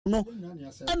no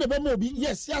and the bemo be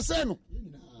yes no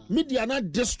media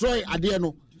not destroy ade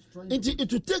no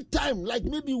it will take time like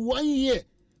maybe 1 year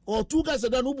or 2 guys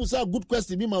that no busa good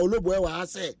question be my olobo e wa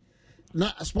say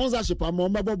na sponsorship am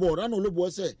on board and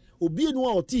olobo say obi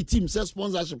no or team say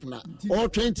sponsorship na or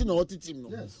 20 na or team no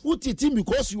who team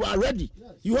because you are ready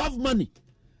you have money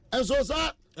and so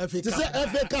sir to say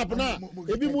FA Cup na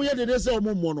ebi mu ye de say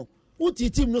omo no who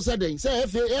team no say den say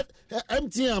FA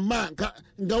MTN man nga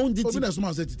undi team obi na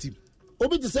small say team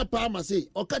obi to say Palmer say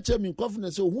okache me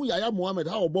confidence say who Yaya Mohammed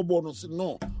how obobo no say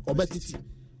no obetiti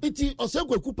iti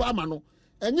osekweku Palmer no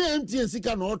enye MTN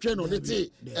sika no train no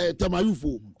dey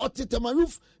Temayuf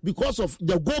Temayuf because of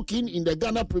the goal king in the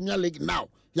Ghana Premier League now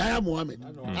Yaya Mohammed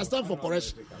I stand for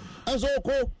correction and so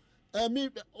ko me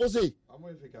o say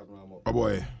oh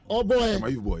boy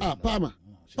Temayuf boy Palmer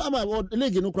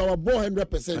league no crowd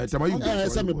 100%.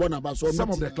 Some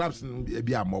of the clubs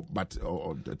be a mob, but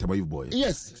Temayuf boy.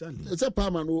 Yes, it's a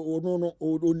Palmer.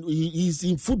 No, he's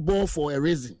in football for a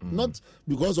reason, not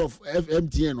because of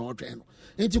MTN or train.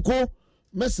 And to call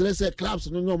Messi clubs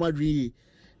no Madrid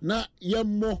na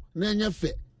yemo na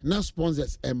nyefe na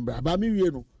sponsors embra. But me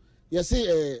you know, you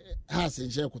say has in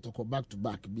share kotoko back to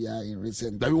back be in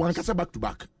recent. That we want to back to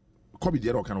back. Kobe the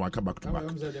other can work back to back.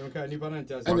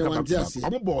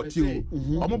 I'm about you.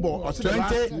 I'm about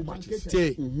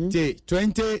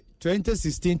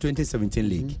 2016-2017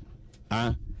 league.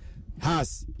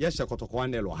 Has yes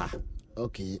Kotoko ha.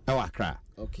 Okay. Accra.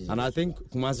 Okay. And I think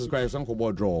Kumasi cry some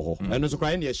ball draw. And also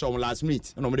crying near show last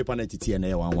meet. And nobody penalty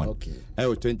TNA 1-1. Okay.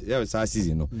 20 our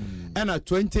season no. And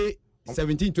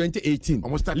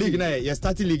 2017-2018 league na ye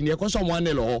starting league na koso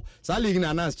 1-0 sa league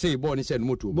na na say ball ni share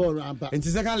moto ball rampa and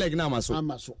second leg na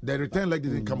amaso the return leg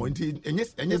didn't come on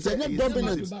it's not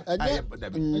dominant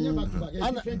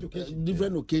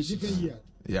different occasion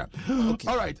yeah okay.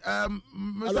 All right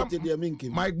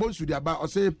Mike Bones with about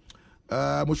say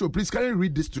Mosho, please can you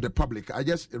read this to the public? I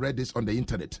just read this on the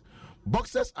internet.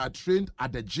 Boxers are trained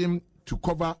at the gym to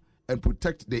cover and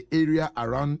protect the area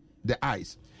around the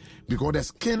eyes because the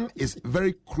skin is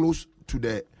very close to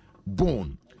the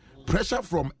bone. Pressure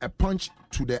from a punch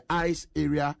to the eyes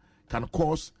area can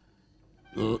cause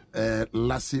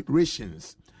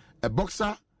lacerations.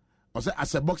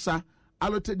 As a boxer,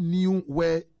 Alote knew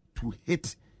where to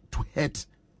hit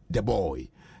the boy.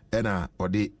 And or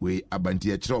the way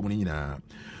Abantia Chromonina.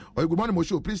 Good morning,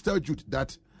 Mosho. Please tell Jude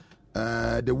that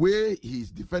the way he's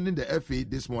defending the FA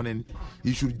this morning,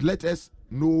 he should let us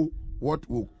know what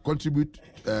will contribute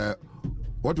to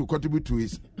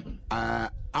his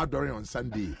outdooring on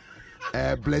Sunday.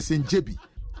 Blessing JB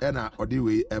and or the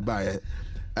way by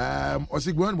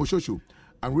Osigwan Mosho.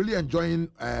 I'm really enjoying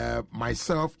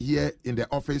myself here in the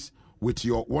office with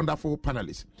your wonderful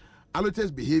panelists.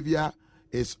 Alote's behavior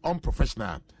is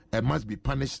unprofessional and must be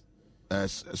punished.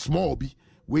 Small B,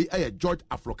 we a George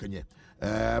Afrokanye,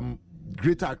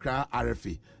 Greater Accra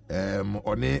RFA,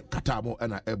 one Katamo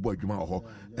and a boy Juma ho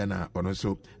and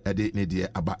also a day nedia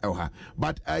about Elha.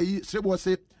 But I say was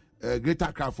it Greater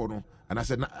Accra for no, and I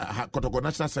said Kotoko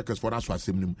National Circus for us was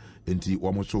him into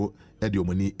Wamoso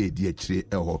Ediomoni ADH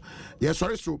Elho. Yes,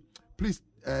 sorry, so please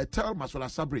tell Masola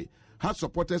Sabri how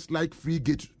supporters like free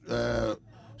gate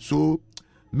so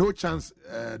no chance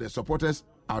the supporters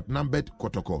outnumbered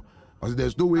Kotoko.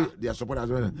 There's no way their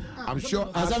supporters. I'm sure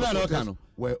our supporters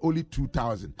were only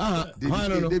 2,000.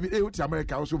 David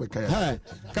America also were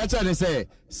catch and say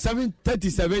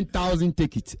 37,000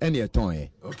 tickets any time.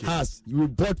 Okay. Has you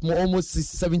bought almost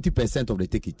 70% of the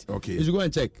ticket. Okay. You should go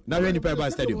and check. Now we're in the Pemba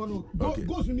Stadium. Okay.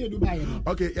 Go to me Dubai.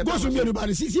 Okay. Go to me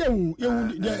Dubai. See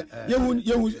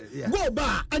go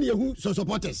bar and you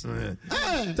supporters.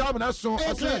 Tell me now, so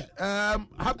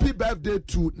happy birthday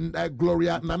to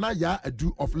Gloria Nana Ya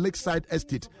Adu of Lakeside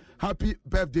Estate. Happy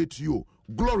birthday to you,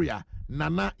 Gloria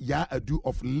Nana Ya Adu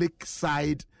of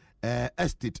Lakeside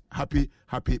Estate. Happy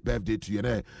birthday to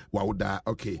you.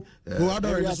 Okay.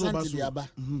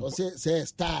 Say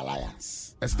Star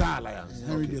Alliance. A Star Alliance.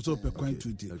 Okay.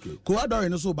 Koadori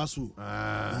no so basu.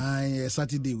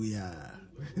 Saturday we are.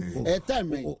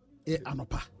 Time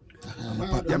Anopa.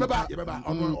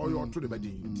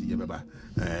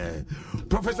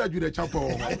 Professor Jude Chapo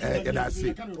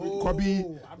Kobe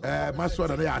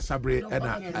Maswada Sabre and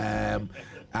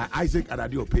Isaac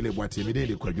Adadio Pele Boati within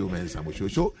the Quadrumen Samusho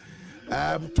show.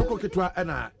 Toko Ketwa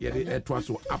and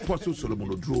Twaso Apostle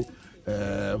Solomon Drew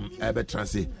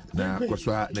Transi na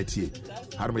Koswa Netie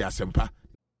Harmia Sempa.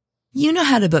 You know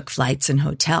how to book flights and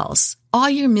hotels. All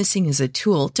you're missing is a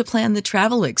tool to plan the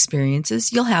travel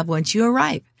experiences you'll have once you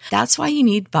arrive. That's why you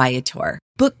need Viator.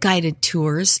 Book guided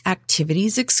tours,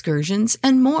 activities, excursions,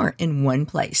 and more in one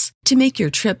place to make your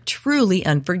trip truly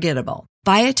unforgettable.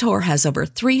 Viator has over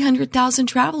 300,000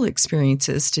 travel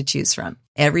experiences to choose from.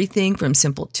 Everything from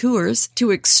simple tours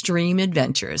to extreme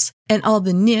adventures and all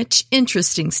the niche,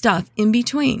 interesting stuff in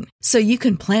between. So you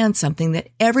can plan something that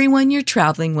everyone you're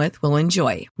traveling with will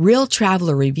enjoy. Real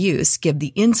traveler reviews give the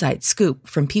inside scoop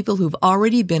from people who've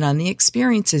already been on the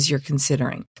experiences you're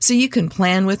considering. So you can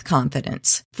plan with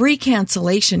confidence. Free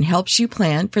cancellation helps you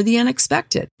plan for the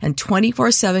unexpected. And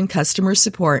 24/7 customer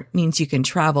support means you can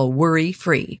travel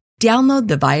worry-free. Download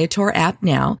the Viator app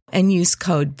now and use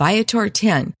code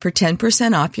Viator10 for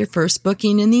 10% off your first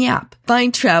booking in the app.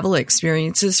 Find travel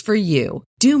experiences for you.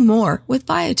 Do more with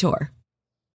Viator.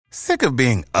 Sick of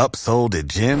being upsold at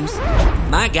gyms?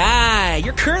 My guy,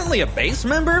 you're currently a base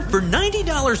member? For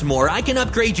 $90 more, I can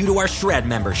upgrade you to our Shred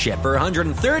membership. For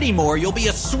 $130 more, you'll be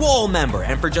a Swole member.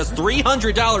 And for just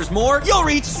 $300 more, you'll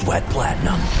reach Sweat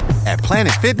Platinum. At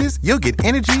Planet Fitness, you'll get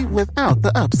energy without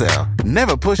the upsell.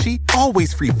 Never pushy,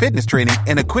 always free fitness training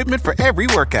and equipment for every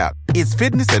workout. It's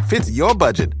fitness that fits your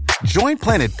budget. Join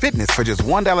Planet Fitness for just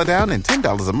 $1 down and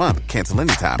 $10 a month. Cancel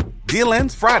anytime. Deal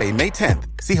ends Friday, May 10th.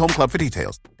 See Home Club for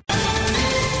details.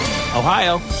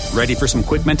 Ohio, ready for some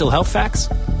quick mental health facts?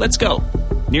 Let's go.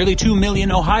 Nearly 2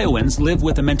 million Ohioans live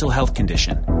with a mental health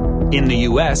condition. In the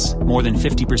U.S., more than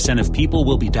 50% of people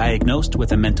will be diagnosed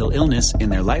with a mental illness in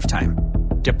their lifetime.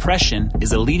 Depression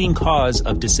is a leading cause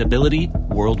of disability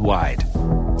worldwide.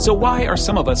 So why are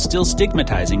some of us still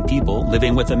stigmatizing people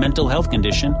living with a mental health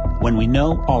condition when we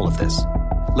know all of this?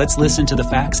 Let's listen to the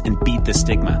facts and beat the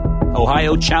stigma.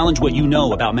 Ohio, challenge what you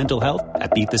know about mental health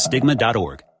at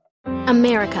beatthestigma.org.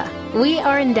 America. We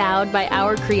are endowed by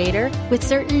our Creator with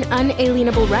certain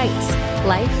unalienable rights: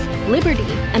 life,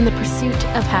 liberty, and the pursuit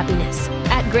of happiness.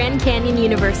 At Grand Canyon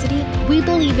University, we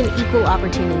believe in equal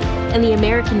opportunity, and the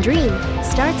American dream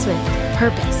starts with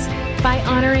purpose. By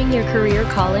honoring your career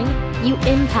calling, you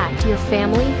impact your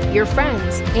family, your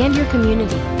friends, and your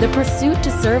community. The pursuit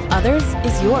to serve others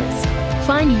is yours.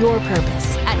 Find your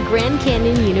purpose at Grand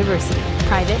Canyon University.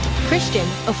 Private, Christian,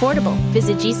 affordable.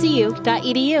 Visit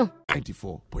gcu.edu.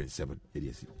 94.7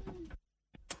 ADSC.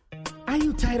 Are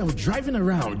you tired of driving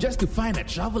around just to find a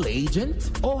travel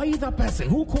agent? Or are you that person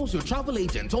who calls your travel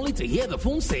agent only to hear the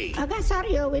phone say, okay,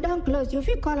 sorry, we don't close. You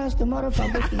call us tomorrow for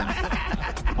booking.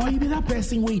 Or you be that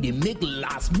person where they make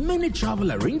last-minute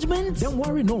travel arrangements? Don't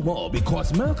worry no more,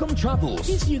 because Malcolm Travels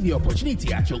gives you the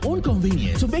opportunity at your own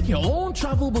convenience to make your own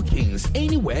travel bookings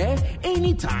anywhere,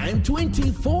 anytime,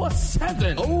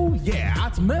 24/7. Oh yeah,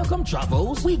 at Malcolm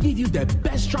Travels, we give you the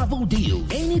best travel deals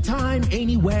anytime,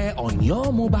 anywhere on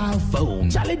your mobile phone.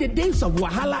 Charlie, the days of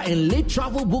Wahala and late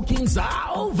travel bookings are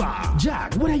over.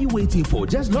 Jack, what are you waiting for?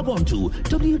 Just log on to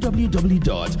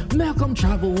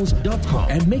www.malcolmtravels.com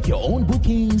and make your own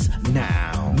bookings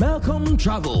now. Malcolm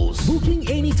Travels. Booking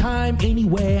anytime,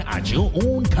 anywhere at your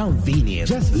own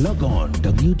convenience. Just log on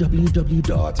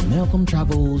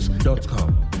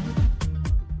www.malcolmtravels.com.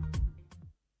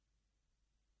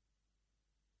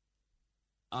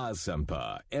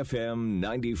 Asampa FM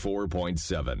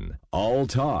 94.7. All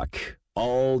talk,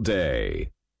 all day.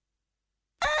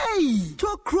 Hey!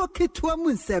 To crooked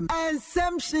womansem and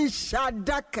some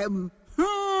shadakam.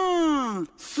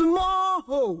 Small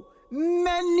hole,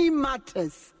 many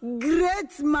matters,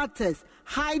 great matters,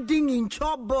 hiding in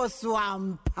trouble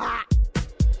swampa.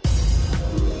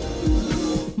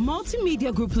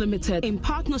 Multimedia Group Limited, in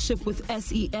partnership with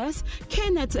SES,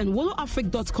 KNET, and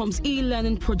WillowAfric.com's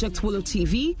e-learning project Willow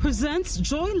TV, presents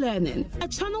Joy Learning, a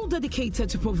channel dedicated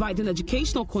to providing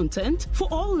educational content for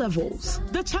all levels.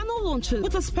 The channel launches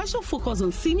with a special focus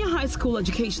on senior high school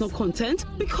educational content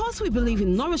because we believe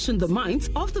in nourishing the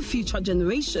minds of the future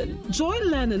generation. Joy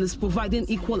Learning is providing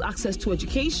equal access to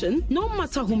education, no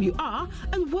matter whom you are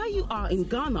and where you are in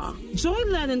Ghana. Joy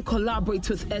Learning collaborates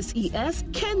with SES,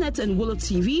 KNET, and Willow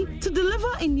TV to deliver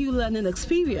a new learning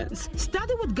experience.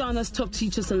 Study with Ghana's top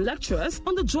teachers and lecturers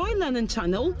on the Joy Learning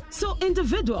channel, so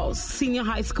individuals, senior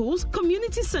high schools,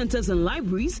 community centers, and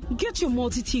libraries get your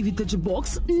multi-TV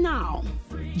digibox now.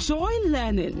 Joy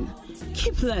Learning.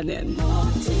 Keep learning.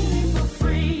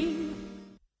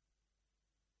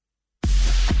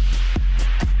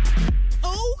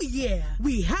 year,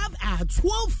 we have our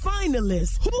 12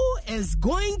 finalists. Who is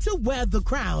going to wear the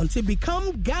crown to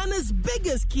become Ghana's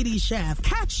biggest kiddie chef?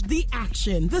 Catch the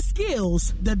action, the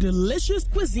skills, the delicious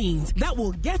cuisines that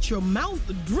will get your mouth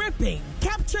dripping.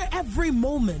 Capture every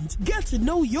moment. Get to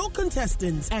know your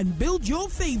contestants and build your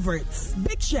favorites.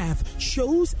 Big Chef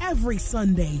shows every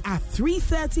Sunday at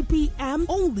 3:30 p.m.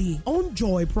 only on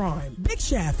Joy Prime. Big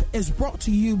Chef is brought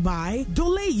to you by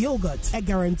Dole Yogurt, a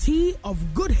guarantee of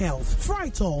good health.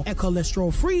 Frytol, a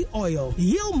cholesterol-free oil.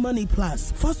 Yield Money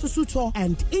Plus, Fasusuto,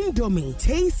 and Indomie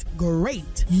taste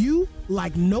great. You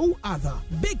like no other.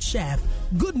 Big Chef,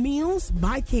 good meals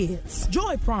by kids.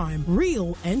 Joy Prime,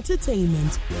 real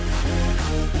entertainment.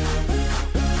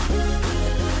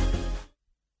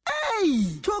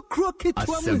 Hey, to crooked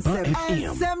Asempa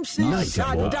FM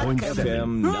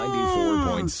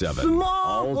 94.7.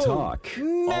 All talk,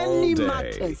 many all day.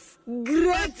 matters,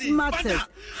 great matters,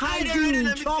 hiding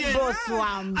in trouble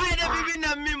swamp. I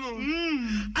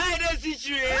don't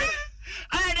situation.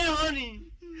 I don't honey.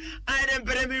 I don't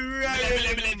Asempa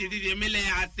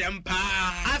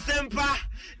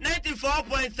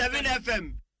 94.7 FM.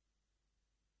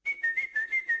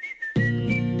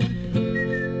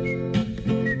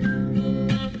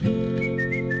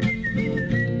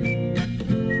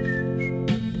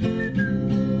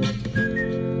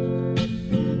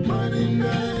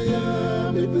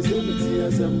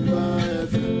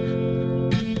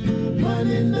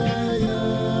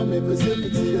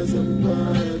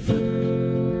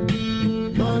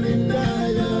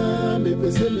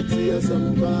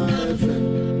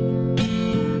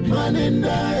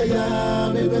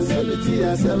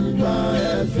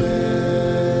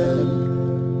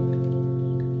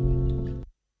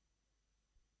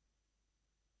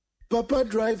 Papa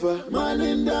driver, man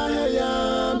in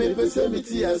the me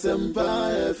pesemiti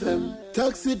Asempa FM.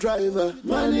 Taxi driver,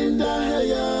 man in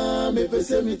the me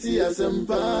pesemiti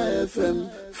Asempa FM.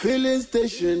 Filling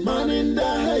station, man in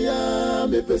the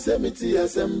me pesemiti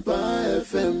Asempa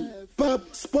FM.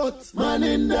 Pop spot, man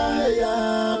in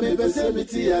the me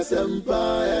pesemiti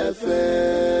Asempa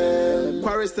FM.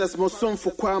 Quaristas Moson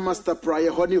for Kwa Master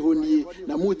Prior Honey Honey,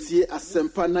 Namuti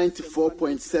Asempa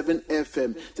 94.7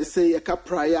 FM. They say a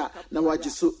prior, now I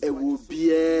just so it will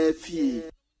be a fee.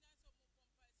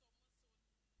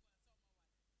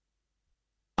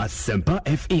 Asempa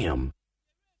FM.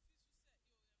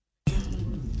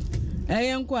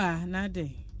 Ayankwa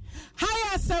Nade.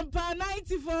 Hi Asempa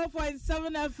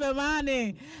 94.7 FM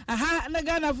ane. Aha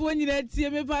nagana fo nyina tie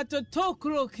me pato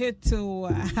tokro keto.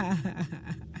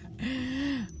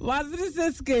 Was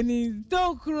this skinny?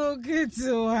 Tokro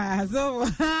keto. So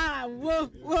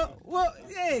wo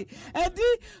hey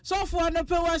Eddie so for no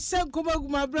pe wa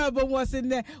senkomaguma brabo was in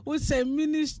there was a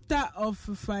Minister of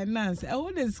Finance. I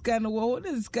want this kind of what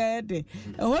is sky de.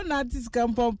 I want artist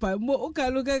can pump mo oka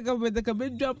look at the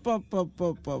drop pop.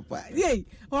 Yay,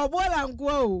 or what I'm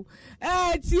go.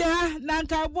 Tia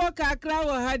nanka boka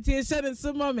krawo hati shere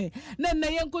sumame. Na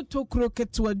yanko tokro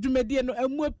keto dumedi no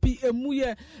emwapi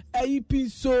emuye IP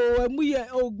so emuye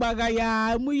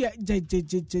ogbagaya emuye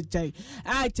jai.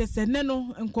 Chese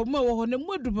neno nkomo wo ne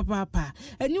modu papa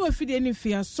enyi wafide ni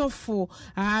fia sofo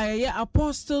ya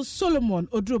Apostle Solomon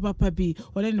oduro papa bi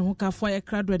ole ne ho kafo ya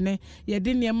krado ne ye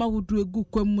de ne ma wudu egu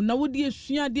kwamu na wodi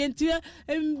esua de ntia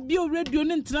bi o radio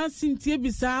ne transintie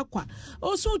bisa akwa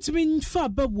oso utimi nfa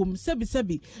babom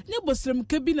sebi ne bosrem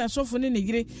kabi na sofo ne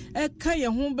yire ka ye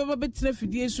ho beba betina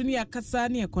fidie su ne yakasa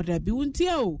ne ekoda bi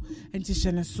wuntia o enti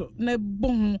hyene so na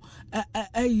bohu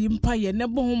ayi mpa ye ne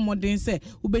bohu moden se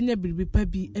ubenya biribi pa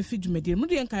bi afidwumade mu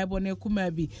de nkai bo na kuma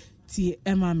bi ti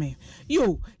emame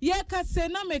yo ye ka se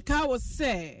na me ka wo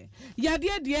se yade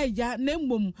de ya na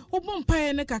mmom obo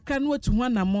mpa ne kakra no atu ho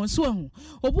na mo so ho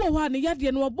obo ho ne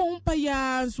yade no obo mpa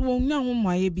ya so wonya ho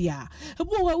maye bia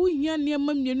obo ho wohia ne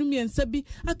mammienu miensa bi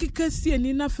akekasi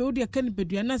ani na fe wo de ka ne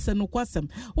bedua na se no kwasem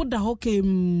wo da ho ke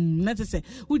na te se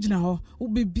wo gina ho wo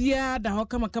bibia da ho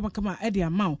kama e de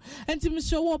amaw enti me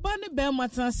so wo ba ne be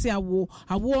matan se awo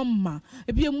ma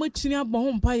ebi amachini abo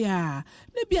ho mpa ya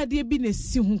ne bia de bi na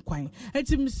si ho kwan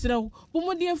enti misraw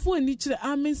bomodiafo ani kire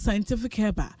Amen Scientific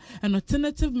Herba an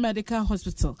alternative medical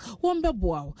hospital won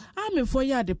beboa Amen for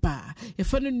yade pa e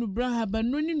fa ne nubra haba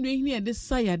no ni nuhini e de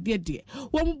sa yade de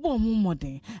won bo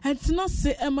moden enti no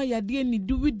se ema yade ni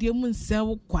duwidie mu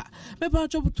nsew kwa me ba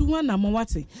chobutu ho na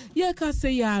mawate ye ka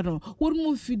se yaro won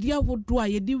mu fidia wodo a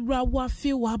ye di wura wa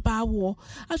fe wa ba wo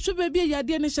asho ba bia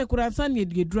yade ne shekuransa ne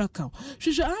de duraka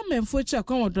hwehwe Amen for cha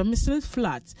kwa wodo Mrs.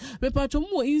 Flat me pa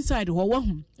chomu inside ho wa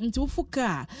hu nti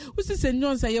ufuka usise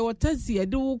nyonsa ye watazi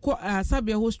ede wo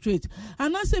asabia ho straight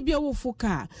anase bia wo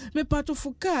fuka me pato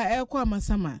fuka e kwa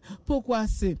masama poku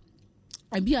ase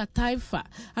Abia taifa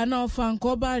ana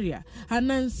ofanko barrier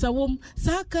ana nsawom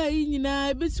saka nyina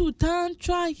ebesi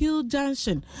Tantra Hill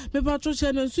Junction me patro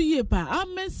che no so yepa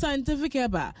Amen Scientific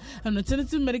Eba and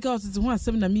alternative medical hospital ho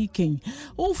asem na mi ken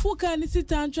ufuka ni si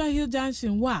Tantra Hill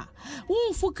Junction wa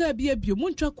unfuka bia bio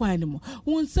muntwa kwan ne mo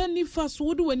unsani faso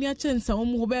wo de wani a chensa wo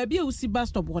mo ba bia usi bus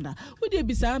stop hoda wo de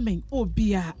bisa amen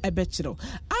obia ebechiro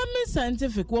Amen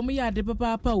Scientific wo mo ya de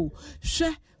papa o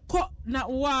hwe ko na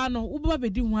wa no uba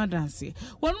bedi ho adanse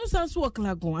wonu sanso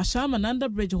waklagon ashama na under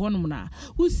bridge honum na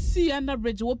usi under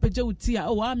bridge wo peje uti a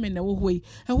o amen na wo hoi e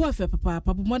ho afa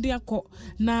papa bomode akọ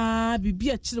na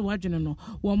bibia kire wadwene no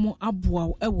wo mo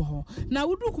aboa e wo ho na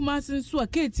wudu kuma senso a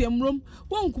keti amrom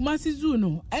won kuma sizu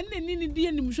no enne ni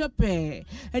die nim hwepe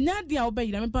enya de a wo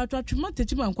bayira me pa atwatwema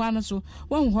techima nkwa no so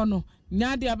wo ho no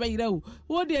nyade abayira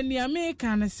wo de ni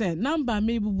America na se number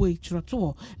me bubu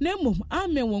chiroto na mum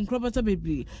amen won krobata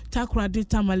bebri takra de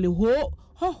tamale ho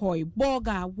hohoi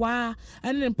boga wa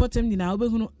and important ni na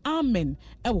obehunu amen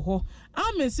ewo ho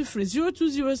amen sifre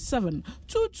 0207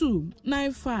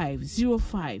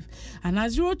 229505 and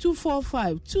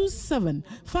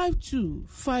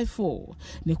 0245275254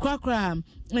 ne kwakra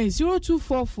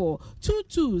 0244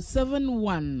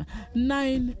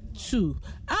 227192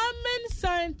 Amen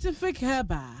Scientific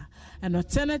Herba, an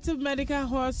alternative medical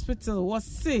hospital was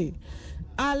say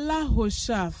Allah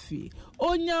Hoshafi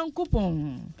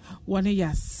Onyankopon wane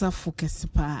ya safu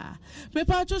kesipa me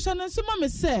patro shana suma me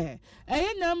se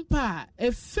nyampa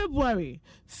February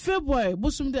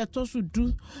bosum de tosu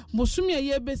du bosum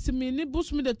ye besimi ni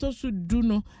bosum de tosu du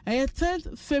no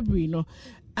 10th February no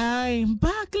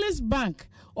Barclays Bank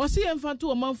osi emfanto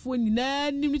o manfo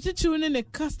nyina ni chichiru ne ne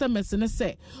customers ne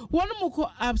se wonu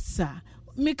moko absa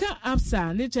meka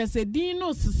absa ne chese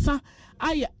dino sisa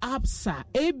aye absa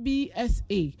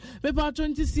ABSA me pa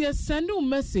 20 send a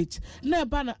message na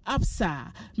ba na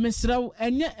absa mesraw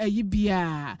enye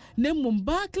ayibia ne mum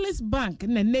Barclays Bank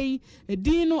na nei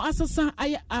dino asasa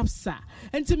aye absa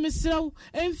enti mesraw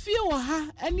enfie wo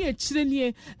ha ene akire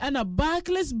nie ana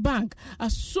Barclays Bank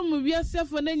asum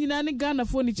wiasefo na nyina ne Ghana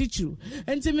fo ne chichiru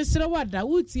enti mesraw ada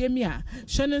wutie mi a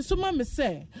hwene nsoma me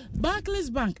se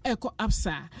Barclays Bank eko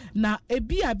absa na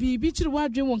ebia bi chiri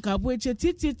wadwen won ka bo eche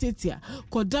tititia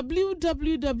ko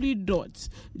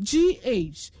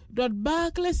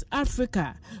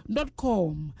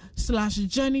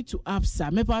www.gh.barclaysafrica.com/journey to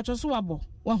absa me pa so wabo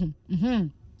wahu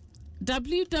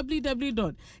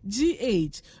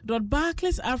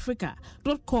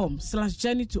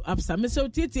www.gh.barclaysafrica.com/journey to absa me so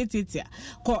tititia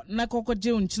ko na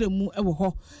kokoje unchire mu ewo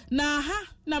ho na ha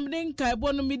na mdenka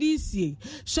ebono midisi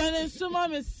shane suma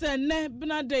me sene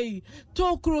binadei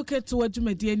to kroket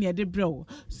wajumedie ne de brew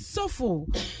sofo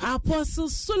Apostle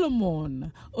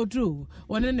Solomon Odu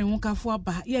wone ne honkafo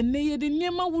aba ye ne ye de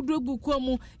niema wudu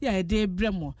agukwam ya de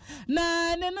bremo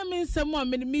na ne na me nsem a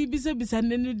me bisa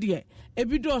ne de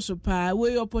ebido so pa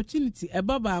we opportunity e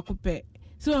baba akopɛ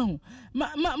so ma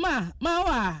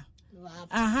wa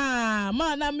aha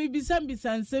ma na me bisa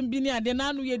nsem bi ne ade na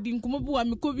anu ye di nkomo bu wa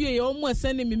me kobie ye omo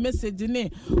send me message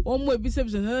ne omo bisa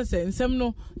nsem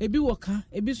no ebi woka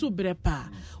ebi so brɛ pa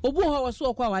obu ho wo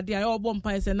so kwa wade aye obo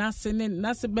mpa se na se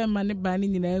be ma ne ba ne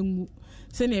nyina angu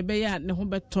se ne be ya ne ho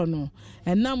beto no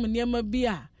enam niema bi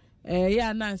a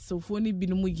ya na sofo ni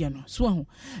binumu ye no so ho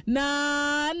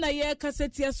na ye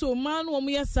kasetia so man wo mo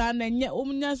yesa na nya wo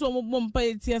nya so mo bompa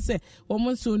yetia se wo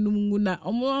mo so numu na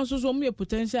wo so so mo ye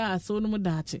potential aso no mo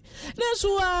daache na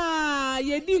so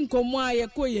ye di nkomo a ye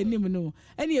ko ye nim no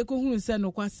ene ye ko hunu se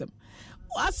no kwasem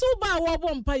aso ba wo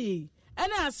bompa ye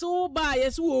ene aso ba ye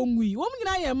so wo ngui wo mo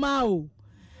nyina ye ma o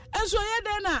enso ye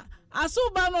de na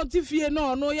asuba no tifie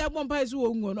no ya bompa isi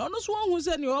wo ngo no so hu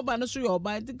se ne oba no so yo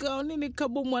oba tika oni ne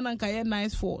kabo mu na nka ye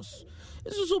nice force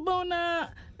isusu ba na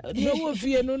no wo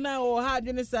fie no na o ha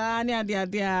adwene sa ne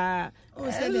ade a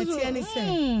o se de tie ne se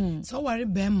so ware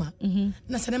bema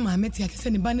na se ne ma meti akese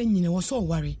ne ba na nyine wo so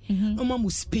ware no ma mu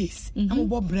space na mo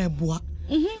bo breboa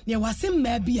ne wasem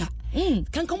ma bia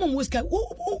kan kama mo ska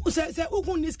se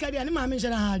ukun ni ska dia ne ma me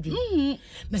njana ha adwe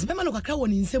na se bema no kakra wo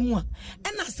ni nsemu a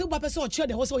na se ba pese o chire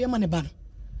de wo so ye ma ne ba no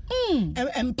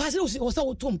passe o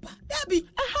so tompa dabi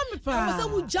aha me pa o so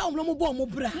wo ja o mo bo mo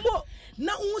bra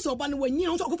na wo so ba no wanyi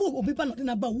o so ko obi pa no de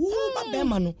na ba wo ba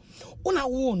bema no una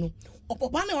wo no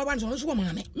opa na wa ba no so wo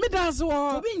ma me da so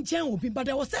obi nchen obi ba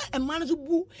da wo se e ma no so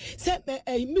bu se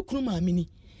mi kunu ma me ni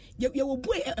you will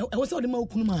boy. I was all the more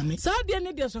Kunami. So the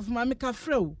ideas of Mamika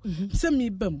Fro, semi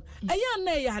bum. I am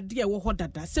nay idea what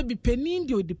that Sebi penny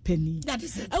do the penny. That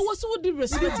is I was so the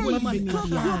respect to my and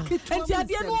the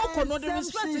idea no the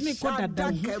respect in it that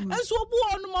and so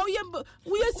on my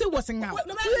we say was in now. We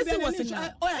say was in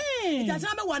now. That's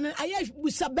number one. I should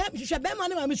be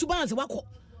man, Miss Subans.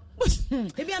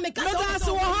 Maybe I make a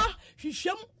she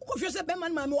sham. If you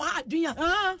Beman, my junior,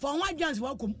 for one chance,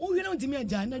 welcome. Oh, you know to me a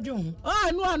Jana Joe.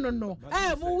 Ah, no.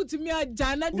 I moved to me a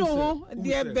Jana Joe,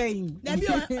 dear Bain. No. I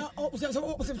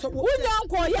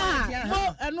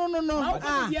know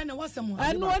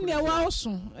on your house.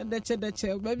 The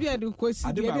chair, maybe I do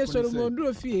question. I sort of won't do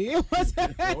a fee. So,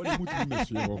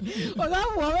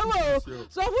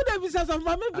 who the business of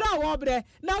Mammy Brown,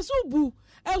 now so boo,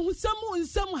 and with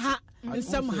somehow,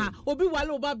 Obi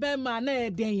Walloba Bema,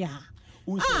 Denya.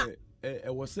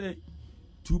 I was say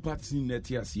 2 parts in that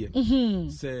year.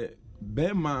 Say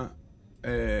Bema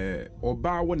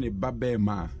Oba when a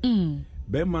Babema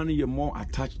Bema you're more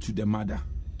attached to the mother.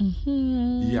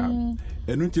 Yeah,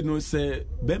 and you know say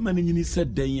Bema ni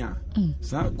said Denya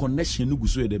sa connection no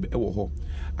guso de ewo ho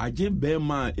aje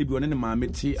Bema ebi one ne maame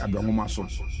te adonwoma so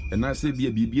and I say be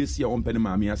a BBC on penny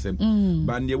maame asem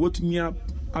but ne wotumi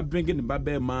a bringing the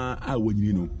Babema a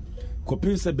wonyini no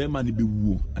Kopin se Bema ni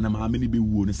bewuo ana maame ni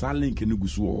bewuo ni sa link ni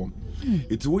guso ho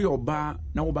it wo your ba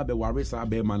na wo ba be ware sa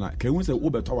Bema na kan hu se wo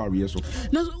beto ware so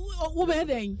na wo be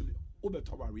den wo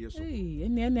beto ware so eh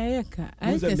na yeka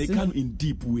I guess they can in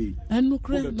deep way no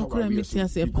kra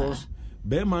metiase because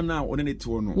Bema na one ne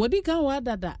to no wodi kan wa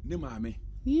dada ne maame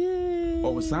yeah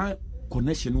o sa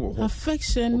connection wo ho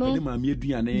affection no ne maame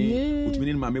aduane utumi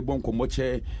ne maame bon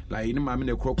komoche like ne maame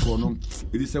ne krokro no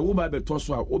it is say wo ba beto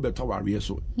so a wo beto ware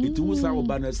so it wo sa wo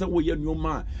ba na say wo ye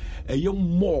nyoma eye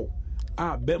more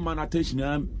Bema na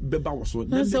attention beba wo so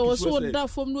na so so da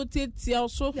fom no tetia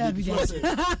so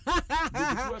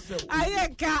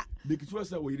ayeka because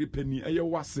say we penny eye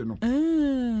wase no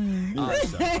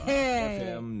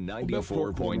FM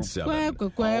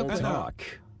 94.7 Talk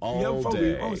all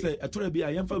day. I say atora bi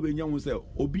ayemfa we nya wo say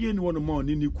obi eni wono ma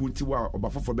oni ni kunti wa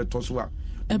obafofo beto so a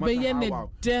ebeye ne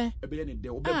de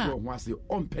obebo ho ase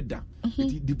ompeda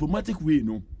diplomatic way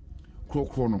no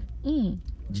krokro no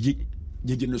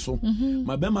jeje so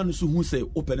my Bema no so hu say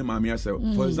open maame ase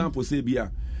for example say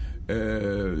bia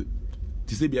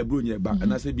ti say bia bro nya ba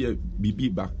and I say bia bibi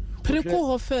ba preko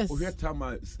ho first o get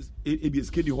time e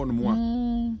skedi ho no mo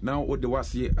now o de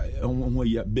wase ho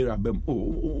ya bera bem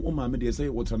o maame de say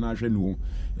what na hwe no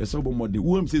e so bo mode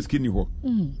wo am say skeni ho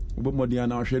bo mode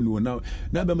na hwe no now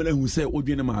na Bema na hu say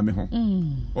odwene maame ho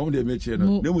o de me che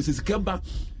no na mu say skeba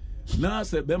na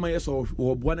say Bema yeso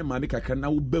wo bo na maame kakra na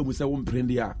wo ba mu say wo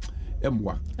mprende a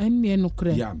emwa enne no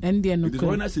kre enne no kre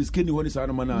when I say skinny one is na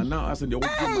now as the old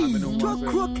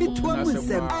crooked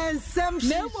ensem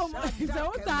nemo so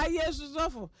what are yesu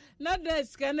sofo na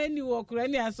desk na ni wo kre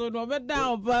ni aso no be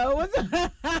down ba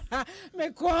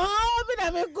me ko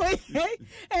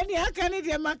eni aka ni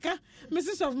de maka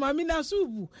Mrs. of Mami na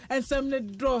subu ensem ne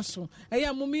drosso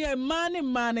eya mumi e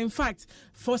man in fact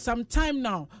for some time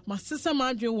now my sister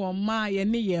madwe won ma ye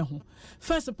ne ye ho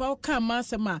first of all come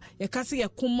masema ye kase ye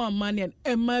kuma man and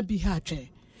Emma be hatche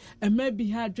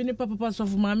ne papa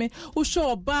of Mami wo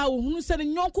show ba wo hunu se ne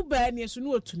nyonko ba ne so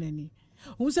no otunani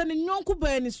wo se ne nyonko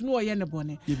ba ne so no ye ne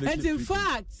bone and in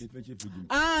fact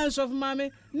so of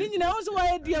Mami ni nyina wo so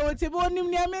wa dia wo tebe onim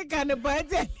ne America ne ba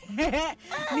te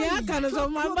ni aka no so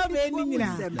mama be ni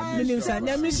nyina ni sa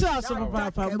nya mi sha so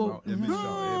papa bo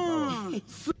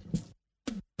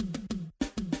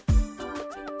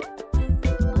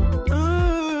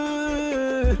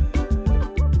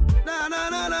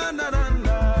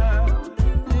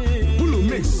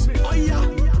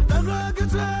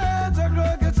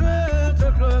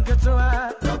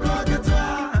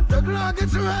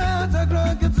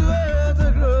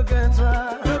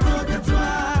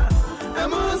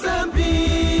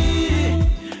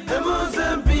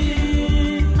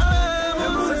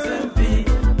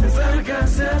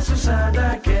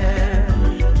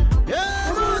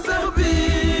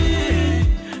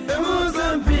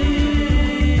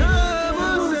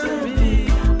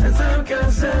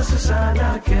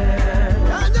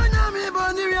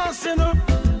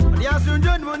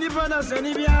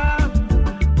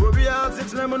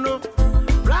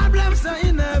Problems are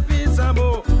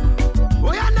inevitable.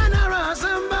 We are not around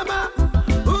some baba.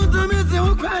 Who do me the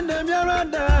who can them your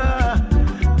under?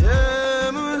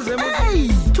 Hey,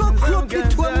 talk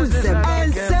crooked to Muslim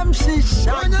and some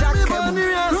shisha.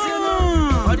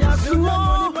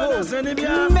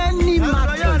 Many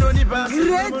matters,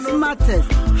 great matters,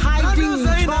 hiding in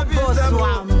trouble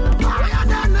swamp. We are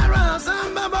not around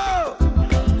some baba.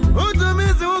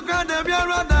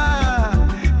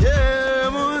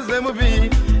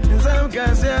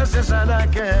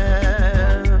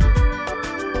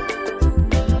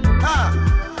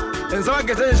 And so I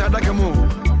get a shot like a move.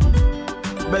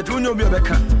 But you know, be a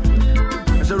becker.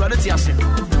 It's a reality. I say,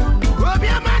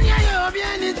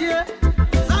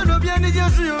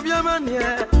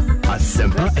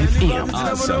 Asempa FM.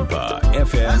 Asempa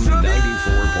FM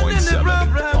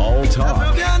 94.7. All talk,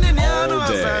 all day.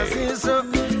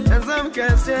 And some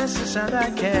can say, shut I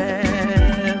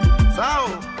can. So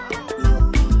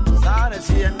that's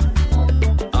here.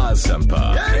 Asempa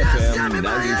FM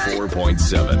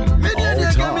 94.7. All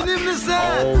talk,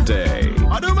 all day.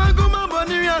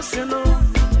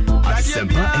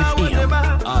 Asempa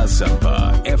FM. Asempa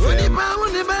FM.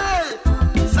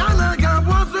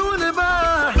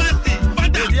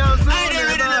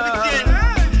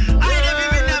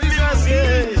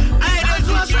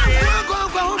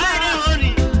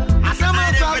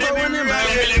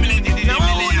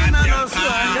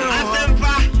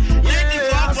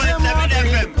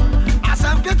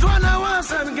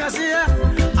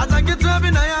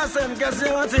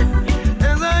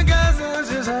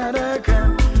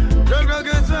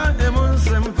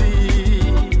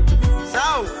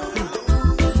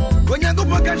 When you go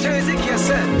back and change it, you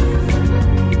said,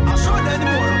 I saw that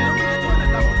anymore.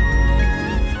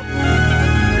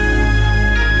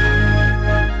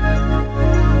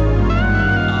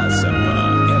 Asempa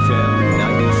FM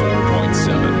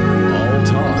 94.7. All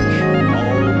talk,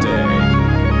 all day.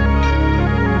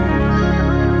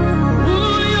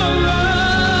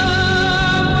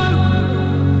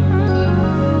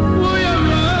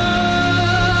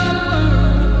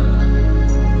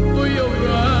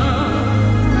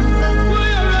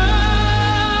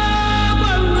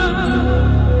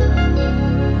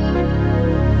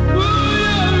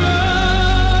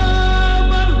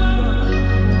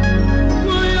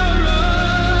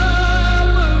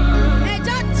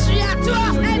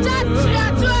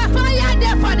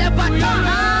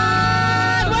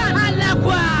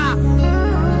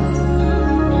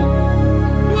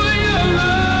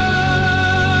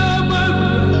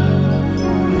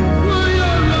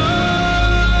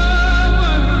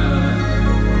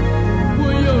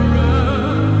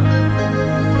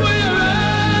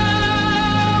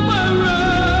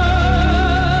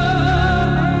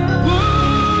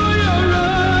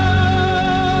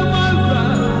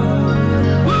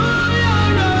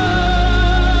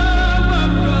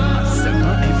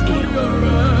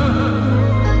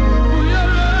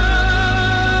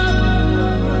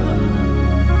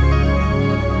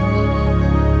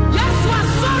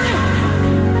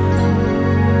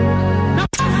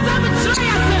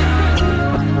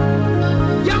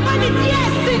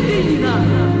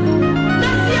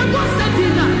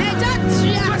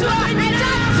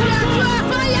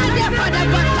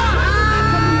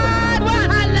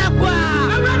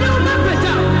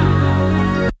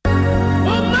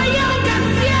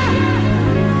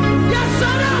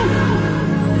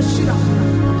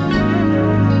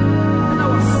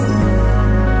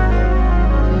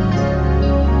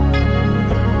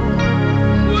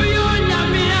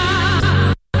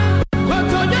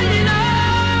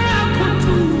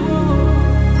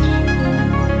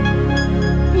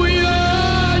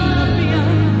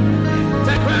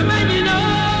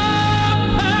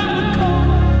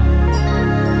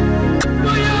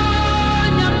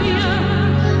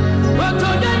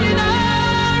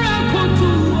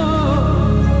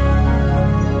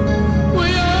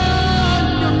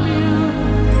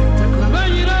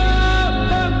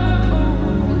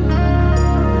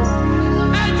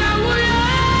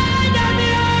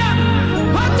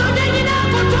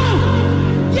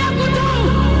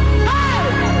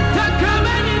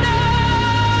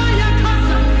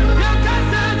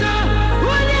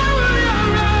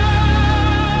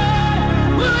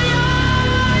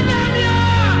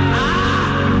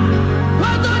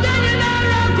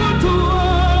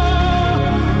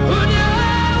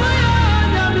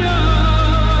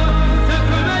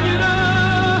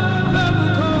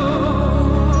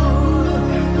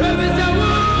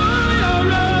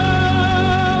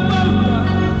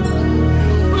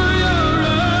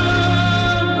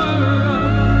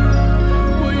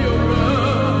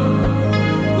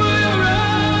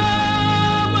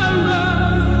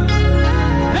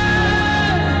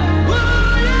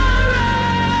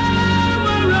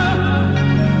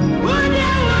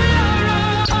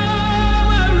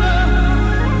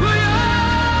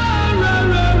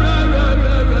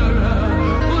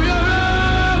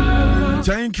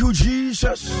 Thank you,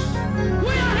 Jesus.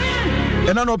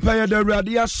 And I know pay the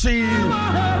radia see.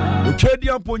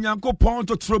 Ukedia ponyanko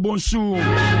ponto trebonsu.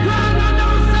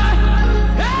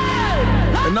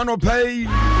 And I know pay.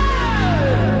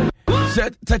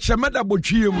 Set Tachamada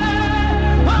Bochim.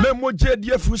 Memo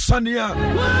Jedia Fusania.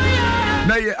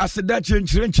 Nay, I said that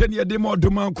change the demo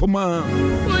demand command.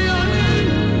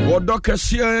 Or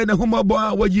Docassia and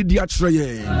Humaba, where you diatre.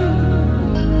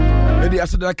 And I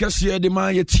said that Cassia de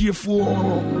Maya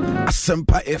TF4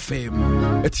 Asempa FM.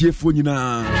 A TF4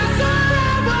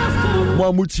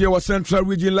 Mwamutia was Central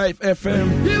Region Life FM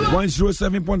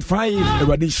 107.5.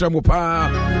 Eradin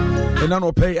Shamopa. And I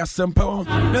don't pay Asempa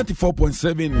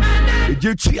 94.7.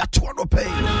 Get you at one pay.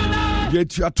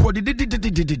 Get you at 20.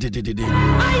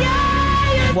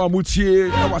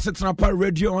 Mwamutia, I was setting up a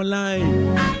radio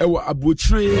online. I was a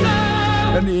butchery.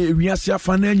 And we are seeing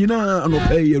Fanena and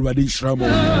pay Eradin Shamo.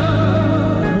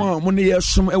 Money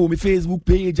some my Facebook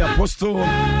page, Apostle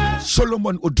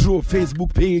Solomon Odro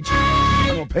Facebook page.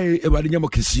 I pay Eradin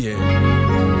Yamokisie.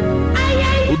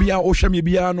 Obia Oshami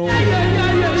Biano.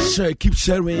 Share, keep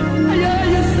sharing.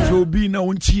 So be now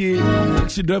on Tie,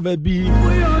 taxi driver B,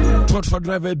 truck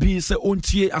driver B, say on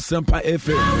Tie Asempa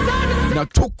FM. Now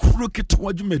talk crooked to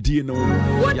what you may do.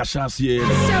 Yashasi,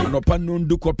 and upon noon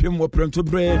do copy more print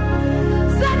bread.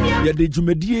 Ya de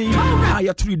jumedie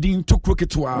aya trading to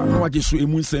crocketua no age so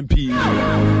emu nsɛmpi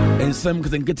ensɛm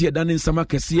ketenkete ya dan nsɛm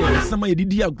akɛse nsɛm ya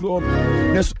didi agro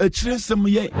na so akyire nsɛm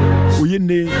ye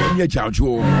oyene nya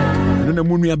jawjo no na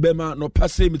munu ya bema no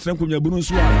pase mitrenko nya bunu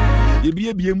so a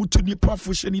ye bie mu to nipa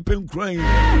fo hye nipa nkran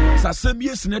sasɛm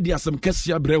yes na de asɛm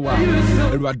kɛse abrewa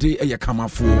awurade ɛyɛ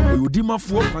kamafo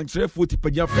oyodimafo kwankyerɛfo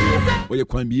tipagafo oyɛ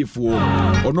kwanbiefo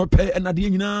ɔno pɛ ɛnade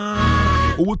nyina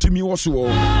owotumi wo so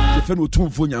fe no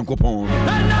tumfo nyankopɔn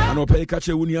anɔpɛ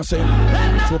kache woni ase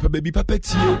so pɛ baby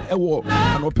papeti ɛwɔ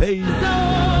anɔpɛ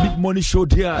big money show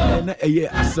dia na ɛyɛ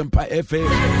Asempa FM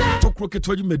to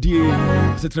kroketo medie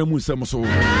setra mu nsɛm so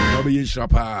na be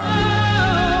yɛnhyapa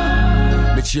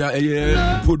mechia ɛyɛ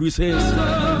producers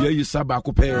yɛ Saba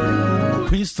Kopɛ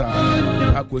Queen Star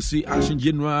akosi Action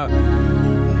General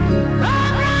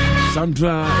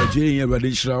Sandra J.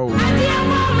 Eradin Shrao,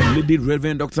 Lady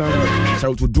Reverend Doctor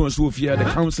Shout to Don Sophia, the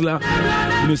counselor,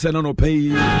 you said no pay,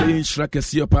 in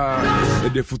Shrakasiapa,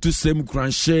 the Futu Sem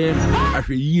Cranche,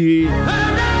 after ye,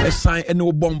 a sign and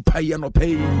no bomb pay and no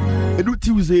pay. A do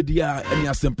Tuesday, dear, and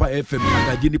Asempa FM,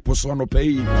 and Jenny Posono pay.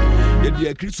 Yet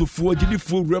the Christo 4 Jenny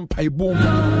full rampai boom,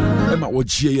 Emma or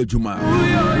Chia Juma.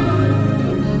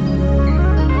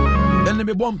 And let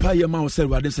me bomb pay your mouse, said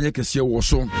Radin Sanakasia was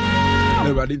so.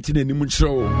 Never did in any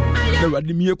show. Never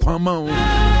did me a quamount.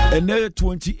 And then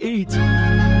 28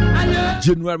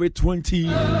 January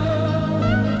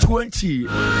 2020.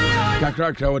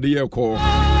 Kakraka or the year call.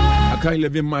 I can't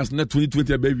live in mass, not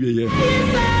 2020, baby.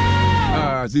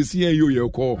 This year you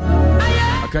call.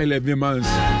 I can't live in months,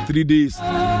 3 days.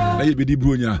 I be the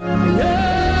Brunia.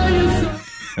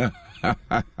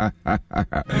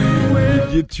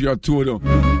 Get your tour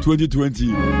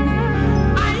 2020.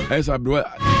 As I brought.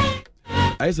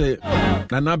 I say,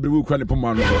 Nana Brew Cranny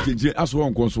Pomano, as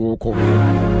one course will call.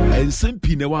 And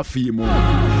Sempi never feel more,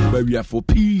 but we are for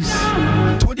peace.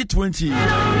 2020,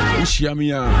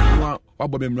 Ishamia,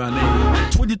 Wabam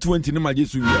running. 2020, no, my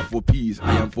Jesus, we are for peace.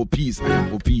 I am for peace. I am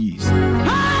for peace.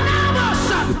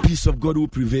 The peace of God will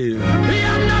prevail.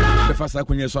 The first I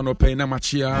can son of pain,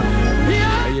 Namachia,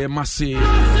 I am Massey,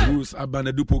 Bruce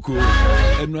Abana Dupoko,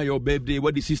 and now your birthday,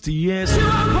 what is 60 years?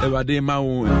 Evadema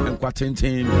and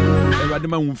Quatentin,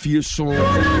 Evadema won't feel so,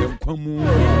 and Quamu,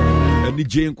 and the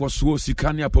Jane Quaswo,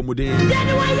 Sicania Pomode,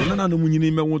 Nana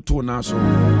Munima won't to Naso,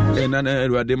 and Nana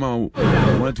Evadema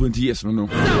 120 years, no,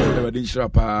 Evadin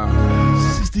Shrapa,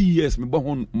 60 years, me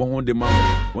Mohon de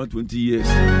Mount, 120 years.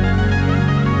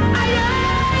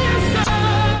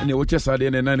 And you watch us at the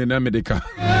end of America.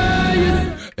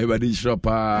 Everybody shop.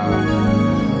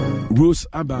 Rose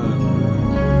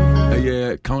Aban,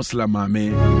 a counselor, mammy,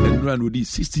 and run with these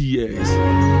 60 years.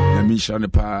 I mean,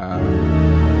 Shanepa.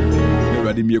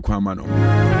 Everybody me a quamano.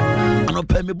 I don't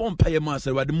pay me bomb pay a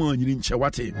master at the morning in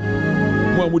Chawati.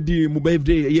 What would do my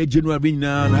birthday? A January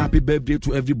now. Happy birthday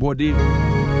to everybody.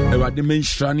 Everybody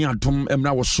mention Atom and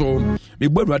now so. Me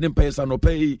brother didn't pay no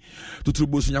pay to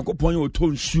Tribus Yakopon or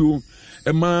Tone Shoe.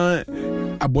 Emma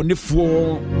abonne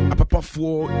for a papa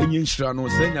for any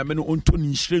insurance saying I mean on Tony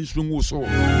insurance room also.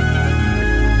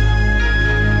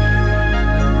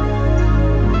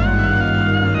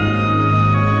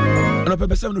 And a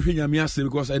pepper seven of Yamiasi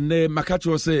because and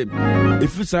Makacho said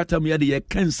if it's that time we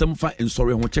can some fight in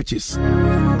sorry on churches.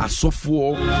 I saw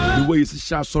for the way it's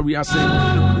shall sorry I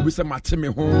say we say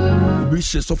Mateme home, we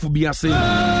shall suffer be I say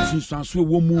since so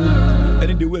woman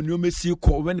and the way you may see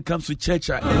call when it comes to church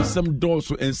and some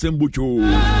doors and some bucho.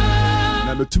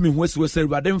 Now the to me West was said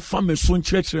rather than family soon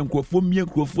church and for me and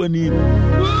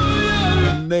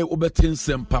ɛnɛ wobɛte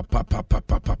nsɛm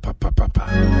papapapapapapapa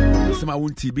sɛm a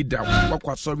wonti bi da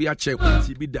wakɔ asɔre akyɛ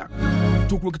wonti bi da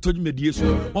tokuro ketɔ dwumadie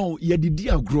so yɛde di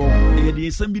agorɔ yɛde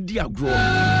nsɛm bi di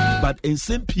agorɔ but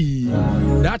nsɛm pii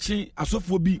daakye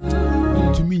asɔfoɔ bi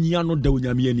ntumi nyia no da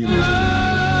onyame anim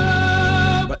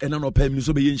but ɛna no ɔpɛ mi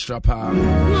so bɛyɛ nhyira paa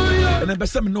ɛna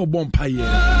bɛsɛ me na ɔbɔ mpayɛ.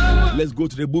 Let's go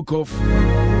to the book of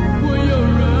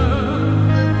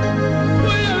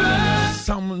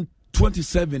Psalm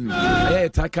 27.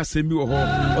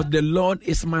 The Lord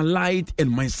is my light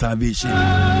and my salvation.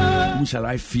 Whom shall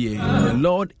I fear? The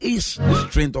Lord is the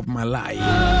strength of my life.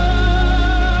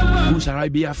 Who shall I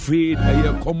be afraid?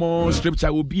 Common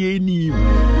scripture will be any.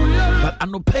 But I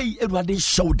no pay everybody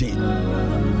shouting.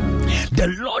 The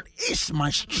Lord is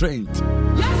my strength.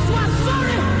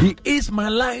 He is my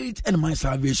light and my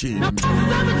salvation.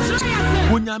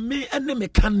 Unyame ene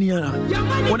mekania,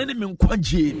 onene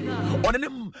menkwaje,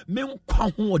 onene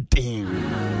menkwahoden.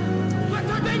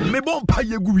 Me bon pa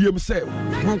yegu wiem se,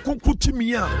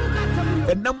 konkontimi a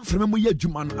enam freme mo ye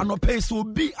adwuma no anope se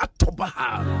obi atoba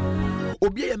ha.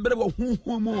 Obi ye mbere wo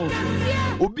huhum mo.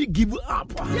 Obi give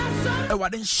up. E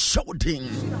waden shouting.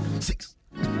 6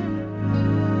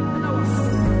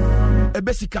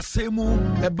 Ebesika semu,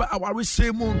 eba awari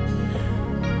semu.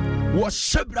 Was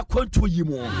shebra kwanto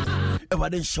yimo. Ewa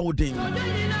den shouting.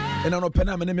 And an open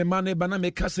am and money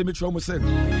banana case me trauma said.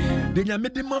 Then ya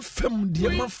made man fem,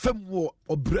 dear man fem war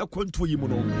or break kwanto yimo.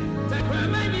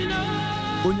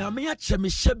 When ya me a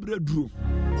chemi shebra drew.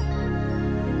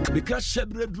 Because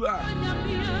shebra drew.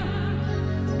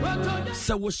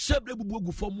 So was shebra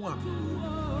bubu for moi.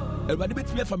 Everybody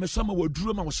bet me from a summer will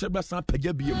drew my shebra san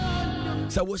pejabium.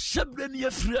 So was shebra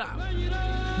near fra.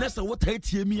 Next, what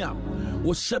hate me up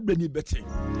was shebra betting.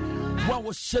 What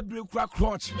was shebra crack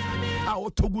crotch?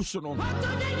 Our Toguson.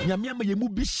 Yamma, you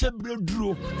move be shebra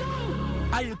drew.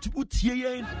 I had to put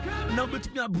here now, but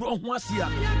me a bro once here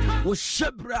was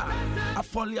shebra. I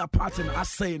folly apart and I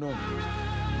say no.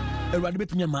 Everybody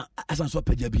bet me as I saw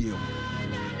pejabium.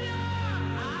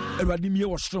 Everybody me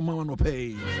was strong man no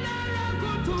pay.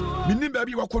 Mini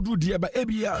baby wa kodu dia ba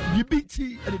ebia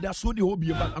bibiti and that's so the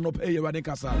hobby but no pay you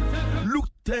kasa. Luke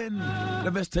 10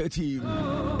 verse 13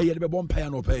 e ye be bon pay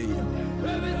no pay.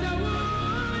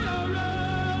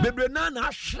 Bebre na na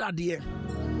ahra de.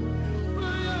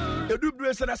 Edu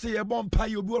bre say say ye bon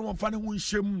pay obi won fa ne ho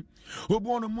nhyem. Obi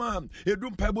won mo am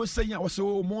edu pay bo senya wo se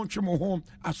o mo ntwe mo ho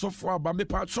asofo aba me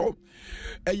pa cho.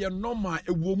 E ye normal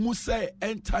e wo mu say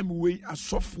end time way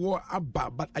asofo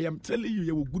aba but I am telling you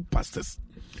you good pastors.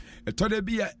 Etode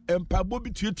bi empabo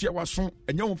bi tuatua waso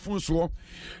enya wo fon so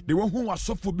de wo hu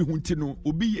wasofo bi hunti no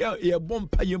obi ye bom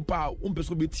paye mpa wo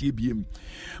mpeso betie biem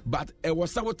but e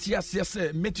was sa wo tia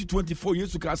se Matthew 24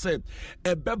 yesu ka say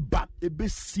ebeba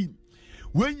ebesi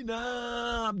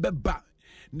wenyina beba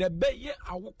na beye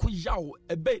awoko yawo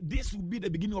ebe this will be the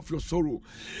beginning of your sorrow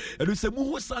and say mu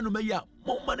ho sanu me ya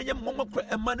mo manenye mo kra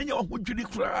e manenye ohodwiri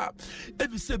kra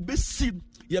ebi se besi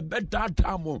ye beda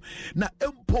damo na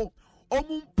empo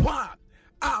omumpa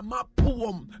a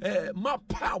mapom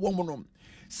mapa womonom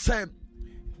se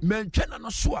menchena no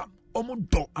so a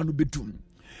omudo anu bedum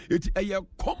it eye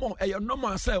common eye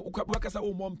normal say ukasa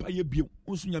wo mompa ye biem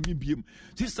unsunyame biem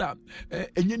sister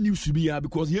enye news bi ya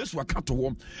because yesu akato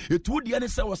wo it would the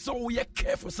say was so ye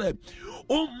careful say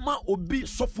o ma obi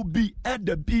sofu bi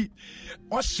eda bi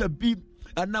osha bi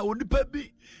and now onipa bi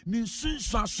ni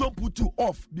sunsu asomputu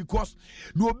off because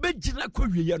no obegina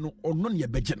kwawie no ono ne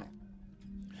begina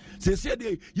se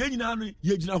de ye nyina no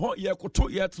ye gina ho ye koto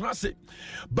ye trase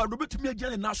but obetumi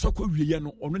agina na asokwa wiye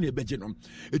no ono ne beje no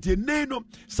eti nei no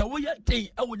sa wo ye ten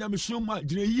awo nyamehun ma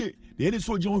gina yie de ene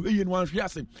so gina ho yie no anhwe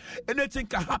ase anything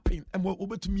can happen and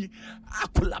obetumi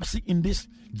collapse in this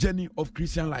journey of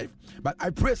Christian life but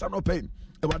I praise and open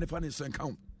about the finance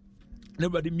account.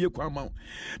 Nobody me kwa ma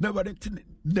nobody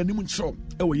nanim show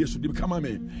e wo yesu de come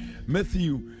amen.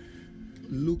 Matthew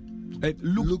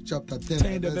Luke chapter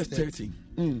 10 verse 30.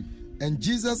 And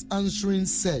Jesus answering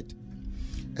said,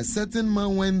 a certain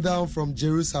man went down from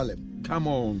Jerusalem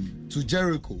to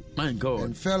Jericho, my God,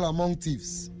 and fell among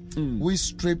thieves, which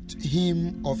stripped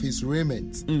him of his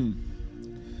raiment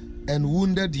and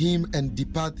wounded him and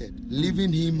departed,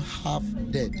 leaving him half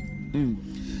dead.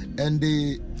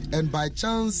 And by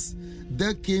chance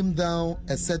there came down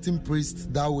a certain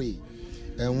priest that way,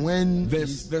 and when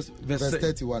verse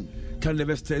 31.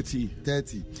 Verse 30.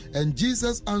 And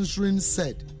Jesus answering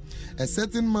said, a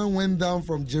certain man went down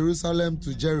from Jerusalem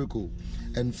to Jericho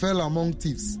and fell among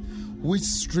thieves, which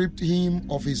stripped him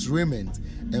of his raiment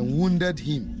and wounded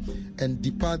him and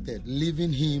departed,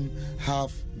 leaving him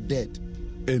half dead.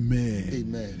 Amen.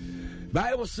 Amen.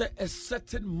 Bible says a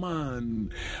certain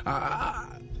man,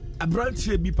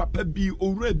 Abrantie bi papa bi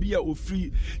owura bi a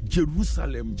ofri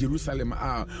Jerusalem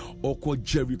or called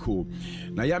Jericho.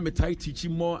 Now ya metai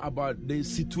teaching more about the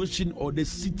situation or the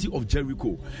city of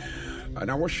Jericho.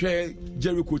 And I will share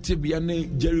Jericho tibia ne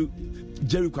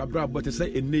Jericho abra but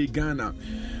say in Ghana.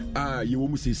 You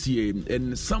almost see,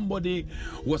 and somebody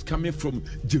was coming from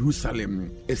Jerusalem,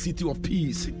 a city of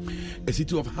peace, a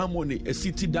city of harmony, a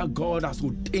city that God has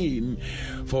ordained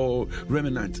for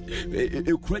remnant.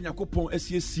 Ukraine kopon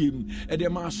SCM,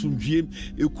 edema sunjie,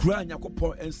 Ukraine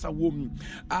kopon and some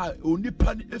only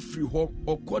pan every hawk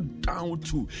or got down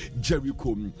to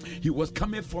Jericho. He was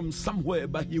coming from somewhere,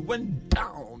 but he went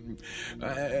down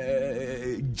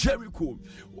Jericho.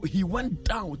 He went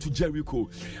down to Jericho.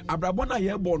 Abrabona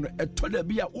yebon etode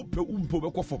bia upe umpo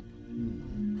bekofom.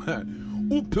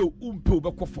 Upe umpo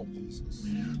bekofom.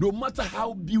 No matter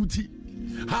how beauty,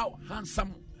 how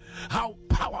handsome, how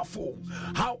powerful,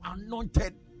 how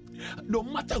anointed, no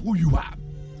matter who you are,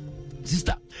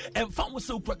 sister, and found was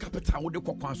so capital with the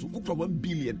kokwanso, 1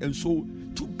 billion and so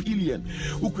 2 billion.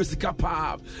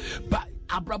 But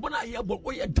Abrabona here, but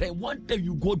one day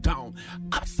you go down.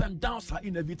 Ups and downs are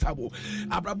inevitable.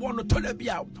 Abrabona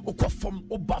tolebia, okofom,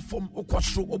 obafom,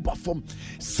 okosho, obafom,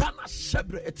 sana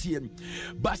shebre etiem.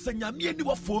 But senyami ni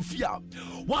wa fofia.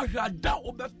 One had down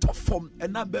over tofom,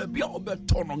 and a baby over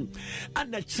tonon,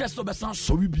 and the chest of a son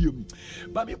sobium.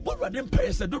 But me borrow them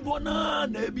pay said, don't wanna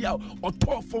nebia or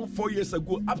tofom 4 years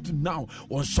ago up to now.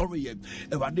 On sorry,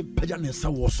 ever the pagan and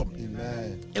so awesome.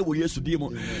 Amen. It was yes to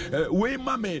demo. We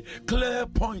mame clear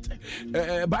point.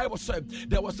 Bible said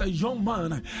there was a young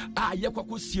man.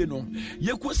 Bible said in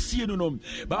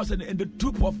the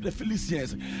troop of the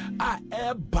Philistines.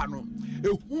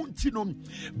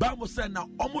 Bible said now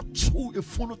almost two a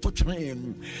phone to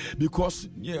train because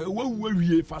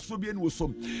if I so be was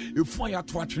some if I are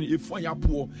train, if I are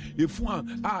poor, if one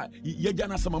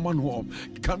yajana sama man.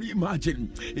 Can you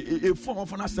imagine if one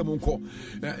of us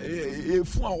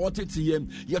if one wanted to you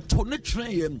turn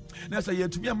train and say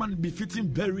to be a man befitting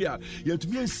barrier, you to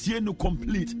be a no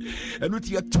complete and with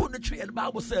your turn train. The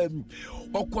Bible said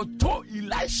Okoto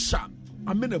Elisha,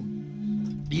 a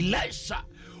minimum Elisha.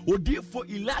 Odi for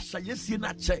Elisha yesi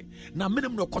na che na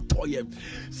menem no kotoye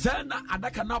sana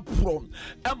adaka na pro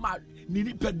ema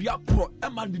nini pedia pro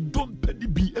ema the dom pedi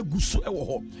bi eguso ewo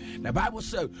ho. The Bible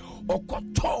says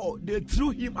okoto, they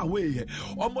threw him away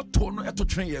omoto no eto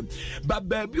twen but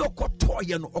baby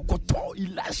okotoye no okoto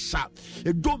Elisha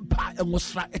e dom pa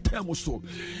enwosra etemo so.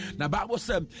 The Bible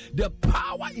says the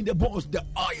power in the bones, the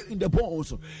oil in the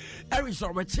bones, is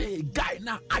already guy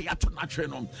na ayato na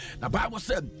treno. The Bible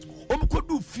said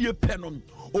omkodu fie penom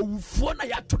owufo na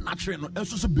yato na treno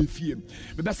enso so be fie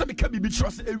me be say me ka bibi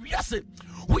trust e wiase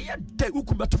wo ye de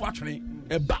ukumeto atwene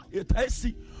eba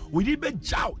etasi we ni be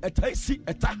jaw etasi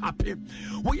eta happy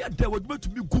wo ye de wo to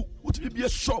me gu wo to be a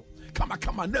shop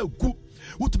kama na gu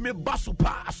wo to me baso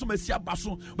pa asomasi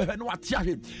abaso we no ate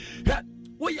ahe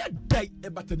we are dead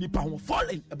about the nipa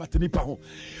falling about the nipa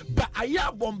but I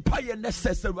have one pie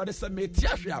necessary what is a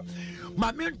metiasha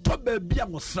my mentor baby a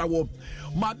mosrawo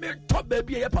my mentor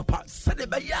baby a papa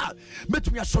said ya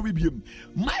met me a sorry beam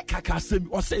my kaka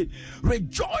or say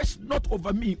rejoice not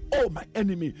over me oh my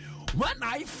enemy when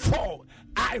I fall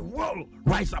I will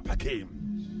rise up again.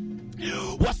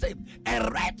 Was a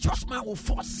righteous man will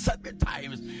fall 7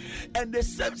 times and the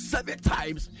same 7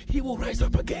 times he will rise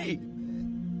up again.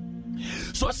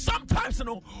 So sometimes, you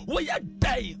know, we are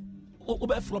dying,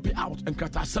 we flop it out and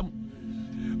cut some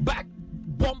back.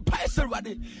 Bombay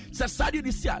ready. Society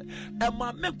this year, and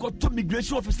my men got to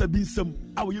migration officer be some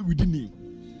our year within me.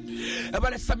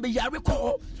 About some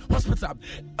Yariko hospital,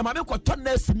 and my men got to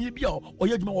nurse me be or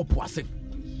you more passing.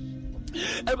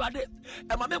 Everybody,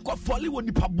 and my men got folly when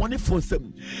the pub money for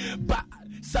them, but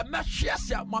some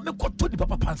machia, my men got to the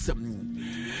papa pansem.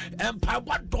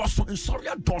 Empire Dawson and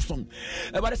Soria Dawson.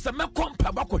 But it's a man come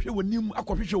Pabako here when you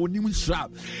acquisition when you slap.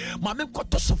 Mamma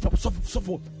got to suffer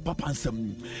Papa and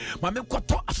some. Mamma got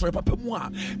to sorry Papa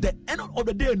Moa. The end of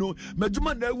the day, no,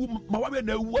 Majuma no, Mawa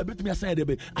no, I bet me a side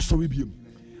I saw him.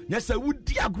 Yes, I would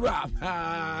diagram.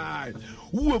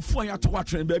 Who will fire to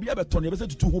watch and baby, I bet Tony, I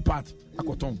said to 2 who part. I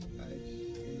got on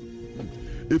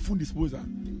a full disposal.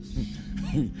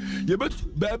 You bet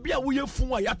baby, I will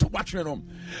phone ya to watch them.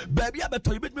 Baby, I bet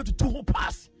you bet me to 2 who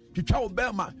pass. You travel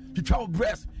Belma, you travel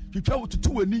breast, you travel to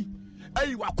 2 and knee.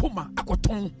 Hey, Wakuma,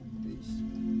 Aquaton.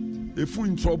 A fool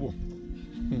in trouble.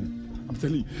 I'm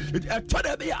telling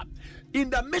you, in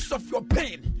the midst of your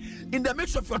pain, in the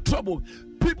midst of your trouble,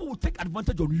 people will take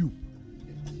advantage of you.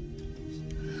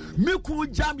 Miku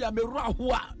Jamia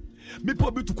Merahua. me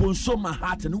probably to console my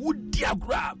heart and would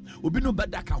diagram will be no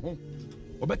better home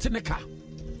or better neka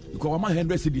because I'm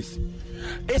 100 cities.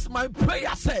 It's my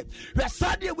prayer said we are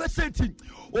sadly we're saying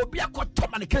obi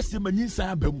akotom and kesi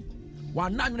manisa bem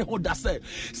one nine hold that say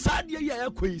sadly ya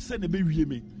kwe send be wie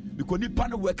me because nipa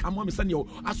no work am me send you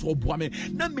as oboa me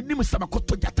na me nim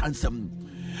sabakoto jatansem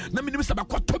na me nim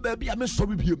sabakoto ba bia me so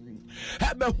bi me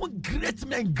who great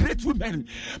men, great women,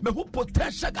 me who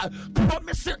potential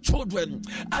promising children.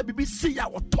 I be see ya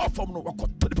what talk from no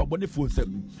what to the body for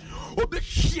them. Obi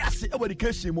here say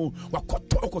education mo what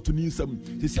talk to need some.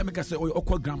 The same can say oh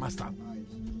grandmaster.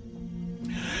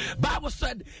 Bible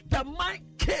said the man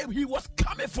came, he was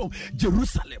coming from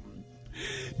Jerusalem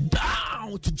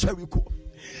down to Jericho.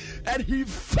 And he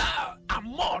fell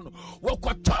among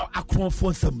what talk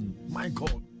across them. My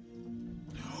God.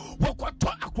 What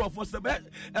talk across the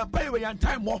bed and pay away and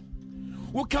time more.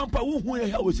 Who can't pay who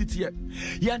hell was it here?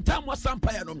 Yan time was some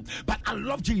payanum. But I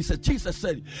love Jesus. Jesus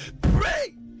said,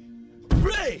 pray,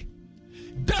 pray.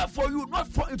 Therefore, you will not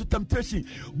fall into temptation.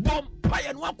 Bompire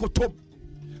and one kotom.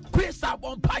 Questa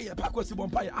bompire, Pacosi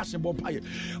bompire, Ashen bompire.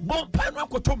 Bompire and one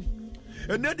kotom.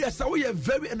 And then there's a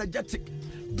very energetic,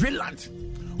 brilliant.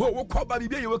 Oh, what call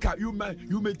baby? You wake up. You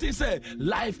may think say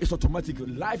life is automatic.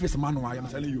 Life is manual. I am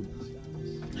telling you.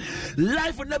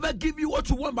 Life will never give you what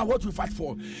you want but what you fight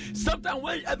for. Sometimes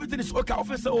when everything is okay, I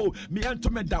often say, oh, me and to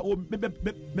me that, oh,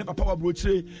 me papa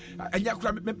broche, and ya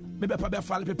cry, me papa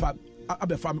fall paper,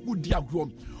 abe family, who dear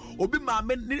grown. Obi ma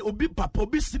me, obi papa,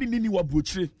 obi sitting nini wa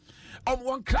broche.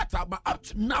 One cratter, but up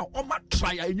to now, on my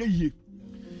trial in a year.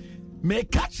 Me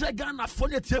catch a gun, a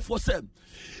funny tear for them.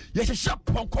 Yes, a sharp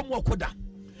pon come walk with that.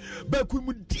 But we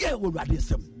would deal with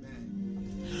radism.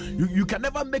 You can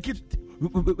never make it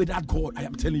without God, I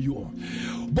am telling you.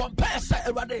 Bompire said,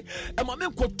 "Everybody, and my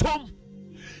man could Tom.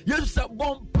 Yes, sir.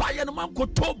 Bompire and man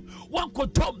could Tom. One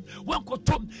could Tom.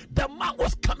 The man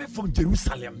was coming from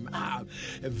Jerusalem, a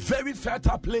very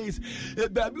fertile place.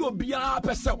 Baby will be a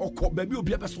person or baby will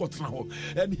be a person.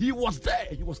 And he was there.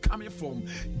 He was coming from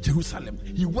Jerusalem.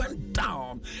 He went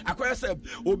down. I said,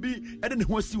 Obi, I didn't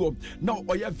want to see him. No,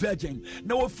 or you're virgin.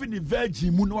 No, finish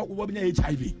virgin. Muno,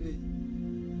 HIV.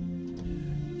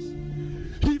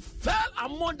 He fell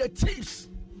among the thieves.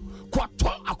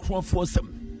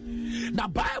 Now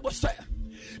Bible said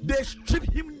they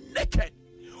stripped him naked.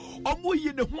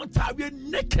 You know one time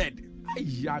naked.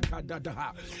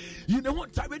 You know one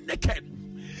time naked.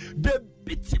 They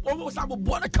beat him almost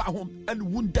home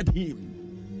and wounded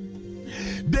him.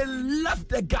 They left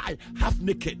the guy half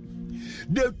naked.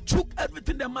 They took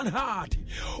everything the man had.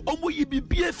 You be in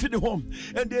the home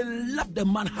and they left the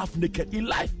man half naked in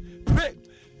life. Pray.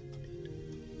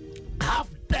 Half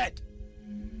dead.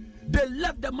 They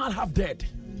left the man half dead.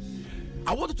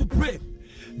 I wanted to pray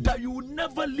that you will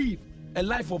never live a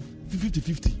life of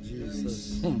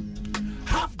 50-50.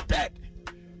 Half dead.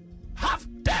 Half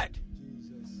dead.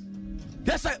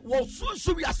 Yes, I was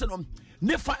so we are saying,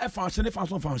 never a function,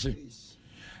 never function.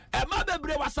 A mother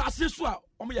brave was a sister,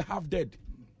 only half dead.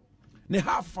 Ne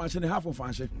half function, half of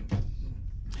function.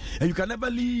 And you can never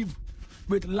live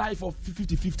with life of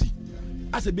 50-50.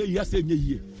 As a baby, you say,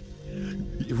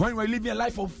 when we're living a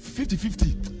life of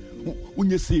 50-50,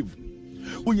 when you save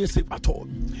at all.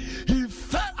 He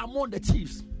fell among the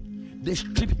thieves. They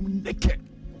stripped him naked.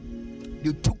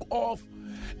 They took off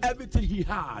everything he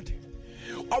had.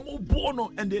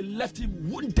 And they left him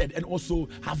wounded and also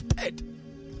half dead.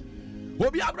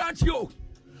 Obi Abrantio,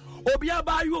 Obi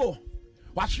Abayo,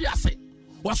 Washiase.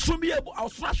 Wasumi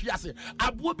Austrasiase,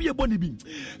 Abubi Bonibi,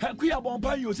 Hakuya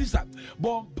Bompayo, sister,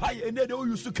 Bompay, and they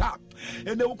used to cap,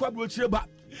 and they woke up with Cheba,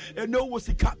 and no was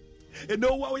the cap, and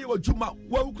no one you were Juma,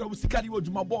 well, was the Cadi was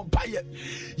Juma Bompay.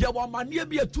 Yawamania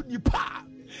be a Tunipa,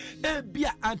 and be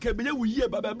and can be a year,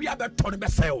 but be a better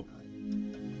Bessel.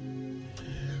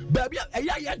 Baby, a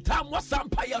young time was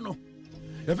some piano.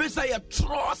 If I say a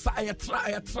trust, I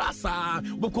trust,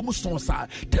 we come sir.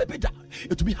 Tell me that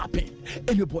it will be happy.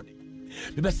 Anybody.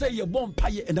 They say you're born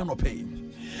pay and not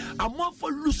paying. I'm not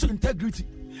for losing integrity.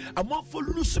 I'm not for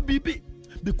losing BB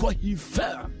because he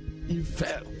fell. He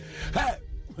fell. Hey,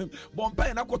 born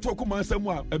pay and I could talk about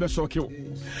someone. I bet shock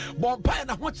you. Born pay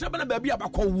and I want to baby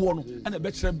about one and I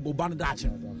bet you Boban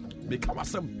Dachin. Become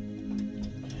some.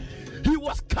 He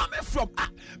was coming from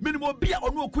minimum beer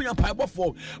or no queen pie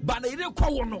before, but they didn't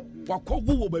call one. What call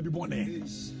who baby born?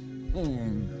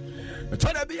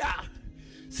 Tell them,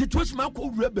 situation man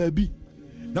called red baby.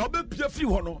 Now be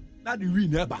PF honor, not the real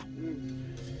neighbor.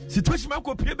 Situation man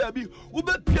called baby, who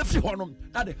be PF honor,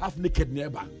 not the half naked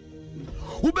neighbor.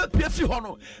 Who be PF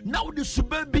honor, now the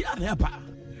suburban a neighbor.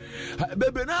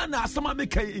 Baby, now some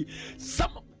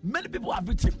many people are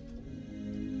victim.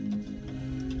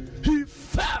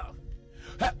 fell.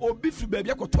 Obi fi baby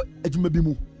akoto adwuma bi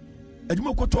mu.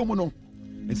 Adwuma koto mu no.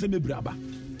 Ense me braba.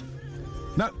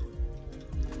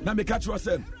 Now me catch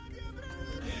yourself.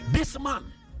 This man,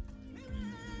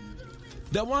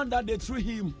 the one that they threw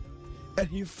him and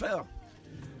he fell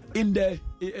in the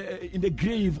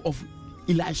grave of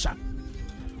Elisha.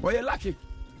 Well, you're lucky.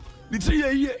 The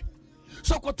 3 year.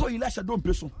 So koto Elisha don't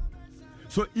pay so.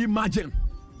 So imagine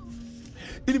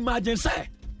say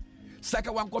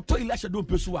saka wan koto Elisha don't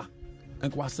pay so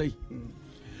and kwa say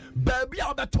baby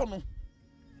abeto no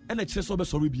and a chese obe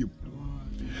sorry bi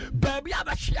baby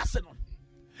abehia no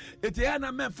ete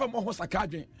na men fam ho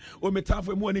sakadwen o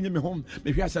metafo mu ani me hom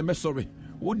me hwia se me sorry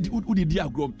udi di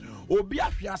agrom obi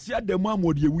ahwiase adamu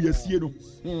amode ewu yasie no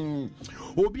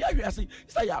obi ahwiase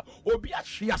saya obi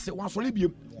ahwiase wan sorry bi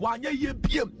wanya ye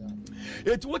biem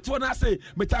eti wotu na say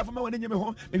metafo ma wani me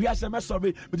hom me hwia se me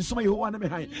sorry me to suma yehowa na me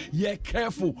han ye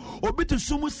careful obi to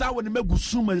sumu sa woni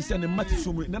magusuma se ne mate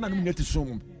sumu na no nyati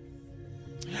sumu.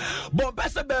 But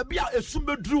best baby a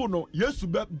sumbe drew no yes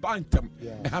be bantam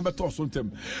e ha beto so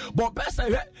ntem but best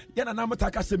ya na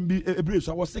namata kasem bi ebre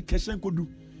so was say keshen kodu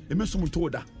e mesum to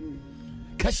da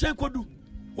keshen kodu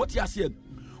what you say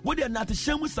what dey na te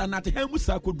shemu sa na te hemu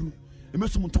sa kodu e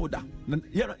mesum to da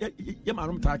ya ma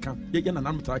namata kan ya na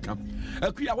namata kan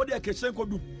akuya what dey keshen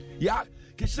kodu ya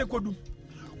keshen kodu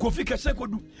kofi keshen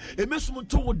kodu e mesum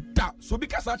to da so bi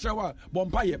kasa chewa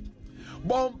bompaye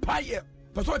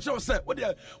Pastor Chow said, what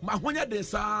the Mahonia de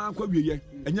San Quavier,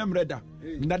 and Yamreda,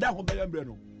 Nada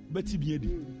Hobayambreno, Betty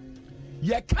Biedi.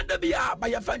 Ye can't be out by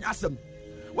your fan asem.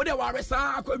 What the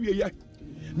Waresa Quavier,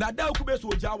 Nada Kubes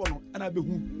will Jawon, and I be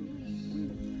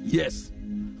whom. Yes.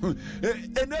 And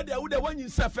then there would have one in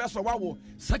surface of our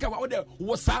second order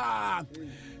was now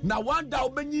one thou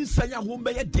benin saying whom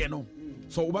by a deno.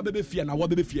 So what baby fear now what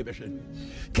baby fear.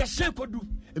 Cashen could do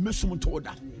a mesum told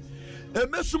that. A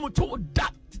mesum told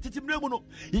that.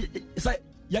 It's like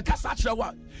Yakasa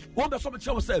Chawa. One of some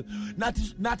show said, not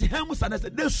Hamus and I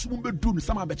said, there's some be doing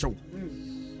some becho.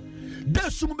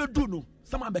 There's some be doing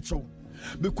some becho.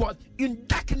 Because in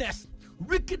darkness,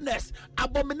 wickedness,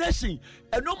 abomination,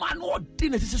 and no man what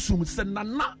dinner is assumed, said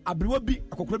Nana, Abriwabi,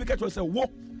 a cockroach will say,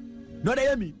 walk. Not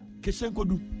Amy, Keshenko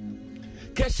do.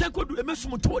 Keshenko do a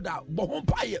mesum told out, but home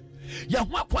pie.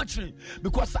 Yahwa country,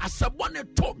 because as someone at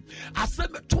home, I said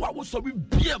to I was so we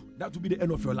BM, that will be the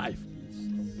end of your life.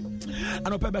 And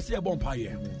I'll probably say a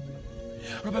bonfire.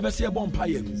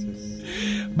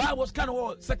 Bible was kind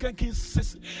of 2 Kings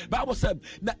 6. Bible said,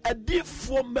 na a deep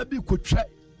form maybe could try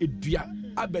a dear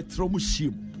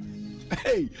abetromushim.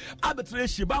 Hey,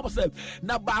 arbitration. Bible said,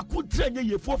 na ba could train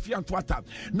ye 4 feet and water.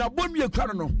 Na bon ye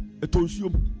crano, a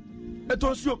tonsium.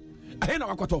 I ain't no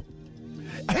aquato.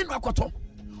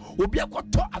 Obi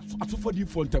akoto atufo di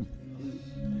fontem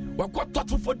wakoto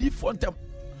atufo di fontem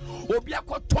obi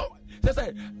akoto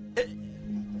say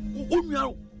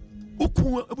unua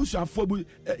oku ebusuafo bu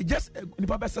just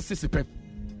nipa be sesepem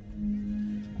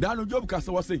dan Job ka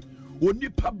say was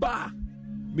onipa ba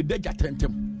me de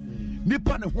jatentem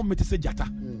nipa ne ho mete se jata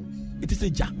it is a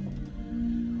ja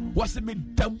was me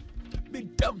dam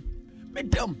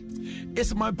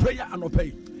it's my prayer and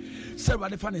obey say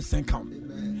what the fan is send count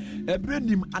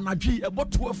Ebrenim anadwi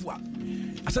eboto afua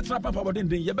asetra papa bodin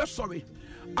den ye be sorry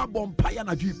abom pa ya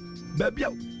anadwi babia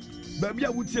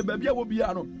wutie babia wo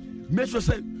bia no make sure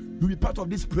say you be part of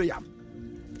this prayer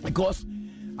because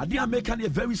I didn't make any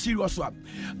very serious one.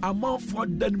 Amount for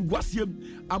them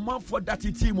wasiem, amount for that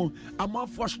team, amount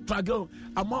for struggle,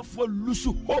 amount for lose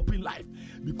hope in life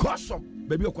because of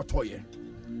baby okotoye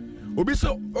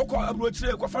obiso oko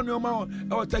abrochire ko fa no ma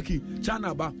o take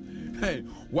China ba. Hey,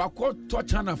 wako to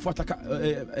China for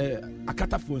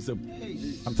akata for them.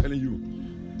 I'm telling you.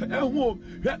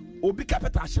 Obi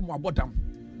capital shim abodam.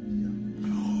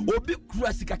 Obi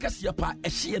krasi kakase pa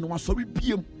ehye no asori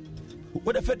biem.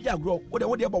 What the fed ya grow? What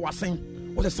the about was saying?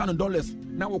 What the $100?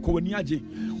 Now we call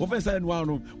Niaji. What say no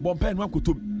one bompen one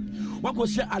kutum. One could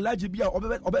share a large beer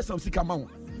or some sick amount.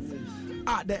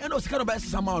 Ah, the end of scan of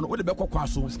best amount. What the Beko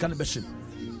Quasso scan beshim.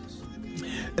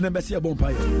 And then Bessia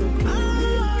Bompire.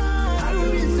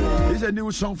 It's a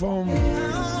new song from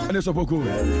and it's a book.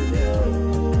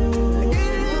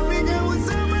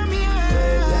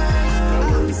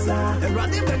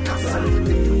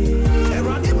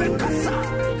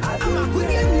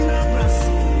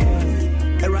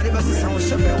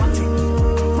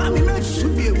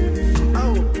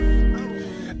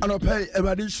 And I'll pay a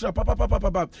radish.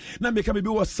 Now, make me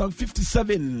was Psalm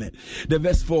 57, the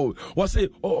verse 4. Was say,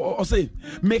 or say,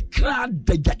 make crowd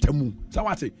the jatamu. So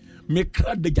what say, make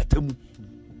crowd the jatamu.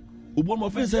 One more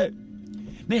thing say,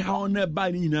 they how never by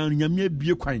you know, you may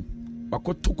be a quine.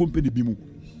 wakoto company bi mu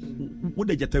wo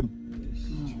de jatam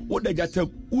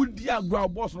udi agro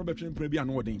boss no between pre bi an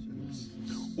wo den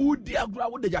udi agro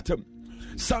wo de jatam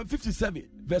Psalm 57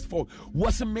 verse 4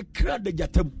 was mekra de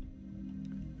jatam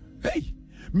hey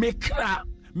mekra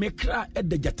e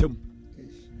de jatam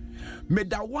me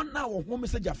da one na wo home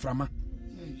se jaframa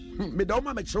me da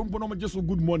oma me chombo no just so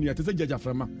good morning ate se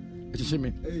jaframa e chese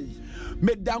me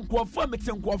da nkofo me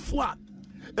te nkofo a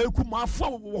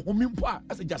ekumafo wo home mpo a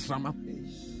ase jaframa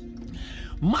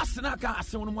masna ka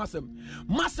asem no asem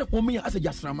mase home a ase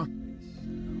jaframa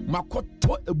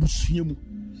makoto ebusua mu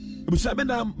ebusua be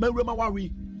na mawura ma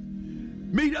wari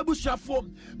me ira busua fo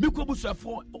me ko busua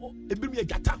fo ebi me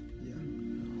jata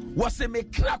wase me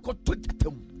kra koto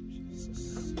jatam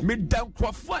me dan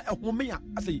krofo ehome a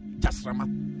ase jasrama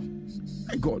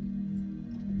my god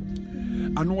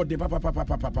ano de papa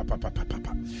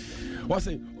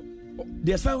wase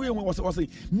the same way was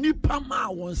nipa ma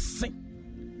won sen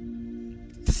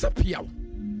tisapiaw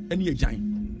ene agyan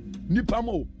nipa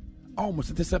mo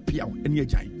almost tisapiaw ene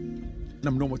agyan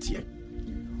nam no motie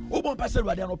obon pastor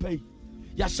rade no pay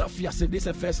ya shafia say this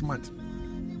first month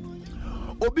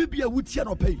obi bia wutie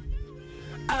no pay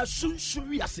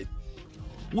asunsuwi ase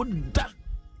woda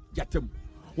jatem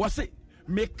wase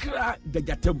mekra de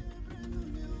jatem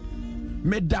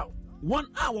meda 1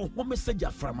 hour ho message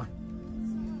aframa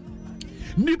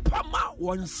nipa ma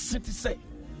won city say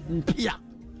mpia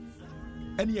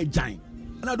ene agyan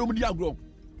na do mu di agro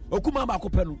okuma ma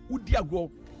akopɛ no wudi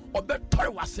agro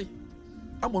obetore wase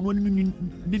amono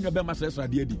ni nwa ma sesra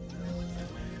de adi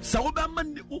sa wo be ma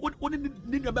ni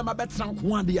nwa ma betran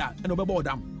ko ade a ene obeba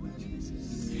odam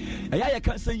eya ye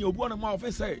kan say obu on ma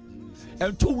ofe say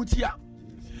ento wutia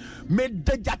me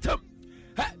de jatam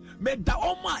me da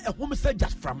oma ehom say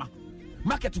just frama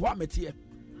market wa metie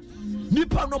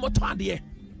nipa no moto ade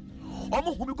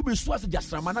omo humi ku be so as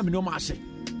just frama na me no ma hye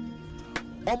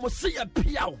omo say ya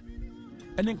piaw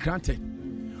ene krante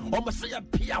omo say ya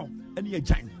piaw ene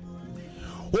agyan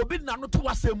obi na no to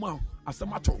wasem a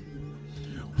asemato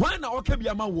wan na o ka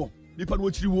bia ma wo nipa no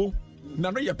chiri wo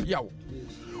na no ye piaw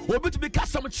obi to be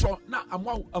custom cho na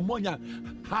ammonia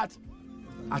heart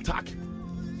attack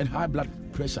and high blood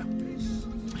pressure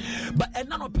but and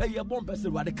none of pay your bomb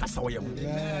person where the cassa way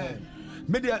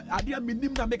me de ade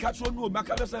minim na make atro no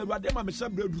maka say wade ma me sha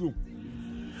bedroom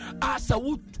asa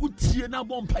wutie na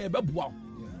bomb pay be boa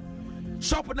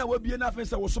shop na we bie na fe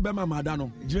say wo so be ma mada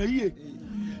no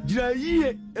gira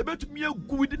yie ebetumi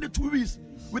agu within the 2 weeks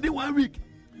within 1 week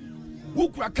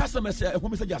wukura customer say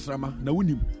home say jasrama na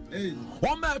wunim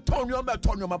o ma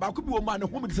tonyo ma ba ko bi o ma na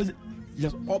home say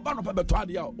yes oba no pa beto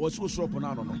ade a o so shop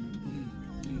na no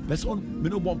best on me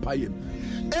no bon paye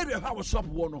area how we shop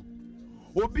wo no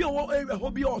obi o area ho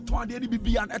bi o to ade ni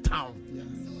bibia na town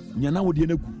nya na wo de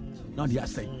na gu na de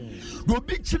asay do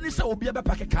obi chini say obi be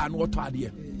pack car no to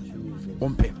ade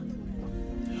ompe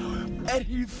and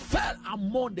he fell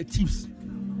among the thieves.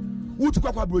 Wutu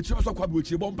kwa brochi so kwa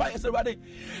brochi bomba yese wade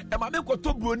e ma me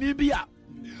koto broni bi a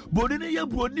broni ne ye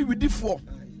broni widifo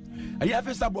aye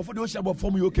afisa abofo de o sha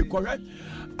abofo mu okay correct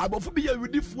abofo bi ye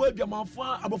widifo adwamanfo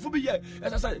abofo bi ye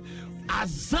say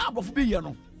azza abofo bi ye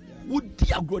no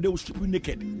wudi agro de strip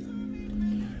naked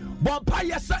bomba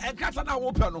yese enkrata na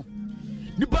wo pe no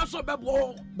ni ba so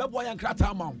bebo ye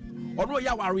enkrata ma ono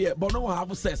ya ware but no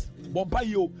have sex bompa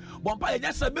yo bompa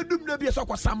ye say medum na bi so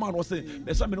kwa sama no say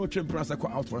be so me no twem prasa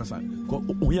kwa out for answer ko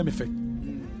o ye me fe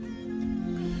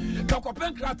ka ko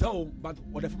pen krata o but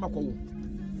o de fama ko wo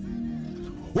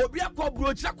obi akọ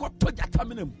brochi akọ jata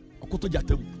menem akoto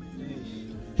jata mu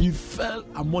he fell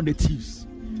among the thieves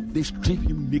they stripped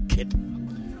him naked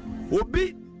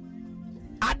obi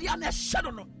adia na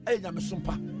shadow no e nya me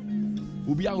sompa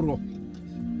obi awro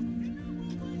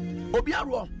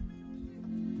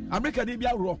America ni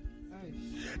bia ro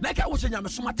na ka wo nyame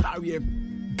soma tawe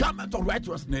government of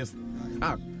righteousness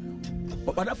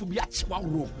obadafu bia chewa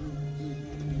ro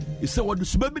he say what the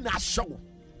subabi na show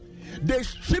they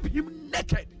strip him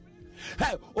naked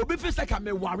hey obi fi say ka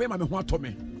me ware ma me ho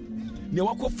atome ne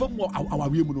wakofam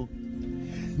awawe mu no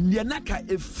ne naka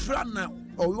efra na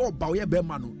oyo ba oye be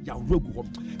ma no ya rogu hom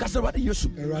ka say wade yesu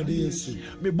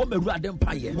me bom awurade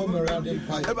mpaye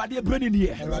awurade brani ne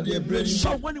ye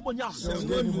so woni monya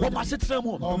wo ma setra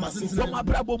mu wo ma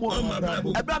brabo mu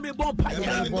ebra me bom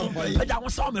mpaye ja wo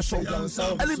sa me so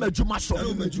ele madwuma so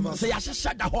say ya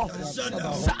hye da ho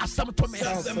sa asam to me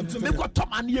ko to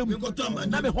mane mu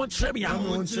na me ho kyerem ya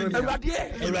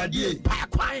awurade pa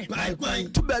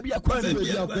kwan to ba bia kwan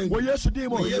wo yesu di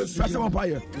mo pese mo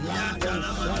mpaye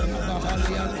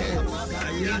in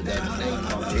the name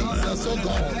of Jesus, oh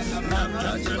God.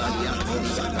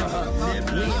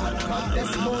 come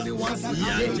this morning once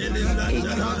again.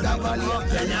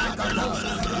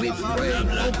 We pray,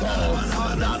 oh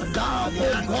God, that thou,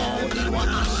 oh God, you are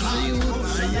our shield,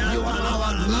 you are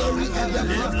our glory and the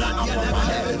lifter up of our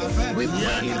head. We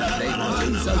pray in the name of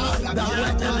Jesus that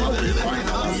whenever we find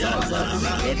ourselves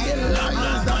in the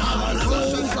lions that our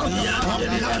souls have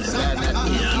been offended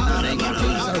in the name of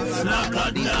Jesus.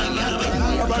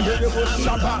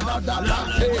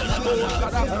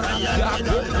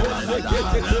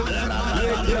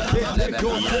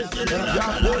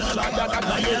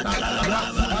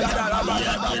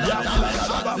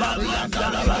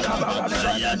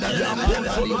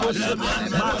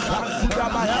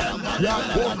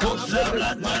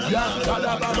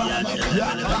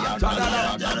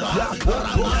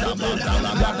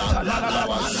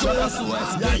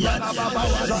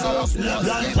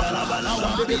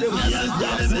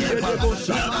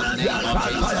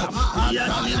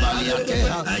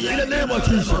 In the name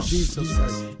of Jesus,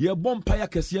 your bonfire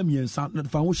can see me and sound not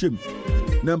found him.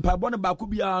 Nampa Bona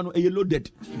Bakubiano, a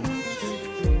loaded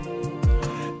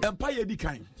Empire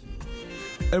decline.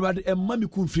 Everybody, a mommy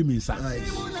couldn't free me, son.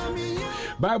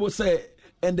 Bible say,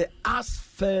 and the ass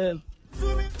fell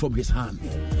from his hand,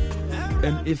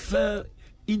 and it fell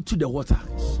into the water.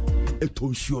 A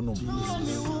tonsiono.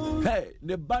 Hey,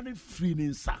 the bunny free in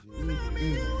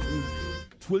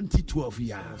 2012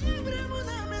 years.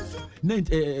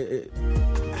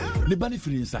 The bunny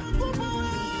free in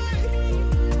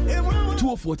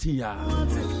 2014 years.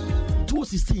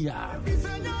 2016 years.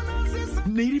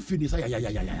 Nearly finished.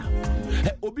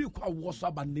 Obi kwa was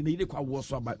about nearly kwa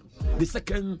was about the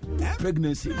second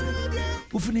pregnancy.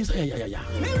 Who finished?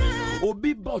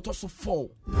 Obi bought us 4.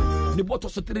 The bought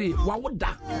us 3. One would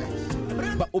die.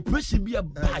 But operation be a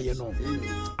buyer, no.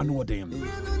 I know them.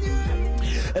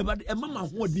 But a mama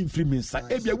who didn't free me, sir.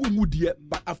 Ebia we would dear,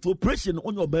 but after operation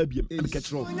on your baby and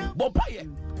catch roll. Bompire.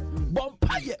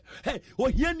 Hey, oh,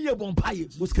 here near Bompire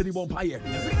was Kenny Bompire.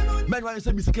 Man, when I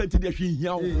said Miss Kent, the she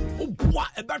here. Oh, boy,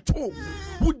 a battle.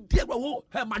 Would dear go,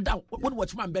 hey, madam, one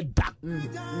watch my bed back.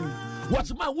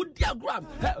 Watch my wood diagram,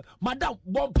 hey, madam,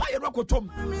 Bompire Rocotum.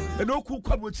 And no cool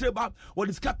come with say about what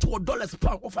is cut $2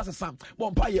 pound of as a son.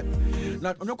 Bompire.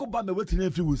 Now, no go buy me waiting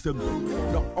every with them.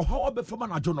 No, how about from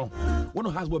an journal? One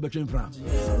who has what between France.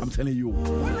 I'm telling you.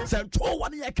 Say,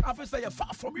 1 year cafe say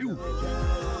far from you.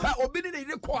 I obey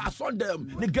the call. I saw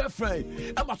them, the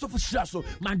girlfriend. I'm so for sure. So,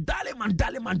 man, darling,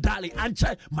 and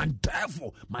child, man,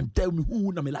 devil, me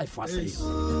who na my life was say.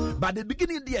 But the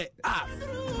beginning there,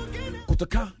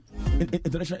 Kotoka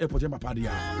International Airport, my party,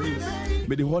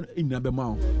 but the one in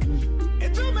Nabemau.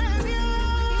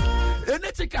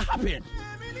 Anything can happen.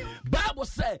 Bible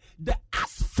said the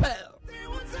ass fell.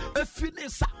 A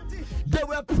finisher. They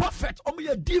were prophets. Only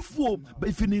a default, but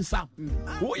a finisher.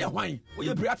 Oh, yeah, why? Oh,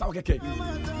 yeah, Briata, okay.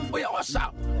 Oh, yeah, what's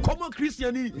up? Common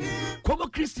Christian,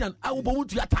 I will go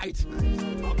to your tight.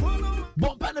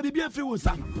 Bompana be bien free,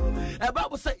 sir. A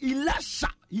Bible said, Elisha,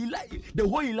 the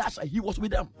whole Elisha, he was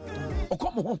with them. Oh,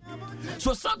 come on.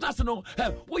 So sometimes, you know,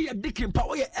 we are dicking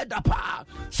power, we are at the power,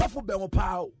 shuffle bell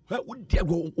power, would dare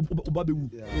go, Baby.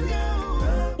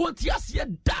 What yes, yet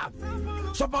that.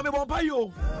 So, for me,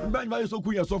 Bompayo, man, so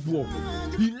queer, so for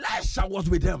Elisha was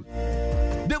with them.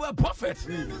 They were prophets.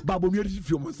 Babu, you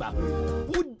feel, sir.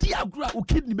 Would dear grab who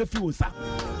kidney me feel, sir.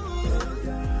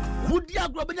 Would dear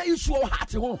grab any issue or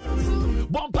heart home?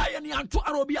 Bompire and to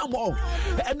Arabia more,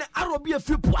 and Arabia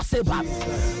free Poiseba,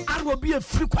 Arabia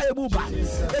free Quayabuba,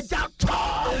 a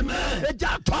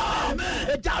Jato,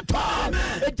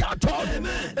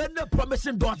 and the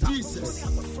promising daughter,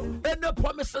 and the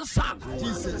promising son,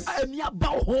 and your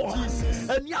bow horn,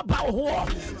 and your bow horn,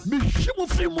 Michimu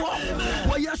free more,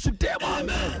 why you should tell me.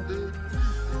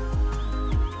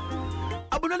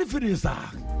 I'm not finished.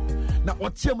 Now,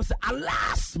 what you say,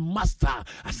 alas, master,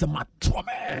 as a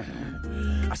matome.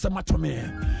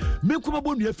 Me come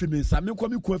boni efimisa, me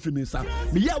come ku efimisa.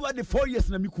 Me ya wa the 4 years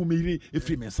na me kumiri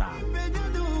efimisa.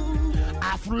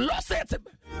 I've lost it.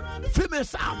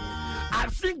 Efimisa.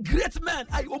 I've seen great men.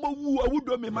 I would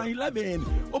do me my 11.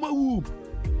 Oma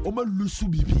lusu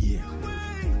bibi.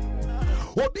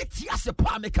 Obi ti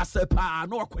asepa me kasepa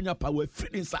no akonya pa we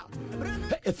finisa.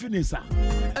 Efinisa.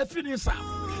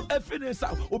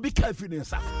 Obi ka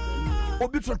finisa.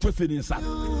 Obi trotro finisa.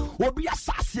 Obi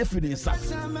asase finisa.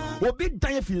 Obi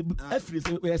dan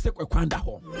finisa we se kwanda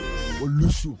ho.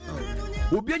 Olusu.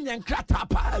 obi nyankrata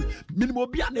pa minimum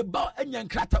obi an ba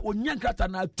nyankrata onyankrata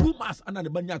na 2 months ana ne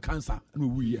banya cancer na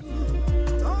wi ya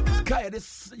kai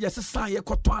this yes san ye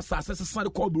koto asase san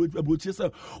ko brochi say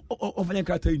of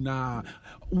nyankrata na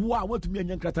wa want me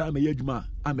nyankrata me yadwuma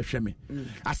amehwe me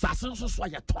asase so so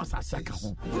ya to asase ka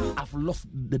ho I've lost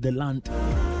the land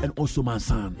and also my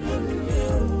son.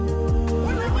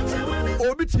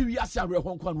 Obi TV asia re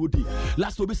honkwan wodi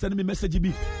last obi send me message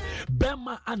bi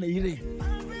Bema anayire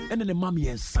ene ne mam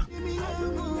yensa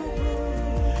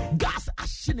gas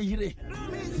ashine yire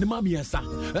ne mam yensa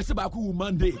ese ba ku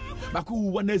Monday ba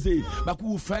ku Wednesday ba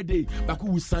ku Friday ba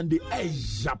ku Sunday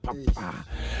eja papa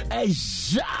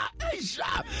eja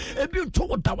ebi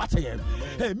nto da wate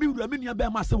eh mi wura mi nua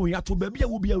Bema se won ya to ba bia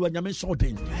wo bia nyame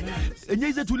shoden enye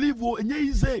easy to live o enye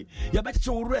easy ya better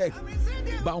to wreck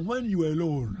but when you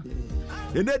alone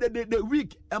and then the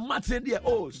week a Martin there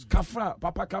kafra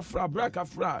papa kafra bra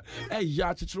kafra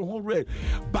ya chichiro ho red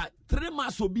but 3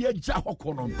 months will be a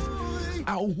jahokonom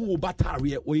ahu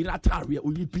battery o iratare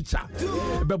o yi picture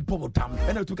be bomodam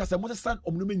and to kasa mo san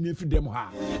omno me nfi dem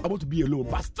ha I want to be alone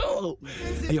but still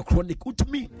a chronic to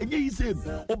me enye yise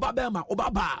obaba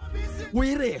obaba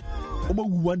we re omo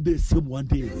one day same one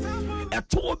day e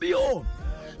to be o.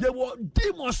 They were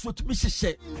demons with me.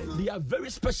 They are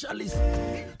very specialists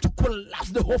to collapse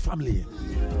the whole family.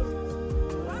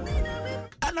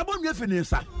 And I want you to finish,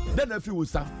 then if you will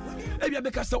say, if you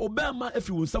make us Obama, if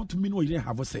you will say to me, no, you didn't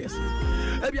have a say.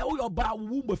 If you are about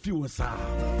womb of you, sir.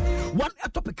 One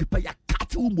topic pay a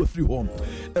cat womb with you home.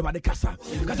 Ever the casa.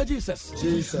 Casa Jesus.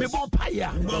 Me bon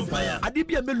paya. I did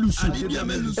be a melusu.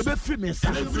 A bit free me, sir.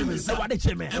 Ever the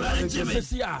Jimmy.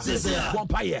 Cecia. Bon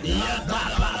paya.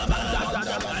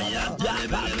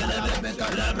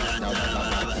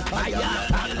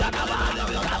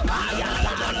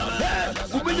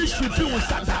 Ministry with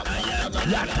Santa.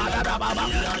 Yakada Baba,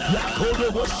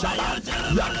 Yakodo Shaba,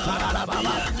 Yakada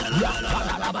Baba,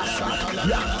 Yakada Basa,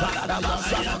 Yakada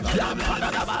Basa,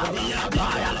 Yakada Baba,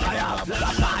 Yakaya,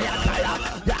 Yakaya,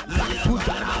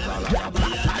 Yakutana,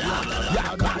 Yakataya,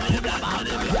 Yakataba,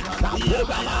 Yakataba,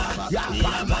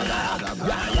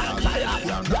 Yakataya,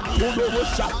 Yakodo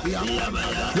Shaba,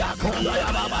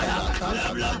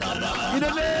 in the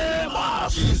name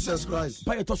of Jesus Christ.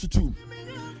 Pay a toss to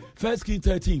 1 Kings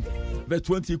 13 verse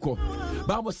 20 ko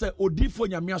Bible say odifo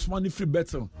nyame asoma ne free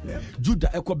battle Judah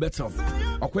echo battle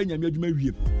akwa nyame adwuma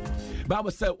wie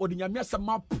Bible say odi nyame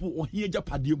asema po ohia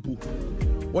japade mpo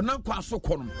wonan kwa so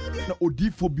kono na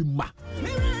odifo bi ma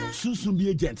sunsun bi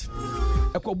agent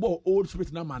echo bo old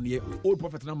spirit na mane old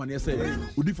prophet na mane say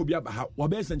odifo bi aba ha wo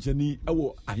be senchani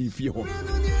ewo ahemfie ho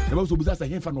na ba so buza say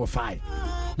hemfa no fire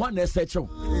one na search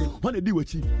one na di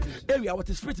wachi area what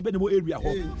spirit be no area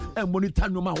ho and monitor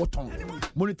no ma woton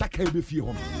monitor ka be fie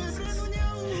ho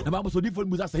na Bible so different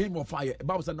buza say him on fire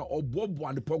Bible say na obobo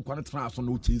and pon kwan tra so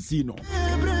no chinsi no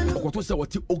okoto say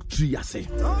what oak tree ase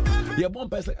ye bon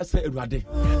person say Awurade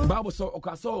Bible so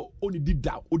okaso oni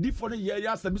dida odifo no ye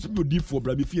ya say me so odifo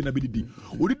bra be fie na be didi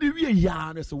odidi wie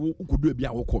ya na say wo kodo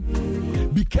bia wo kom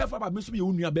be careful about me so ye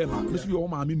onua be ma me so ye o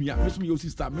ma me nua me so ye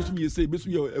sister me so ye say me so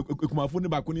ye ekumafo ne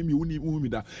ba ko ne mi uni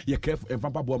da ye careful emfa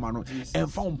pabo ma no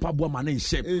emfa pabo ma na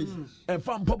nhye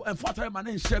emfa tare ma na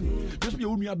nhye me so ye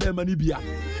onua be ma ni bia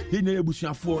ye na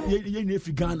ebusuafo ye na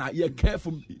efi Ghana ye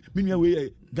careful me nua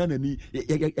we Ghana ni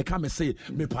ye come say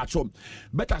me patcho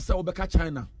better say obeka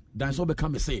China dan so obeka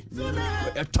me say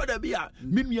e to da bia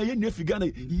me nua ye na efi Ghana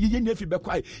ye na efi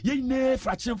bekwai ye na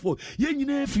fraction for ye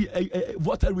na efi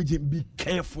water region be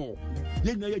careful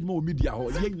ye na ye mo media ho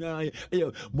ye na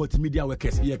multimedia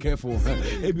workers ye careful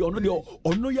e bi ono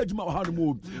ye adwuma ho no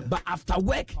mo but after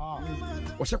work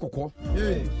o she kokko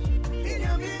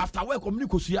after work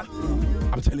communicate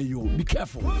I'm telling you be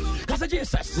careful cuz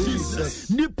Jesus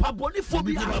ni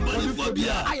paboniphobia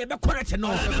I be correct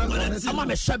no ama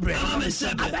me shebre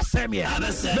abesemia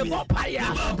me bopaya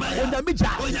onda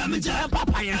mija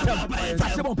papa ya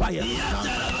tase bopaya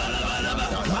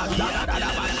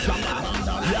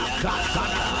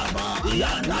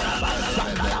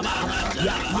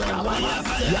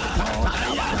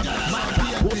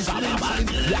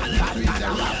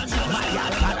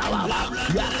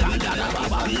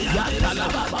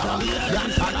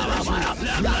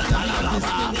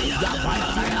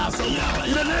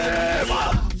in the name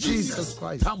of Jesus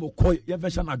Christ. Tamo koy ye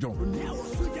version ajon.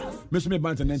 Meso me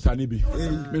bant na enta ne bi.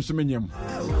 Meso me nyem.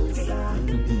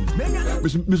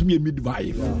 Meso me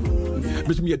midwife.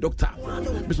 Meso me doctor.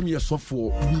 Meso me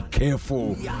sofo. Be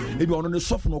careful. E bi ono ne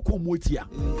sofo no kom wetia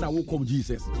na wo kom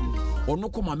Jesus. Ono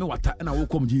kom ame wata na wo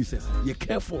kom Jesus. Ye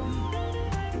careful.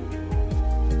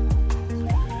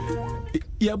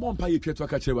 Ye bon pa ye tweto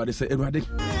aka kire wade say Ewurade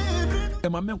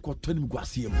Emma men ko tonim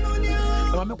guasiem.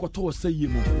 Emma men ko to say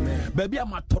yemu. Baby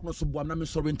am atop so boam na me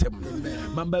sorry ntem.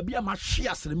 Man baby am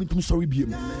share se me tum sorry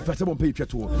biem. First one pay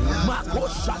tweto. Ma ko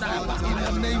shada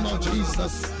in the name of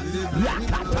Jesus.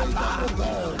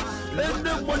 Let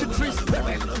the monetary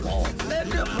spirit, let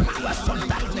the powers of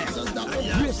darkness,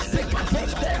 we stick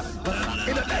against them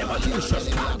in the name of Jesus.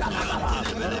 In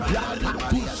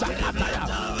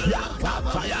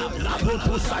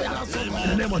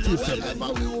the name of Jesus.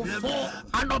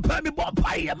 And no permit more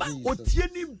pie, man, or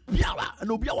Tieni Biara, and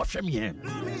Obia was from here.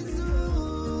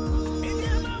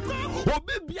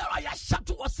 Obi Biara, ya shut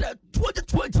was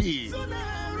 2020.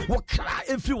 What cry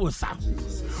influence?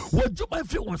 What job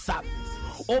influence?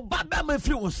 Obaba me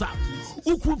influence.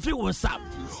 Uku influence.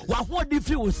 What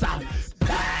influence?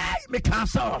 Pay me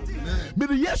cancel.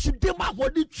 Maybe yes you did my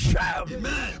body charm.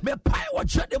 Me pay what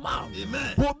check them out.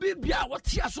 Obi Biara what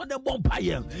tears on the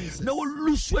bonfire. No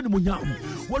lose when munyam.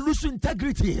 What lose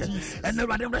integrity and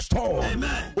never restore.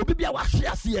 Obi Biara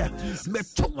was here. Me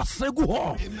choma segu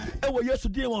ho. Ewo yes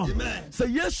you did one. Say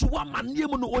yes one man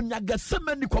name no onyaga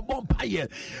semeni ko bonfire.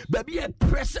 Baby a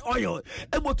press oil.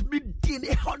 And what me din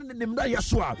e hon in them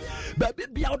yes wa. Baby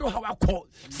Biara do how I call.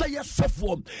 Say yes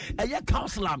software. A year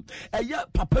counselor. A year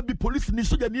papa be police ni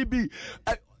so ni be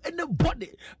anybody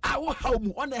I will help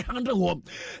on the handle home.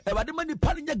 About the money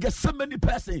party get so many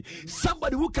person,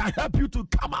 somebody who can help you to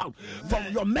come out from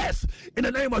your mess in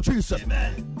the name of Jesus.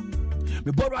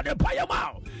 Me borrow the pay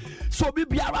out. So be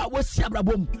biara we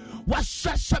siabrabom. What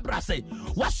shabra say?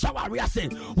 What shawaria say?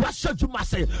 What shajuma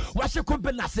say? What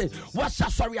company say? What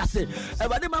sorry say?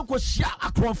 About the man ko share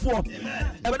akron for.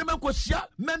 About the man ko share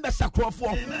members akron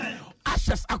for.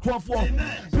 Ashes akron for.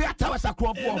 Prayer towers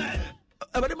akron for.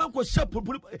 Every man could share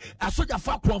a soldier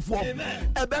far from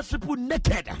a best people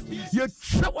naked. You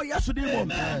travel yesterday.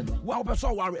 Wow, but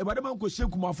so worry. Every man could share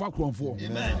Kuma far from for.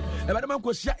 Every man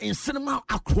could share in cinema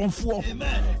a cron for.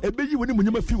 A baby when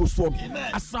you feel so.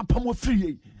 A sample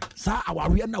free. Sir, our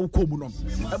real now come on.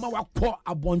 Emma will call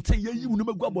a bonte. You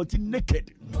never go about it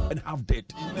naked and half dead.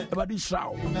 About this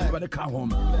show. About the car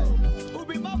home.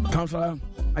 Counselor,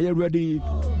 are you ready?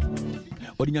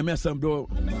 Odinyame asam do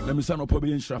na misa no pobe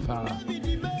nshapa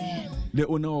the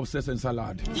owner of Cess and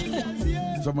Salad.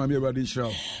 So my ready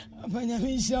show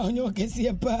Abanyame show onyo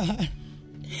kese pa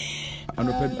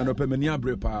anope mani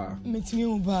abre pa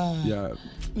metimi ba yeah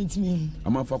metimi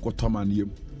amafa ko tomaniem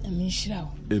amen shiraw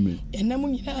amen enam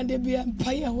nyina de bia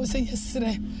paya wo se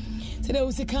yesre se de wo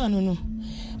se kan no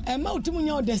ma utum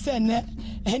nya de se ne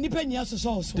enipa nya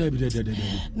so de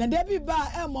na de bi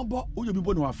ba e mobo uyo bi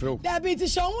bo no afre o de bi ti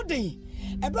show wo den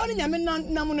ebro ni nyame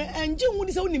nam no enje hu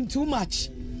ni se wonim too much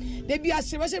de bi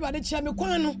asere ba de chia me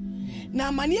kwan no na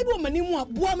amane bi o mani mu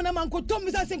aboa me na mankotom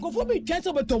bi se nkofo bi twa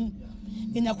so betom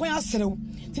nya kwan aserew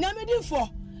ti na me di fo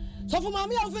so for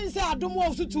mama ya fen se adom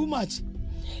wo so too much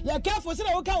ya careful se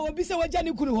na wo ka obi se waja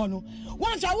ni kunu ho no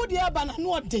wan sha wo de aba na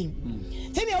no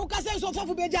den ti ne wo ka se so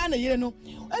fo be ja na yire no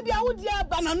e bia wo de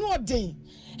aba na no den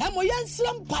e mo yan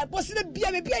sram pipe se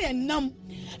bia me bia ye nam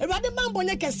Everybody man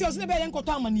bonye kesi o se be yen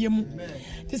koto amane mu.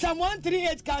 Psalm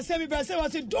 138 can say verse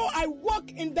 7 say, though I walk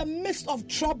in the midst of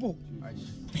trouble,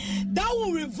 thou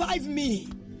will revive me.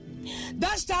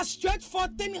 Thou shalt stretch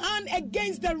forth thine hand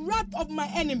against the wrath of my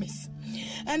enemies,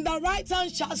 and the right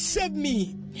hand shall save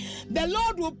me. The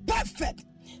Lord will perfect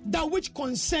that which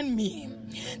concern me.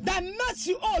 Thy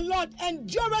mercy, O Lord,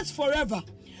 endureth forever.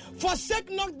 Forsake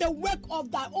not the work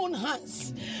of thy own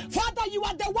hands. Father, you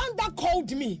are the one that called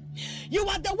me. You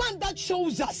are the one that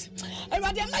chose us. Even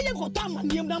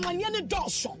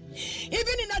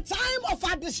in a time of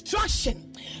our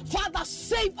destruction, Father,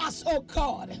 save us, oh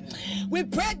God. We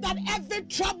pray that every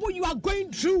trouble you are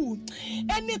going through,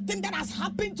 anything that has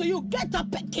happened to you, get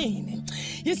up again.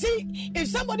 You see, if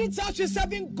somebody tells you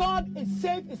serving God is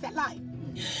safe, it's a lie.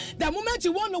 The moment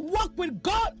you want to walk with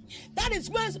God, that is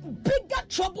when bigger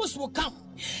troubles will come.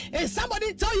 If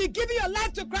somebody tell you giving your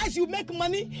life to Christ you make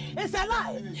money, it's a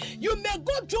lie. You may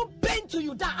go through pain till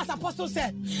you die, as Apostle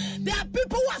said. There are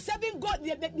people who are serving God,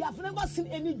 they have never seen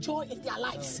any joy in their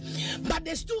lives, but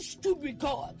they still stood with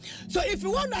God. So if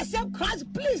you want to accept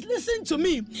Christ, please listen to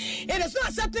me. It is not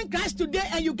accepting Christ today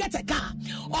and you get a car,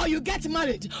 or you get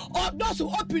married, or doors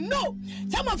will open. No.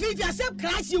 Some of you, if you accept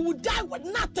Christ, you will die with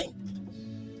nothing.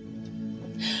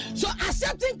 So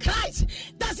accepting Christ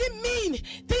doesn't mean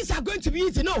things are going to be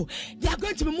easy. No, they are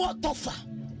going to be more tougher.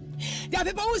 There are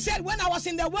people who said, when I was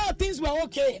in the world, things were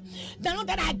okay. Now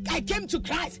that I came to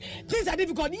Christ, things are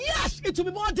difficult. Yes, it will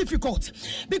be more difficult,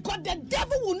 because the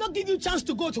devil will not give you a chance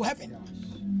to go to heaven.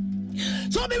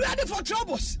 So be ready for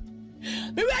troubles.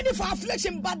 Be ready for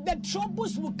affliction, but the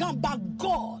troubles will come. But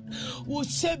God will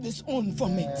save his own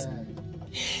from it.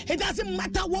 It doesn't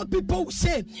matter what people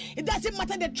say. It doesn't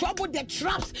matter the trouble, the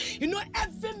traps. You know,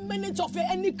 every minute of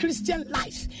any Christian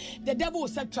life, the devil will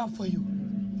set trap for you.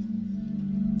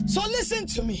 So listen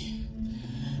to me.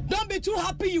 Don't be too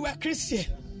happy you are Christian.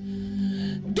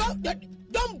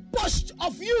 Don't boast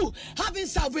of you having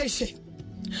salvation.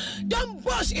 Don't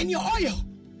boast in your oil.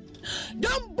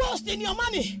 Don't boast in your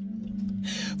money.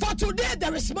 For today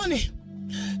there is money.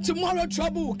 Tomorrow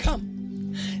trouble will come.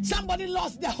 Somebody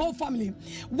lost their whole family,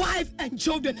 wife and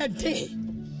children a day.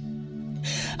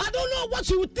 I don't know what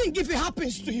you would think if it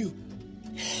happens to you.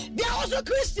 They are also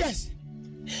Christians.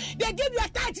 They give you a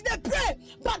tithe, they pray,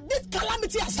 but this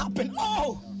calamity has happened.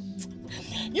 Oh,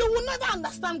 you will never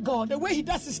understand God the way he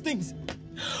does his things.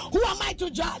 Who am I to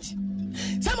judge?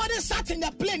 Somebody sat in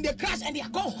the plane, they crashed and they are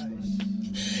gone.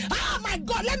 Ah, my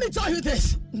God, let me tell you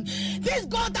this. This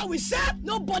God that we serve,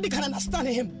 nobody can understand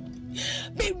him.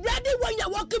 Be ready when you're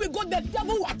walking with God. The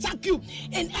devil will attack you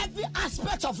in every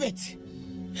aspect of it.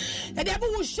 The devil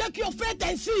will shake your faith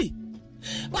and see.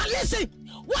 But listen,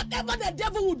 whatever the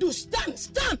devil will do,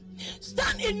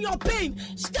 stand in your pain.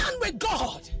 Stand with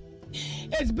God.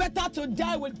 It's better to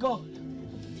die with God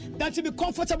than to be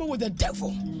comfortable with the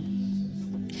devil.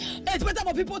 It's better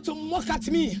for people to mock at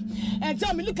me and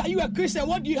tell me, look at you, a Christian,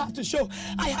 what do you have to show?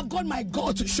 I have got my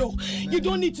God to show. You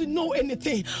don't need to know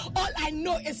anything. All I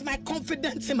know is my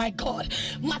confidence in my God.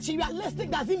 Materialistic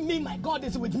doesn't mean my God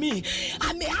is with me.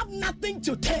 I may have nothing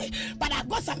today, but I've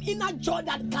got some inner joy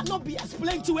that cannot be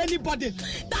explained to anybody.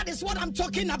 That is what I'm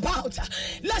talking about.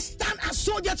 Let's stand as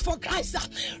soldiers for Christ,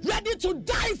 ready to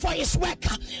die for his work.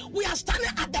 We are standing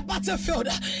at the battlefield.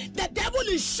 The devil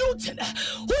is shooting.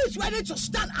 Who is ready to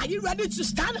stand? Are you ready to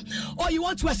stand, or you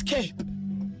want to escape?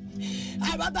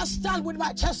 I'd rather stand with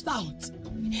my chest out.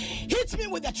 Hit me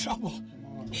with the trouble.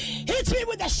 Hit me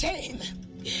with the shame.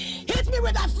 Hit me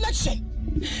with affliction.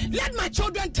 Let my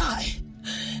children die.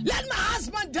 Let my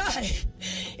husband die.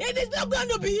 It is not going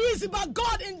to be easy, but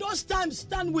God, in those times,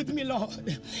 stand with me,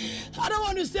 Lord. I don't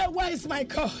want to say, where is my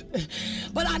God?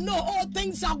 But I know all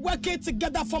things are working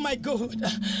together for my good.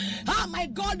 My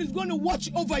God is going to watch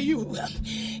over you.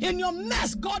 In your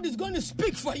mess, God is going to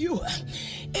speak for you.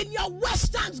 In your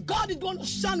worst times, God is going to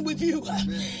stand with you.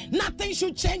 Nothing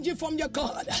should change you from your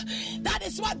God. That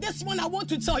is why this one I want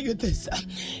to tell you this.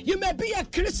 You may be a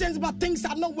Christian, but things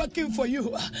are not working for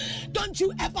you. Don't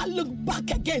you ever look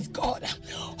back against God.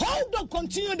 Hold on,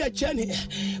 continue the journey.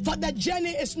 For the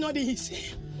journey is not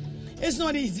easy. It's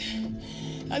not easy.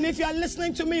 And if you are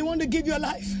listening to me, you want to give your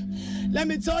life, let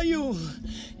me tell you,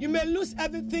 you may lose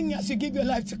everything as you give your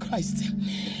life to Christ.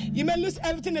 You may lose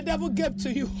everything the devil gave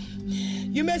to you.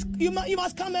 You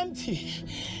must come empty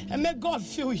and make God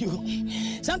fill you.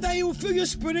 Sometimes he will fill you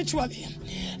spiritually,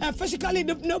 and physically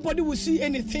nobody will see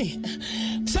anything.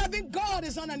 Serving God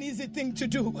is not an easy thing to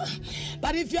do.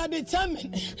 But if you are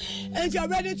determined and if you are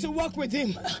ready to work with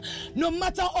him, no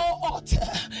matter all odds,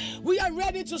 we are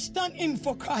ready to stand in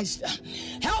for Christ.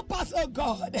 Help us, oh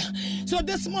God. So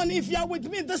this morning, if you are with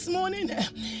me this morning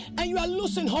and you are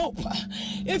losing hope,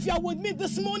 if you are with me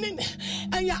this morning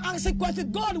and you are asking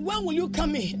questions, God, when will you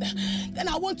come in? Then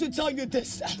I want to tell you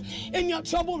this. In your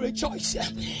trouble, rejoice.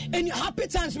 In your happy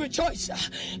times, rejoice.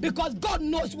 Because God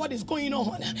knows what is going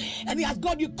on and he has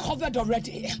got you covered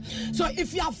already. So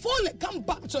if you are fallen, come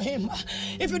back to him.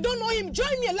 If you don't know him,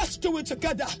 join me and let's do it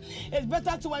together. It's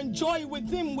better to enjoy with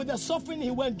him with the suffering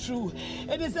he went through.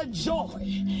 It is a joy.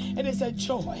 It is a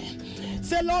joy.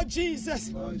 Say, Lord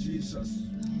Jesus. Lord Jesus,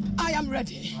 I am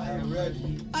ready. I am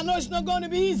ready. I know it's not going to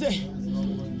be easy,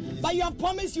 but you have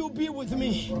promised you'll be with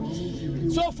me.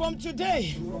 So from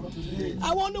today,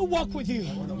 I want to walk with you.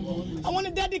 I want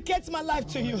to dedicate my life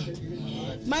to you.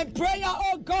 My prayer,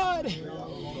 oh God,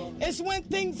 is when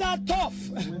things are tough,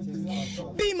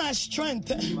 be my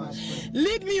strength.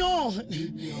 Lead me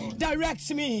on. Direct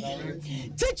me.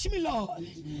 Teach me, Lord,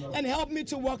 and help me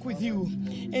to walk with you.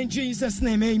 In Jesus'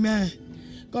 name, amen.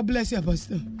 God bless you,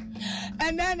 Apostle.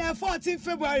 And then 14th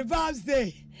February, Val's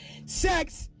Day,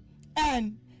 sex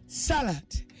and salad.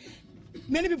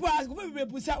 Many people ask,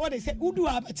 what they say, who do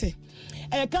abate?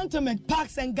 A cantonment,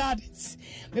 parks and gardens.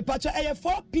 We patch at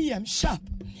 4 p.m. sharp.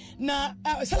 Now,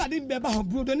 salad in Beba,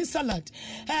 brood on salad.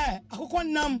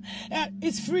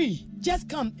 It's free. Just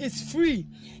come, it's free.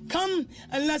 Come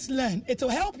and let's learn. It will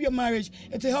help your marriage,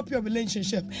 it will help your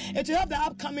relationship. It will help the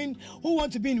upcoming who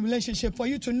want to be in a relationship for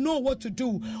you to know what to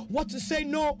do, what to say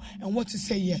no, and what to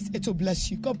say yes. It will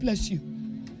bless you. God bless you.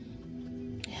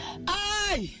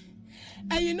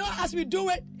 And you know, as we do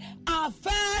it, our our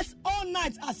first all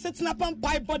night at setting up on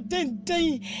pipe, but then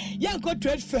Yanko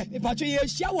Trade Fair. If I tell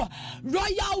shower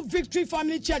Royal Victory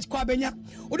Family Church, Kwabenya,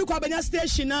 Udu Kwabenya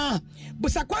Station.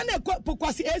 Busakwane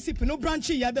Pokwasi ACP, no branch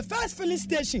here. The first filling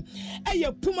station,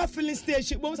 Puma filling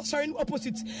station, sorry,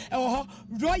 opposite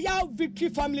Royal Victory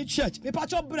Family Church. If I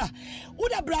tell Bra,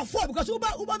 Uda Bra 4 because Uber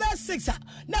 6.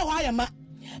 Now I am.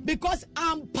 Because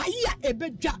I'm Paya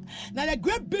Ebeja. Now the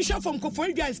great bishop from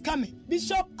Koforidua is coming.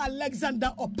 Bishop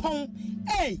Alexander Opon.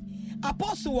 Hey,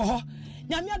 Apostle Woho.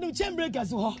 Nyamia do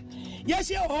Chambreakers Woho. Yes,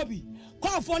 your hobby.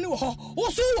 Call for new ho.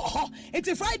 Also, it's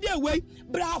a Friday away.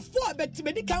 But I thought that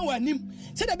Tibeti can't win him.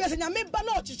 Say the best and I made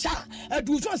Bano Chicha.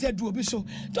 Do said so.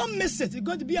 Don't miss it. It's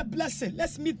going to be a blessing.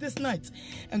 Let's meet this night.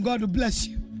 And God will bless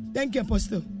you. Thank you,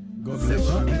 Apostle. God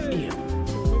bless you.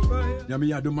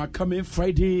 Yami do my coming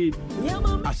Friday.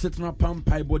 I sit on a pump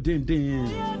pipe bodin.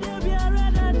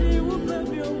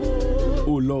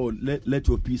 Oh Lord, let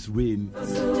your peace reign.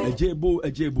 A jebo,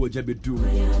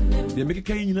 jabedu. They make a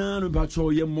cane about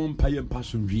your mom pie and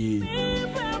passion.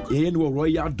 Yen will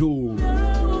Royal Dome.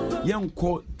 Young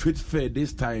court trade fair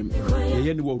this time.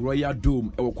 Yen will Royal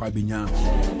Dome or Quabinya.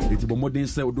 It's a modern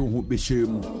cell don't be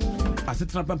shame. I said,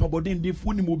 Pampa Bodin, the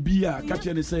Funimobia, catch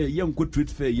and say, young could treat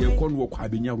fair, young corn walk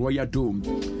Habinia Royal Dome,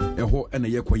 a ho and a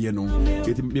yaquayeno.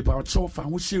 It may power chofa,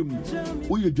 who shim,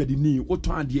 or you dread knee, what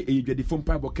time the age of the phone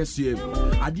pipe or Cassier.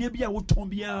 I dear be a wood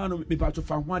tombiano, may part of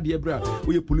one dear bra,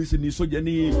 we are police in the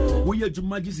Sojani, we are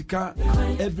Jumajisica,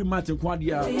 every matter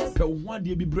quadia, per 1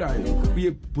 dear be bride, we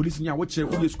are police in your watcher,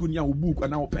 we are school your book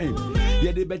and our pen.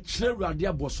 Yet they bet cherry,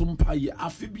 dear bosom pie,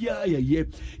 Afibia, ye, a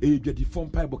the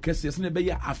phone pipe or Cassius, never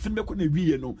a film.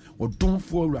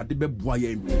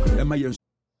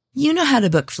 You know how to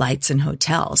book flights and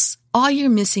hotels. All you're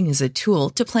missing is a tool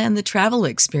to plan the travel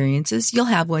experiences you'll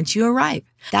have once you arrive.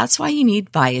 That's why you need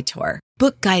Viator.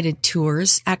 Book guided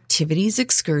tours, activities,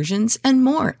 excursions, and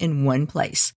more in one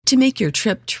place to make your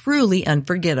trip truly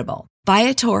unforgettable.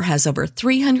 Viator has over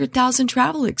 300,000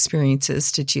 travel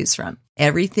experiences to choose from.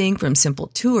 Everything from simple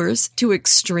tours to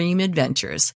extreme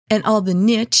adventures and all the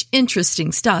niche,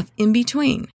 interesting stuff in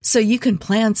between. So you can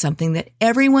plan something that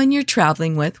everyone you're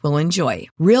traveling with will enjoy.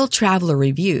 Real traveler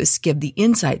reviews give the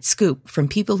inside scoop from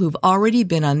people who've already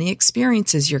been on the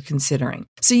experiences you're considering.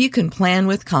 So you can plan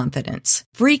with confidence.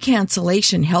 Free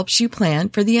cancellation helps you plan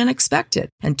for the unexpected.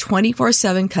 And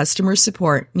 24/7 customer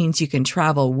support means you can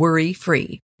travel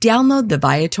worry-free. Download the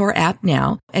Viator app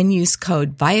now and use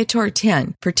code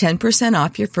Viator10 for 10%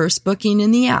 off your first booking in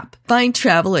the app. Find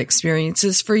travel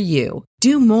experiences for you.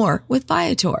 Do more with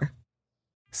Viator.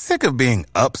 Sick of being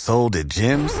upsold at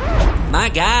gyms? My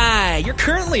guy, you're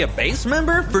currently a base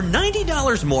member. For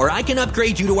 $90 more, I can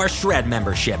upgrade you to our Shred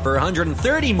membership. For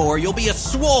 $130 more, you'll be a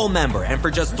Swole member. And for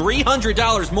just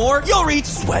 $300 more, you'll reach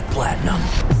Sweat Platinum.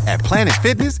 At Planet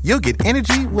Fitness, you'll get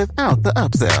energy without the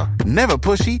upsell. Never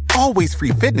pushy, always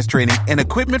free fitness training and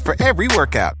equipment for every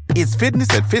workout. It's fitness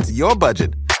that fits your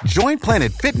budget. Join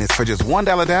Planet Fitness for just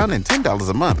 $1 down and $10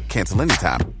 a month. Cancel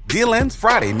anytime. Deal ends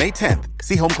Friday, May 10th.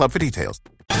 See Home Club for details.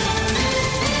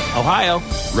 Ohio,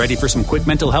 ready for some quick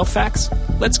mental health facts?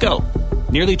 Let's go.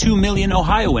 Nearly 2 million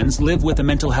Ohioans live with a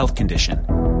mental health condition.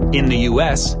 In the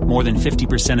U.S., more than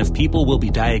 50% of people will be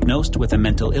diagnosed with a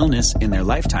mental illness in their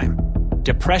lifetime.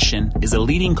 Depression is a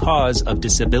leading cause of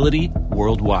disability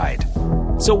worldwide.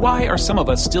 So why are some of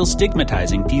us still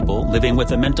stigmatizing people living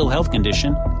with a mental health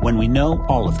condition when we know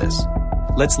all of this?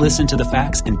 Let's listen to the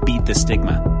facts and beat the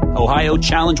stigma. Ohio,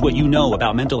 challenge what you know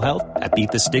about mental health at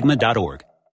beatthestigma.org.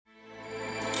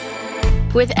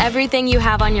 With everything you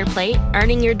have on your plate,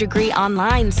 earning your degree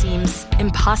online seems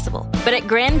impossible. But at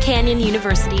Grand Canyon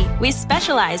University, we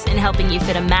specialize in helping you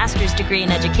fit a master's degree in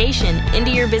education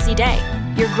into your busy day.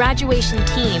 Your graduation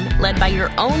team, led by your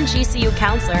own GCU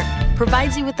counselor,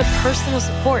 provides you with the personal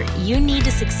support you need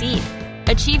to succeed.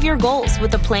 Achieve your goals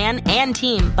with a plan and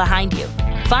team behind you.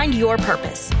 Find your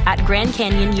purpose at Grand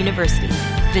Canyon University.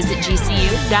 Visit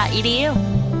gcu.edu.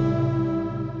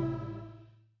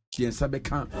 Yes, I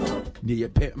can't. Near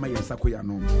pet my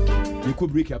Sakoyano. You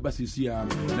could break a basis here,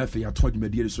 nothing I told you, my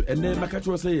dear. So, and then my catcher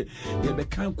was say, you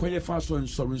can't quite fast and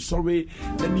sorry.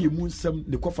 Then you moon some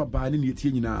the coffer by any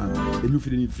tina, the new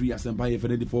feeling free as and by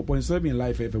 94.7 in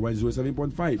life, if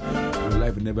 107.5. Your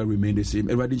life will never remain the same.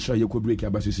 And I didn't show you could break a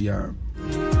basis here.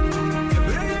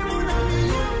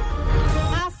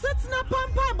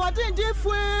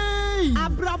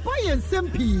 Abrabo yen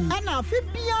sempi. Ena afi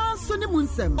bia so ne mu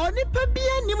nsem. Onipa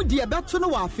bia nim de beto no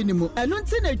wa afi ne mu. Eno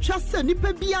nti na twa se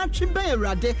nipa bia twe ben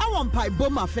Awurade. Awon pai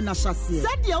bom afi na hyase.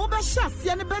 Sade wo be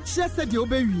hyase ne be kire sade wo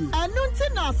be wie. Eno nti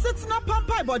na setena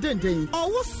pampai bodenden.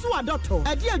 Owo so adoto.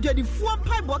 Ade adwadifu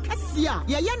pai bo kase a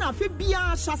ye ye na afi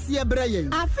bia hyase ebre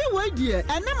yen. Afi we die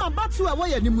ene mabatu a wo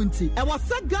ye ne mu nti. E wo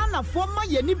se Ghana fo ma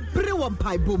ye ni bre won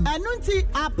pai bom. Eno nti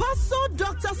Apostle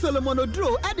Dr. Solomon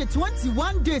Odro at the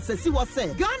 21 days as he was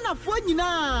said. Ghana fo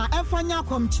nyina efanya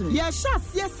komchi. Ye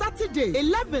hyase Saturday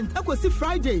 11th ekosi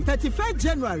Friday 31st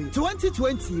January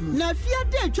 2020. Na fia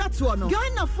day twato no.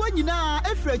 Ghana fo nyina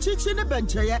efra chichi ne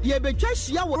bencheye. Ye betwa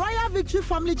hia wo Royal Victory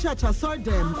Family Church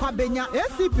asordem kwabenya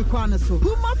ACP kwan so.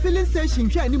 Puma filling station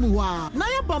hwa ni mu wa. Na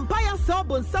ye bompaya se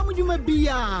obonsam dwuma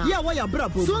bia. Ye wo ya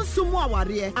brabo. Sunsumu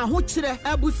aware ahokire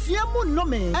abusua mu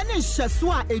nnome ene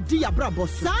hyeso a edi ya brabo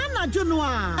so. Sana dwono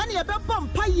a ene ye be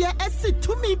bompaye esi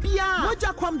tumi bia.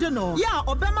 Moja kwam de no. Ya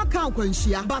obema kan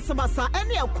kwanhia. Basabasa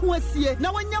ene eko asie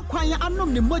na wanya kwan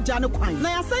anom ne moja ne kwan. Na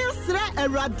ya saye sre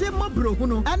Awurade mobro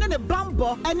hunu ene ne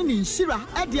bambo ene ne nhira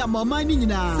edi amama ni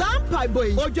nyina. Sampai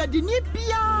boy odwadini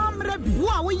bia mrabi. Wo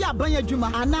a wo ya ban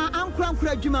adwuma ana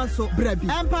ankrankra adwuma so brabi.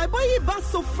 Empai boy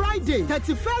baso Friday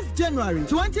 31st January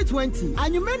 2020.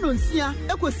 Anyume no nsia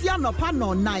ekosi anopa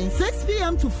no 9 6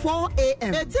 p.m. to 4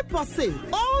 a.m. Etipose.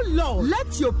 Oh Lord,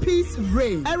 let your peace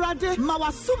reign. Erade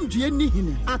mawasumdue ni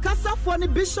hini. Akasa for ni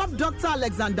Bishop Dr.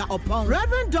 Alexander Opon,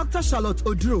 Reverend Dr. Charlotte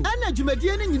Odro, ene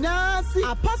dwumadie ni nyina si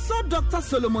Apostle Dr.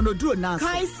 Solomon Odro na.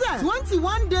 Kaisa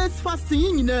 21 days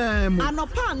fasting nyina mu.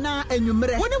 Anopa na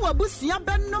enwumre. Woni wabusia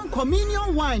bennom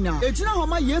communion wine a. Ejina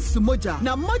homa Yesu moja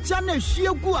na moja na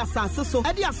hwie gu asase so.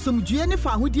 Ede asomdue ni fa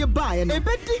hodie bae no.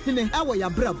 Ebedi hene ewo ya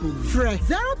brabo. Fre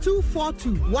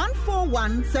 0242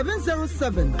 141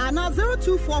 707 ana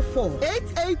 0244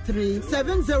 883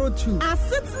 702.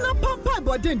 Asitna pampa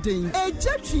bodenden.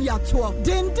 Ejatwi yato.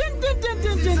 Den.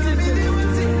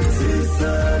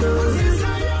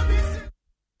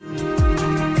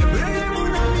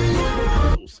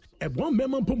 Ebwan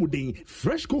memon pomudin,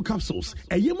 fresh cool capsules,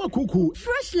 Eyema kuku,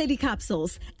 fresh lady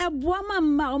capsules, Ebwama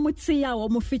ma omutia o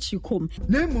mofichikum.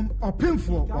 Nemum or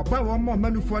pinful or buy one more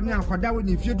menu for now for that when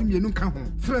if you do me no come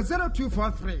home.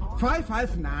 0243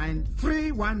 559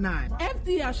 319.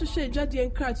 FD Ashoshe Jadi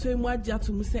and Kratso Mwadia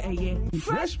to Muse Eye.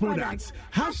 Fresh products,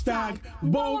 hashtag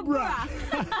Bobra.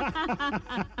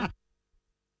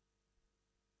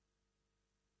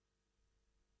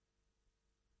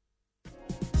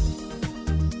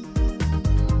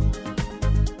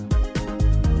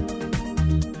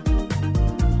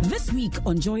 Week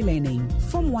on Joy Learning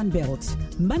from One Belt,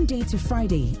 Monday to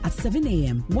Friday at 7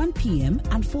 a.m., 1 p.m.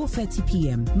 and 4:30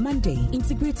 p.m. Monday,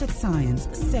 Integrated Science,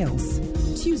 Sales.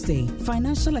 Tuesday,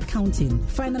 Financial Accounting,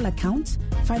 Final Account,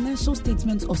 Financial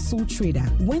Statement of Sole Trader.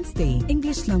 Wednesday,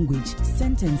 English Language,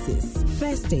 Sentences.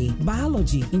 Thursday,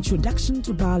 Biology, Introduction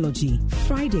to Biology.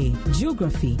 Friday,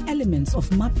 Geography, Elements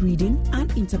of Map Reading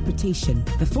and Interpretation.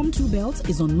 The Form 2 Belt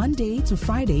is on Monday to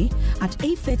Friday at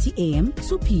 8:30 a.m.,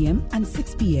 2 p.m. and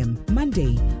 6 p.m.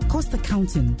 Monday, Cost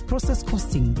Accounting, Process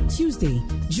Costing. Tuesday,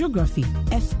 Geography,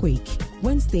 Earthquake.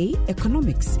 Wednesday,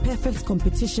 Economics, Perfect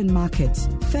Competition Market.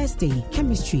 Thursday,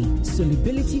 Chemistry,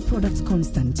 Solubility Product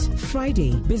Constant.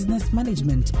 Friday, Business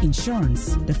Management,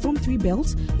 Insurance. The Form 3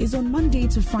 Belt is on Monday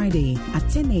to Friday at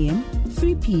 10 a.m.,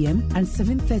 3 p.m. and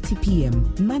 7:30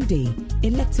 p.m. Monday,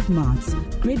 Elective Maths,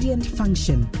 Gradient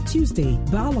Function. Tuesday,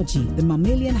 Biology, the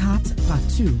Mammalian Heart, Part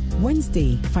 2.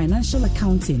 Wednesday, Financial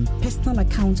Accounting, Personal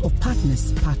Account of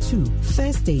Partners, Part 2.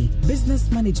 Thursday,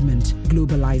 Business Management,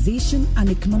 Globalization and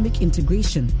Economic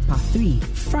Integration, Part 3.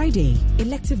 Friday,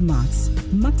 Elective Maths,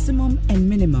 Maximum and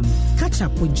Minimum. Catch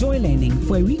up with Joy Learning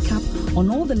for a recap on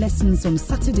all the lessons on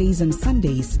Saturdays and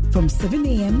Sundays from 7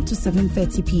 a.m. to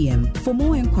 7:30 p.m. For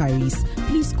more inquiries,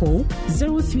 please call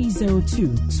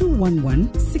 0302 211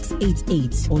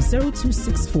 688 or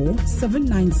 0264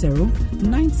 790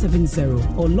 970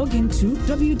 or log into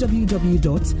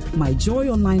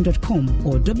www.myjoyonline.com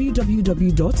or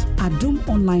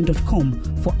www.adumonline.com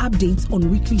for updates on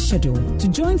weekly schedule. To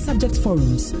join subject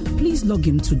forums, please log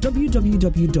in to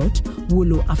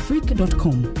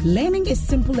www.woloafrica.com. Learning is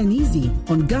simple and easy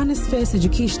on Ghana's first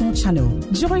educational channel.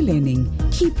 Joy Learning.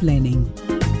 Keep learning.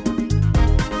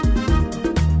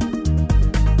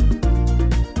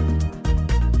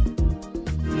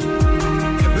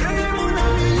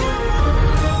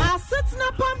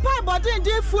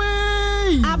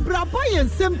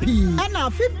 nsɛm pii ɛna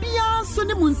afe bia so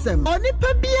ne mu nsɛm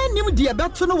onipa bia nim de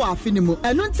ɛbɛto no wɔ afe ne mu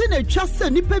ɛno nti na atwa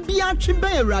sɛ nipa bia twe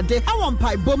bɛn awurade ɛwɔ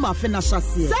mpaebɔ mu afe na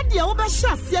hyɛseɛ sɛdeɛ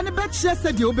wobɛhyɛ aseɛ ne bɛkyerɛ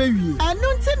sɛdeɛ wobɛwie ɛno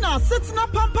nti na asetena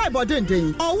pampaebɔ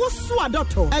denden ɔwo so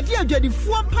adɔtɔ ɛde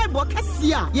adwadifoɔ mpaebɔ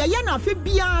kɛseɛ a yɛyɛ na afe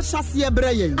bia hyɛseɛ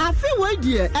brɛ yɛn afe wei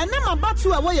deɛ ɛnam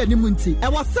abato a ɛwɔ yɛn mu nti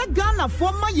ɛwɔ sɛ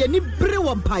Ghanafoɔ ma yɛni bere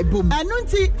wɔ mpaebɔ mu ɛno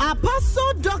nti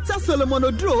Apostle Dr. Solomon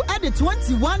Oduro ɛde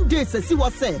 21 days asi wɔ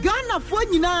sɛ Ghanafoɔ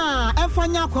nyinaa ɛfa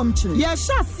nya akɔmkyere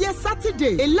yɛhyɛ aseɛ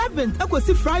Saturday 11th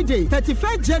ɛkɔsi Friday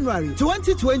 31st January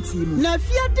 2020 mu na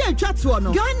fiade atwa toɔ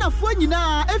no Ghanafoɔ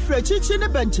nyinaa ɛfiri akyirikyiri ne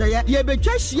bɛnkyɛeɛ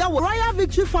yɛbɛtwa hyia wɔ Royal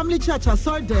Victory Family Church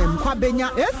asɔredɛm Kwabenya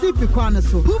ACP kwan no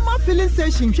so Puma filling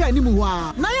station hwɛ anim hɔ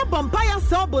a na yɛbɔ mpaeɛ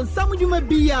sɛ ɔbɔnsam dwuma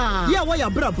bi a yɛ wɔ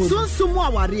yɛabrabɔ sunsum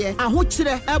awareɛ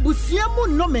ahokyerɛ abusua mu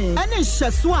nnome ɛne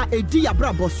nhyɛso a ɛdi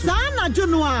yɛabrabɔ so saa anadwo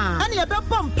no a ɛne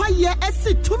yɛbɛbɔ mpaeɛ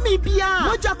ɛsi tumi bia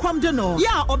mogya kwam de no yɛ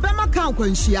a ɔbɛma ka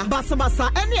nkwanhyia basabasa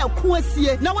ɛne ɛko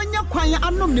asie na wɔnyɛ kwan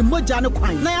anom ne mogya no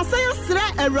kwan na yɛsɛ yɛsrɛ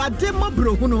Awurade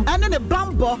mmɔborɔhunu ɛne ne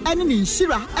bambɔ ɛne ne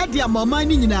nhyira ɛde ama ɔman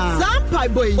no nyinaa saa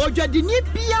mpaebɔ yi odwadini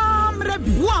bia mmerɛ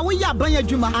bi wo a woyɛ aban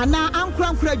adwuma anaa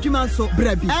ankorankora adwuma nso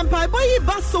brɛ bi mpaebɔ yi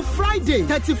ba so Friday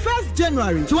 31st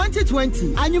January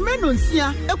 2020 anwummerɛ no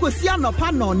nsia ɛkɔsi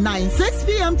anɔpa no 9 6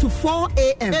 p.m. to 4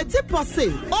 a.m. Etipɔ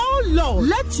se oh Lord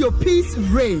let your peace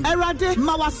reign Awurade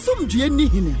ma wasomdue ni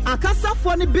hene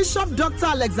akasafoɔ ne Bishop Dr.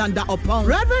 Alexander Opon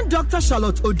Reverend Dr.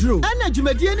 Charlotte Oduro ɛna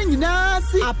dwumadie no nyinaa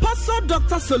si Apostle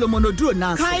Dr. Solomon Oduro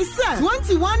na kaisa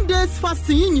 21 days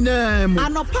fasting yi nyinaa mu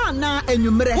anɔpa na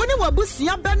anwummerɛ wo ne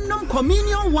wabusua bɛnom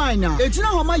communion wine a ɛgyina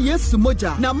hɔ ma Yesu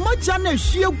mogya na mogya na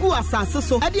ehwie gu asase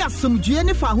so ɛde asomdue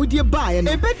ne fa ahodie baeɛ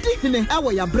no ɛbɛdi hene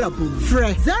ɛwɔ yɛabrabɔ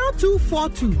frɛ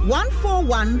 0242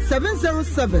 141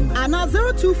 707 ana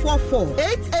 0244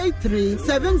 883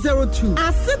 702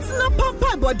 asetena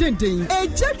papa bodenden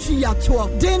ɛgya twi yatoɔ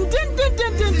denden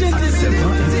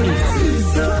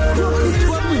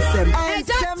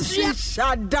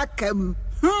shadakam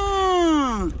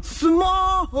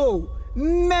small hole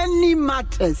many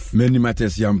matters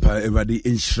yampa everybody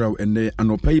inshraw and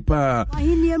anopa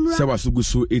sɛ wasugu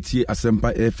so etie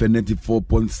Asempa FM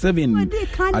 94.7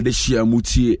 adeshia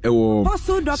mutie ɛwɔ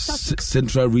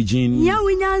Central Region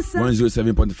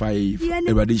 107.5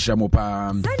 everybody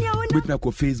shamopa betna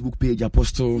ko Facebook page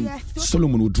Apostle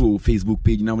Solomon Oduro Facebook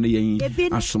page na wona yɛn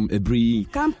asom ebri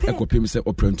ekopem sɛ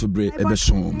oprento bre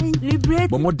ebesom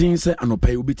bo modin sɛ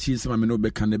anopa obetie sɛ ma me no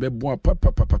beka na beboa papa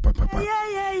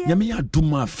nyame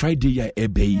aduma Friday ya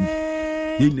ebe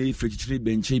yene frichire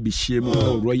benche bi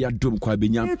shemu Royal Dome kwa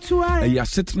benya ya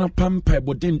setna pampa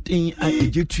bodenten a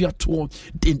ejetua to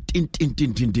den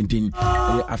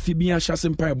afi bia hyase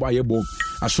mpa ebo ayebo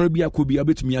asori bia ko bia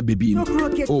betumi abebi no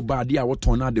o ba de a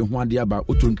woton na de ho ade aba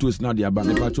otontos na de aba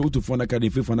ne ba cho utufo na ka de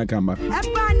fefo na kamba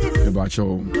e ba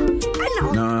cho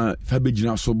na fa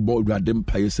begina so bo Awurade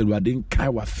mpa yese Awurade nkai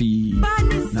wa fi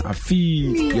na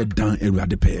afi ye dan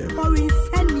Awurade pe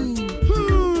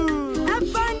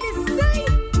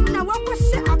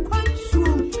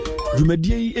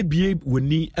dwumadie ebie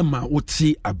woni ema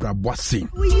wote abrabwase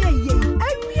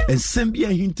ensem bia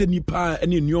hinte nipa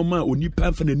ene nneoma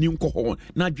onipa fa nani nkɔ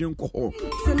na adwen nkɔ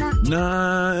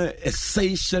na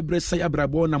esai shebre sai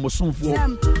abrabwo na mosomfo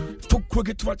to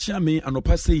krogeto achia me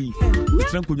anopa sei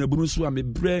metran konwabunu so a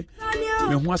mebre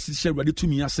me ho asihye Awurade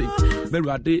tumi ase be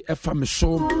Awurade efa me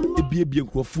so ebiebie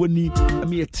nkrofo ni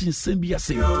me yeti nsem bia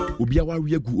ase obi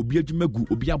awawe agu obi adwumagu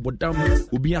obi abodam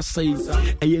obi asai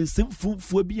eyensem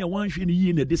fufuo bia wanhwe ne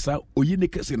yi na de sa oyi ne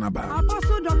kese na ba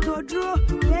Apostle Dr. Oduro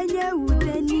yenye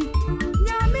udeni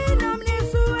nyame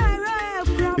namne so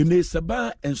ene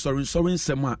saba ensorin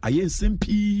sema ayensem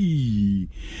pi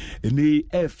ene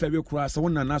efere kura sa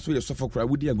wona na so ye sofo kura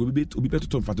wudi agobi obi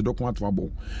betoto mfato dokon ato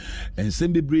abo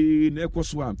ensem bebre na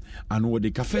ekoso a ano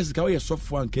de cafes ka ye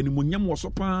sofo anka ni munyam wo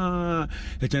sopa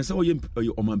e chense wo ye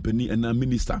omampani na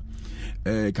minister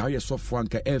ka ye sofo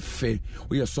anka efe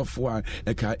wo ye sofo a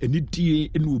ka enidie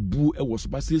ene obu e wo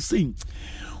sopa sei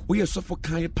we are so for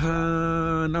kai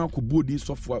pa na ko bodi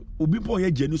so for obi po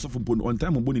ye jeni so for on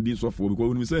time bodi din so for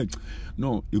because we say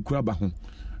no e kura ba ho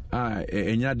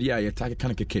enya de a ye take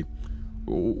kan keke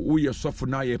we are so for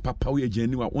na ye papa we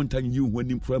jeni wa on time you when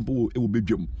imprempo e wo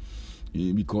bedwam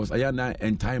because aya na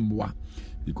en time wa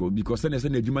because na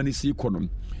adwuma ni si konom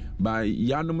ba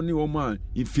yanom ni wo ma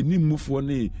infini mufo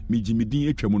ne mijimidin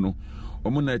atwam no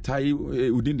omuna tai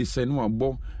within the sen no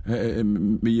abo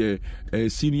me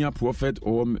senior prophet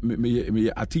or me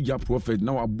atija prophet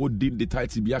now abo din the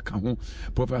title bia ka ho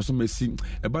prophet so mesi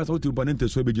e ba so to banente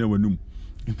so be gina wanum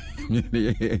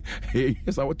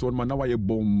yes I want to man na why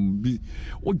bomb bi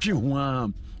odwe ho a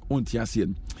on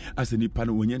Tiasian as any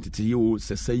panel when you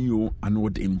say you and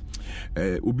what in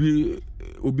Ubi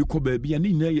Kobe be an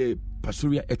in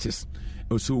Pastoria etis.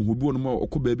 So who born more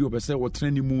or baby or say or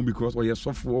training moon because or your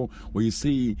software or you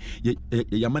say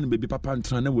your man baby papa and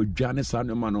trana with Janice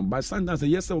and man by sometimes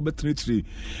yes or better tree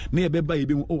near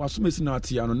baby oh as missing out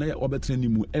here on or better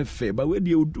training moon F but where do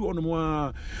you do on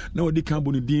more no they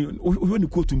can't be when you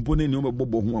quote to Bonnie no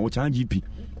bobo who are GP.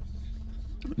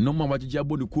 No more what you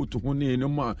body quote to one no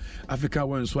more Africa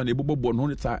one swan a bobo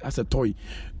born as a toy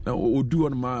or do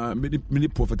on my many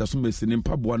prophet as missing in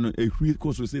pub one a free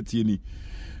course society.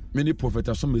 Many prophets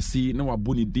are some see no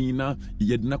aboni dina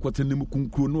yet na kwatene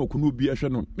kunkro no kuno bi ahwe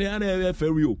no me ana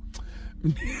ferio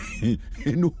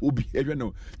no obi ehwe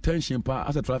no tension pa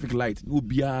as a traffic light no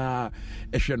bia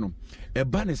ehwe no e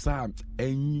ba ne sa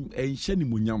enhye ni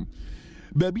munyam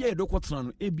ba bia e dokotran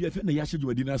no e bia fe na ya hye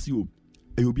dwadi na si o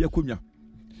e obi akonwa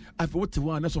afa wote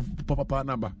wa na so papa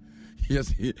na ba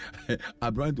yes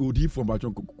a brand odi from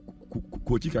bachon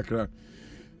kochi kakra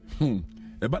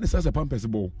e ba ne sa se pampers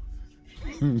ball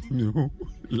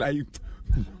like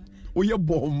oh your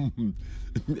bomb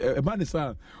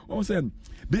Vanessa oh saying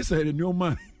this is a new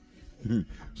man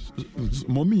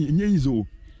mommy nyenzo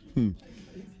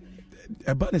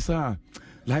Vanessa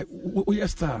like oh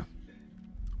yes star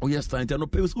and no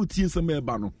pay so tie some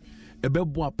eba no ebe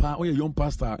bo pa oh young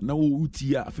pastor na wo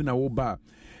utia afi na wo ba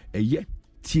eye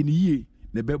tie ni ye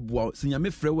na be bo sinya me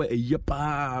frɛ wa eye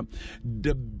pa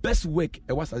the best work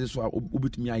e was as so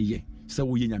obetumi aye se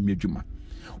wo ye nyame adwuma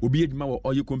obi adwuma wo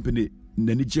oil company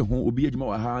nani je ho obi adwuma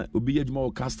wa ha obi adwuma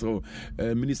wo castle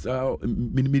minister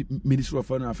of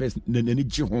foreign affairs nani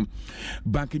je ho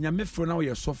bank nyame frɛ na wo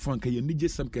ye so frank ye ni je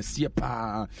sam kase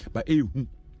pa ba ehu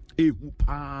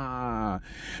pa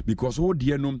because wo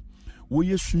de no wo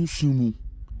ye sunsumu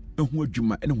ehu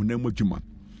adwuma ene honam adwuma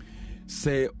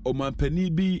se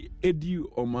omanpani bi edi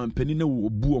omanpani na wo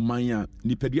bu omanya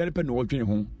ni pedua ne pe na wo dwen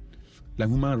ho like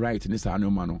human right in this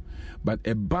no but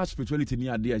a bad spirituality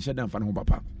near there and shut fan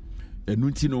papa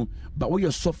no but what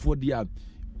your software there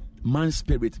man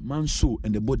spirit man soul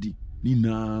and the body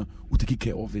nina we take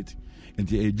care of it and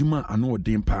the juma ano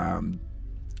den pa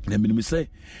na minimum say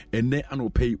and then ano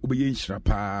pay obeye nhyira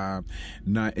pa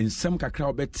na ensem kakra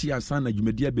obeti asan na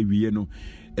dwumadia bewie no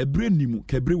ebre nimu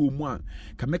ka ebre wo mu a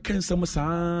ka meka ensem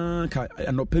saa ka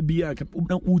anopa bia ka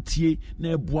utie na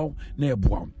eboa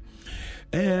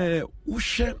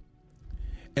uhye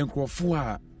enkrofo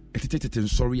a etetete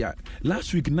nsori a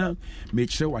last week na me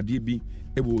kire wade bi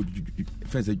ebo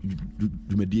fense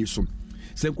dwumadie so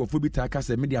se enkrofo bi ta ka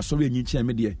se me dia sori anyi nchi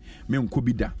me de me nko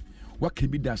bi da waka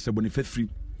bi da se bone fafiri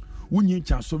wunyi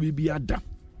nchi asori bi ada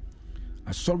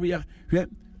asori a hwe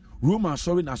Roma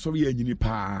asori na asori anyini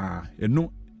pa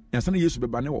eno yansa na Yesu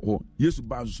beba ne wo ho Yesu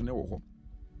ba nso ne wo ho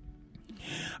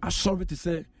asori te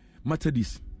se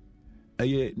Methodist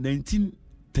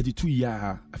 1932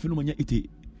 year afino manya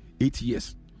 88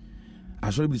 years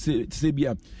asori bi say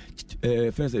bia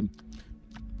first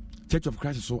Church of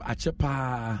Christ so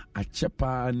achepa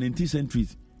 19th century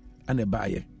and a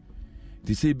buyer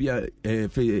they say bia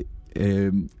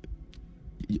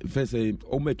first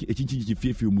o make a chinchi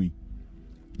fefe mu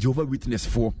Jehovah Witness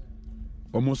for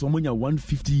almost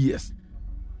 150 years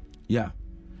yeah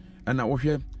and now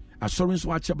we asori so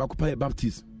achepa kopa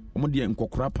Baptist omode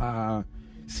nkokora pa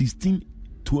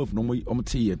 1612 no mo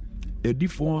teye edi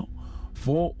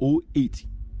 408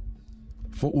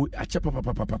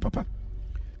 achapa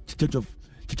Church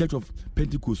of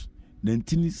Pentecost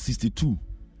 1962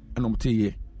 and mo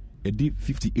teye edi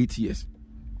 58 years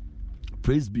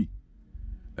praise be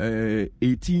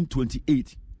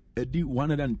 1828 edi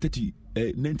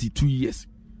 92 years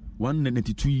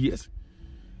 192 years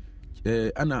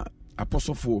ana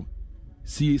apostle for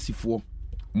CAC 4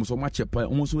 muso mache pa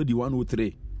muso di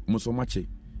 103 muso mache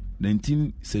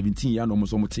 1917 ya no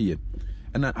muso motiye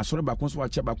na asore ba konso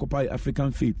ache ba kopa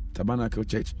African Faith Tabernacle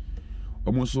Church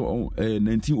muso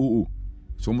 1900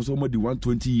 so muso mo di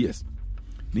 120 years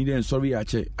ni den sorry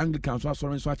ache Anglican so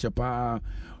asore so ache pa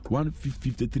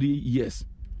 153 years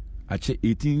ache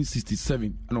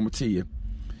 1867 na motiye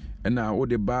na wo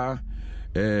de ba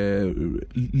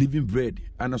living bread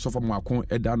ana so for mwakon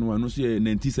eda no no so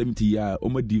 1970 ya o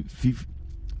mo di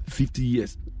 50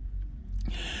 years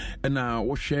and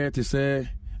what share to say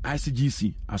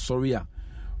ICGC sorry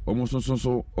almost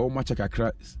so much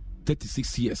kakra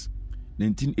 36 years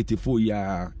 1984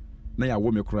 ya na ya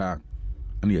wo me kra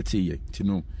na ya tie ti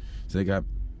no say ga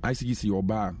ICGC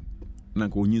oba na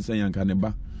ko nyinsa yanka ne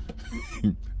ba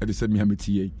e de say me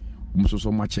hametie almost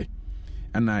so much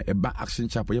and eba action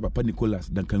chapel ya papa Nicholas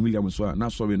Duncan Williams so na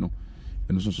sorry no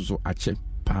and so ache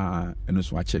pa and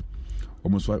so I check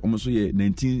almost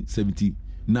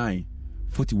 1979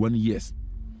 41 years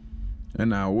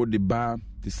and I would the bar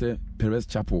to say Perez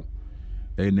Chapel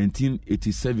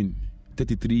 1987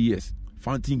 33 years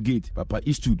Fountain Gate Papa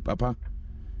Eastwood Papa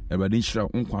Ebadinshra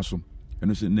Unkwasom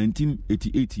and it's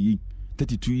 1988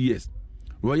 32 years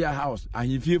Royal House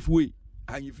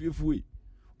Ahifie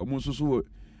almost so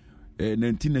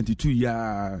 1992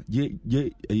 ya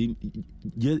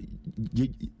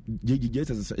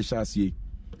SHRCA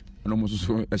and almost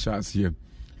so SHRCA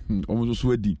almost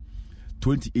so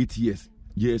 28 years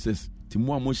JSS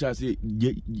Timua Mosha say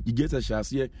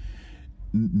SHRCA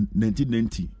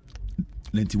 1990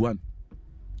 91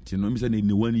 Tino say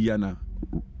in 1 year na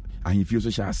Ahifie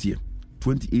SHRCA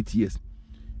 28 years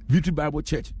Victory Bible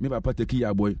Church me papa take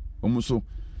ya boy almost so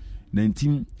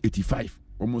 1985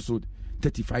 almost so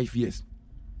 35 years.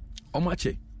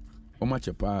 Omache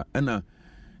pa and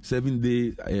 7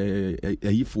 days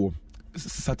a year for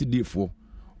Saturday for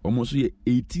almost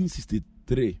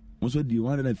 1863 almost the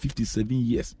 157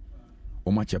 years.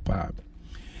 Omache pa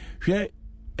here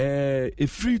a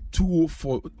free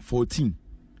 2014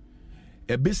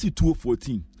 a basic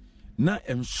 2014 now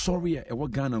I'm sorry I was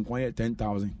Ghana and quiet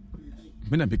 10,000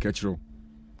 when I make a true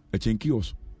a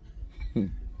chenkios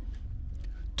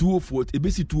 204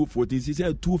 basic 240 he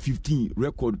said 215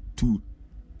 record to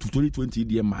 2020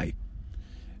 DMI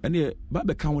and yeah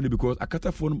babe count because I cut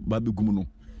a phone babe gumuno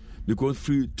because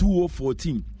free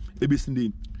 2014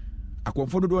 ebisinde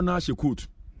akonfodo do na she coat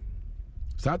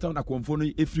satan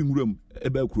akonfono every room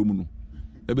ebe krom no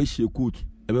ebe she coat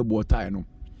ebe bo tie no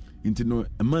inti no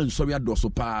man sorry adoso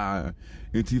pa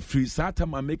inti free satan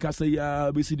ma make us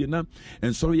ya beside na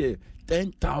and sorry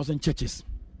 10,000 churches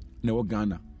na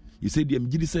Ghana. You say the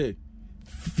MGD say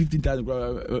 15,000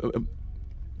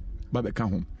 babe ka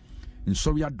home. And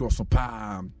sorry adoso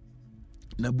pa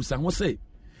na busa ho say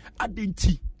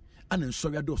adenti and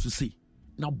sorry adoso say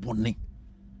na bone.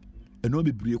 E no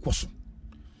be brie kwaso.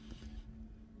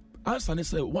 Answer ne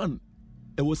say one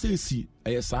e wo say si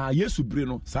e sa Yesu bre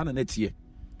no sa na netie.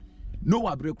 No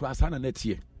wa bre kwa sa na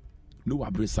netie. No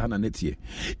wa bre sa na netie.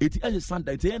 Eti e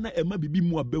Sunday te na e ma bibi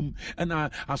mu abam e na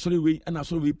asori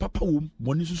we papa wom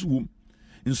boni susu wom.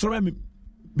 Nsori me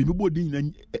bibi bodi na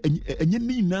enye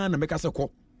ni na na meka se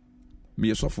ko. Me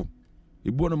yesofo.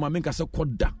 Ibo no ma meka se ko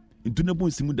da. Ntu na bo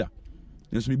nsimu da.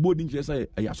 Nso me bodi nche say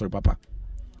e asori papa.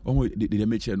 Omo de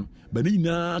meche no. Ba ni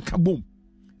na ka bom.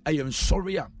 I am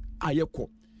sorry ayeko.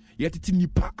 Yetiti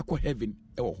nipa akọ heaven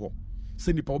e wo ho.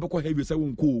 Se nipa obekọ heaven se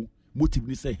wonko motive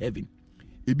ni say heaven.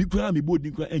 Ebi kura me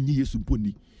bodi kura enye Yesu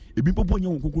mponi. Ebi popo nya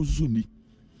wonko susu ni.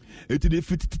 Eti de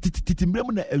fit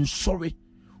mrem na ensori.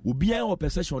 Obi an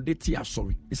opposition de tia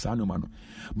sorry. Isa no man.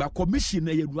 Ba commission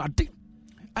na yewade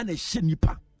ana hye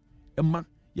nipa ema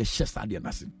ye hye sade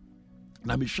na se.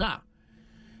 Na me hwa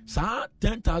sa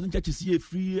 10,000 churches here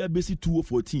free basic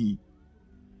 2014.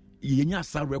 Yenya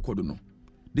sa record no.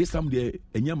 This time there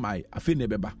enya my afi na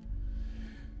beba.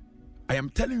 I am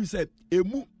telling you say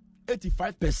emu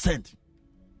 85%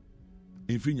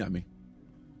 in free nyame.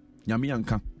 Nyame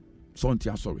yanka. So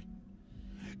ntia sorry.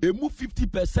 Emu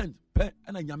 50% pe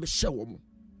ana nyame hye wo mo.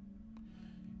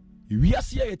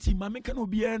 Wiase ye ti mame kan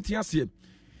obi ntia se.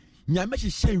 Nyame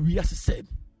hye wiase se.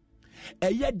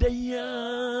 Eye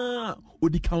dan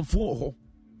odikanfo ho.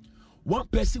 One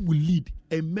person will lead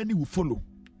and many will follow.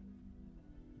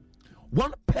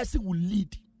 One person will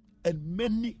lead and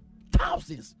many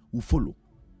thousands will follow.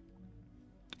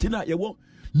 Tina ye want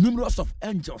numerous of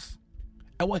angels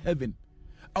our heaven.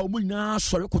 Our na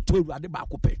sorry ko to ewade ba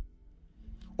ko pe.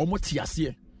 Omo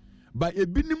tiase. By a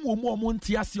binim omo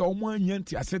tiase omo anya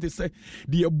tiase te say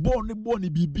the born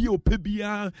bibi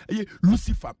opebia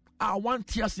Lucifer. I want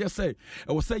tiase say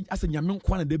I was say as nyame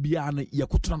nkwa na da bia na ye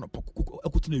kotona no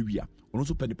ekotona wia. Ono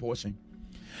so pedi portion.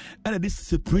 And this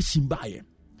separation by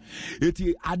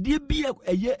eti ade bia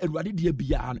eye ewade de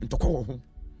bia ntokọ wo ho.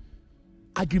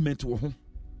 Agreement wo ho.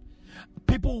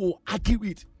 People will argue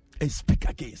it and speak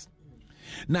against.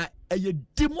 Now, a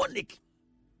demonic,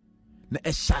 na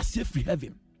a chassis free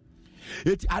heaven.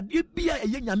 It adibia a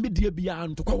young media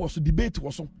beyond to call us debate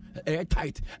was a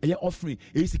tight, a offering,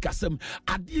 a sikasem,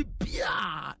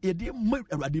 adibia, a dear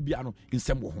radibiano in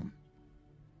some home.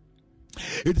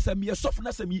 It is a mere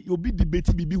softness, and you'll be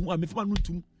debating be who I'm if I'm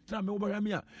to tell me over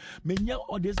here. Many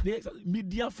all these days,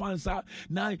 media fans are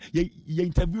now you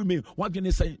interview me. What can I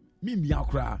say? Me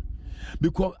cry.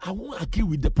 Because I won't argue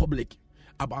with the public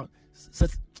about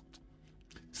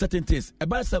certain things.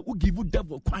 About say who give you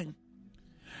devil crime.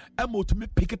 I'm to me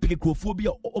pick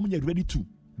microphobia or ready to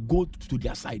go to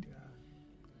their side.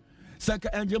 Sanka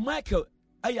Angel Michael,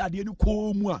 I had any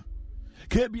call moi.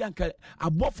 Kebianka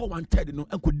above for 130 no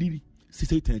enko diri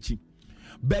Satan chi.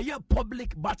 Be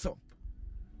public battle.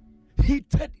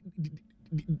 Heated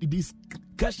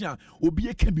discussion obi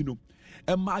e can be no.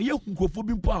 And my young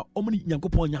nkrofo po a omni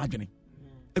Nyankopon nya adwene.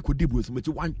 Eko dibu so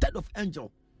 1/3 of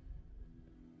angel.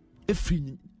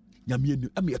 Every nyame anu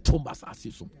am ye tomba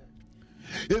asase so.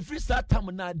 Every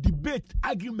time na debate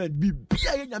argument be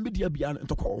bia nyame dia bia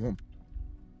ntoko ho.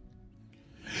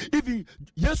 Even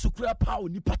Yesu kura power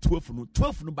nipa 12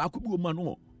 no ba ko bi o ma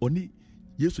no oni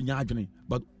Yesu nya adwene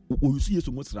but o yusu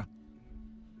Yesu ngosra.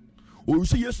 O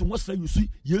yusu Yesu ngosra yusu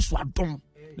Yesu adom.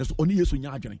 Na so oni Yesu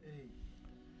nya adwene.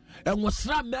 And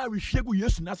ngosra Mary hwegu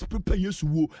Yesu na so prepare Yesu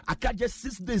wo aka just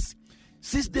 6 days.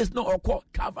 6 days no okọ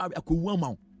Calvary akọ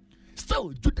ma.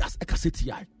 Still Judas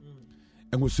ekaseti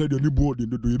and we said any board in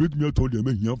the bit me told them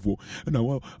here for and I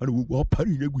will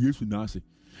parry Yesu na say.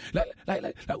 Like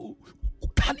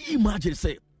can you imagine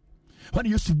say when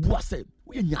you see boy say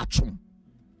we nyachum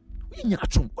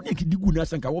only ki digu na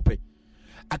sanka wope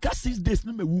aka 6 days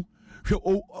no mewu hwe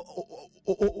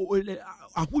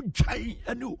ahudwan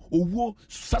ane owo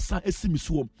sasa esimi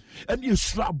so ane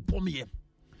esura bomye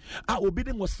a obi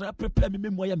de ngosra prepare me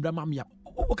memo ya mra mamia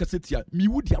o kasetia mi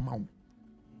wudi amawo.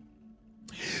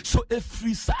 So if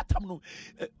free satam no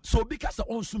so because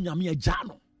on sum nyame agya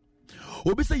no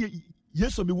obi say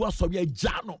yeso me wa so we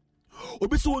agya no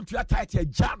obi say won tua tight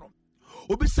agya no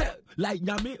obi say like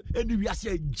nyame eni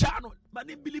wiase agya no man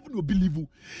believe no believe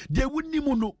they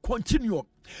wouldn't no continue.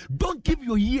 Don't give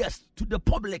your ears to the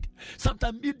public.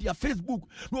 Sometimes media Facebook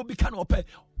no be kind of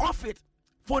off it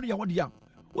phone ya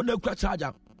won na kwa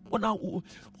charger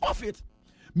off it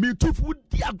me too food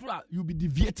diagra you be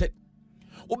deviated.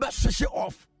 Switch it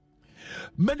off.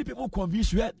 Many people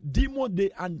convince you demon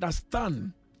they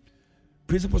understand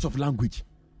principles of language.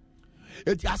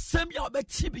 It assembly of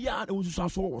Tibia and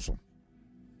also.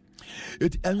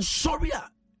 It and sorry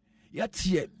yet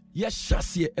here, yes,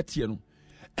 chassis etienne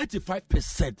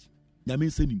 85%.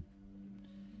 Yamin sending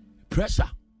pressure.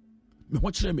 Me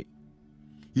watch me.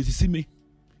 You see me.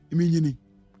 Meaning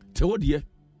tell dear.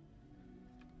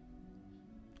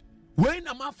 When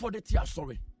I'm out for the tear,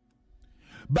 sorry.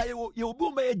 But you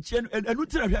will be a gen and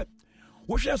nutrient.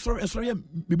 What shall sorry,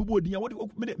 maybe what me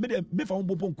found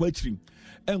Bopon questioning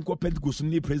and co Pentecost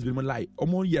near President Lai,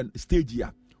 Omonian stage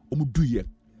year, Omudu year,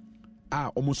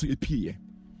 almost a peer.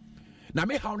 Now,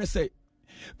 may how say,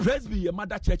 Presby, your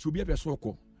mother church will be a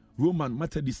soko, Roman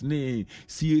Methodist, nay,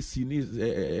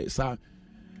 CAC, sir.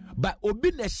 But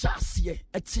Obin a chassis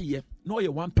a tea, no,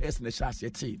 you're one person a chassis a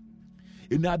tea.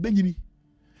 In our Benjamin.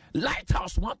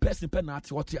 Lighthouse, one person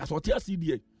penalty, what you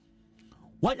see,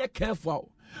 why you careful,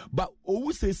 but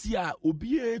always say,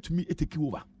 obey to me, it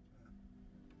over.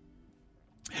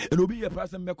 And obey a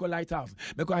person, make a lighthouse,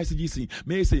 make a ICGC,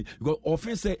 may say, you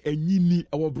often say, and you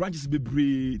our branches be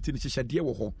breed in the dear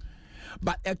home.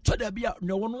 But at Chodabia,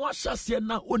 no one was just here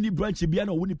now, only branch be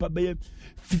no winning per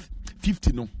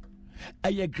 50 no.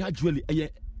 I gradually,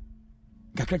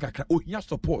 oh, yes,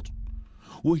 support.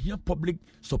 We hear public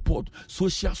support,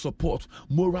 social support,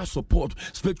 moral support,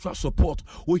 spiritual support.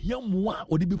 We hear more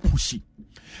or they be pushy.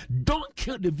 Don't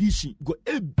kill the vision. Go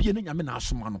ebien nyame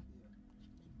asomano.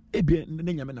 Ebien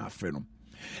nyame na afreno.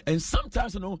 And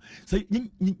sometimes you know say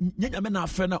nyame na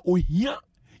afrena o hear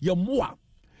your more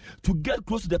to get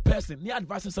close to the person. Ni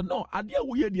advice say no, ade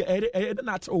wo ye de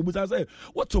na tell o say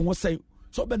what you say.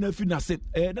 So benefit na say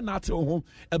na tell ho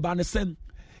e ba ne sen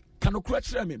can o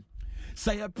crutch me.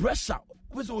 Say a pressure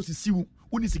when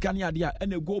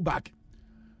and go back.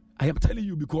 I am telling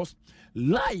you because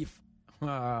life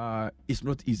is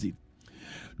not easy.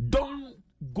 Don't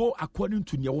go according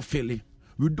to your feeling.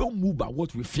 We don't move by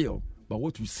what we feel, but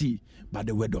what we see by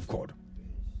the word of God.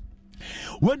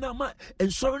 When I'm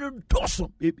ensuring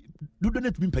dorsum, do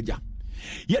not mean peja.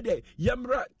 Yet,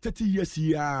 Yamra 30 years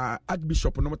here,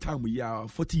 Archbishop no time we are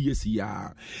 40 years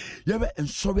here. Yabe and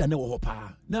sorry I never hope.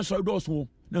 No sorry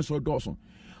Dawson.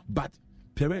 But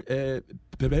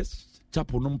Perez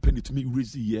chapel no penny to me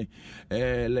really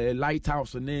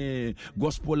lighthouse and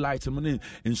gospel light and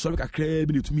sorry I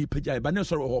crave to me peja, but no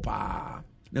sorrow hopa.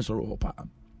 No sorrow hopa.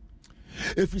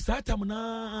 If it's that time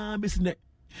na missing,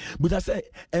 but I say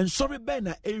and sorry Ben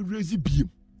a raisy beam.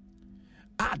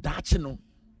 That's no.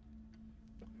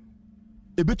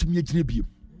 Ebetumi agine biem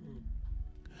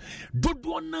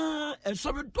dodo na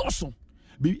ensobe doso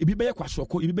bi be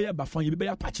yakwasoko bi be yabafan bi be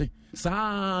yapache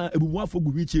saa ebumu afo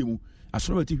gu hwiche mu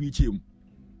asoro ti hwiche mu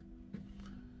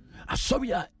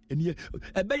asobia eni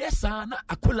ebe yesa na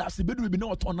akola se bedu bi na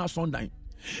oton na sondan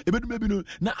ebedu bi no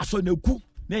na aso na ku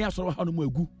na ya soro ha no mu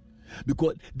agu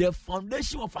because the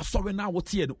foundation of asoro na what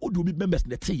here no odu bi members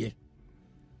na teye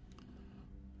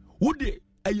Would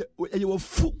a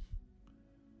fool?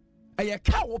 A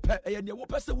cow, and your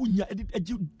person would you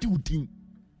do.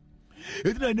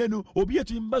 It didn't be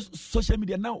to social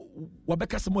media now.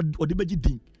 Wabeka some or the budget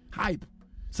hype.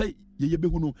 Say ye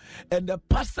and the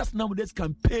pastors nowadays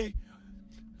can pay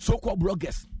so-called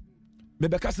bloggers.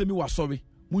 Mebeka se mi was sorry.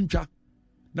 Muncha.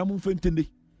 Na munfentende.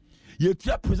 Ye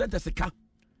tia present as a car.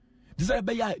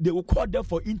 They will call them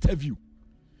for interview.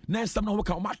 Now someone will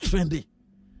come trendy.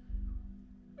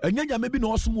 And then maybe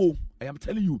no small. I am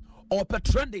telling you, or per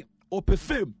trending, or per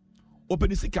fame, or per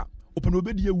nisika, or per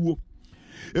nobody wo.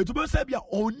 It will be your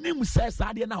own name says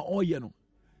Sadia now or yeno.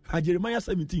 Jeremiah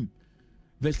 17,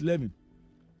 verse 11.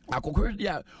 I concur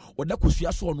there, or that could see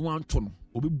us on one ton,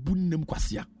 or be bunnem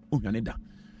quasia, Unaneda.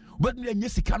 But near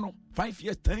Yesikano, 5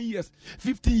 years, 10 years,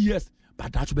 15 years,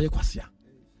 but that's be quasia.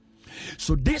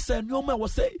 So this no man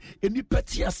was say any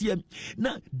petty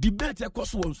now debate a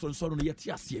cost one son yet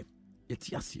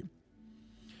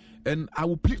and I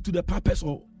will plead to the purpose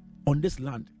of on this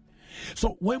land.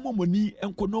 So when money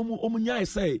and konomu omunya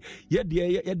say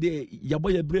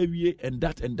yaboye brewie and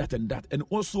that and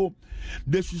also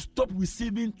they should stop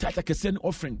receiving tithe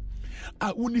offering.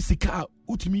 Unisika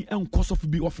utimi and cost of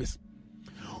be office.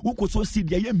 Ukoso see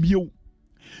the yemio.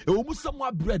 E omu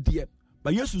samwa bread there.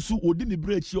 But Yesu su odi ni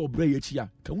bread chi or bread chia.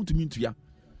 Can want to mean to ya.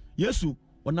 Yesu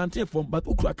onante from but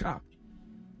ukraka.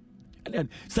 And then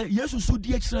say Yesu su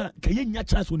di extra can ye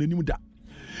chance when any da.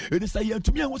 It is say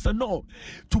to me was no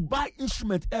to buy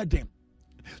instrument adding,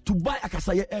 to buy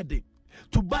akasaya adding,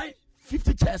 to buy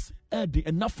 50 chairs adding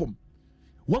enough from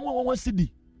 1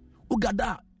 CD.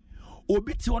 Ugada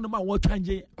obi ti one man what change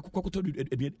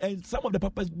and some of the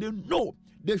papas they know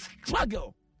they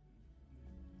struggle.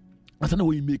 That's not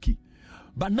what you make it.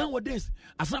 But nowadays,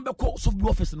 as I'm call soft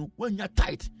office when you're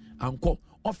tight and call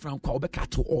off and call back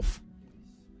cut off.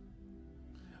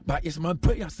 But it's my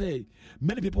prayer. Say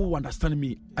many people will understand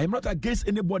me. I am not against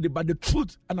anybody, but the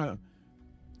truth and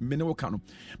many will come.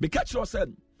 Because you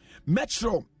said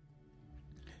Metro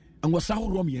and was how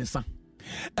wrong yensa.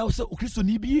 I was so Christo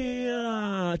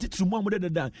Nibia Titsu Mamma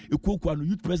Ekuko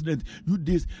youth president, youth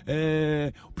this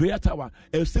prayer tower,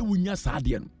 I say Wunya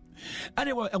Sadian.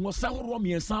 Anyway, and was so wrong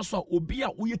yensa so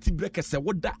Obia Uyeti breakers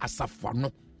what that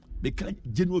asafano. They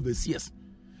can't general overseers.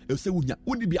 I say Wunya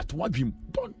only be at one dream.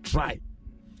 Don't try.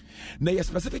 Now, your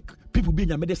specific people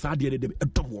being a medicine idea, a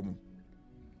dumb woman.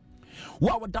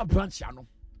 What would that branch?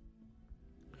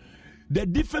 The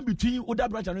difference between what that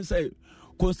branch and say,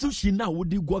 Constitution now would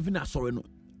the governor sorry no,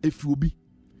 if you be.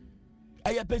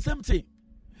 I have same thing,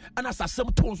 and as a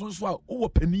some tones on swell, over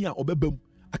Penia or Bebum,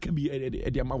 I can be a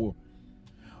Diamawo.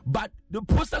 But the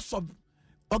process of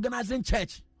organizing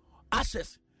church,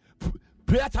 ashes,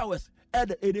 prayer towers,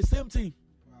 the same thing.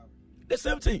 The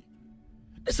same thing.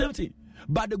 The same thing.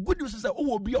 But the good news is that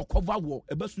will be a cover war,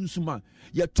 a best suma.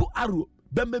 You 2 arrow,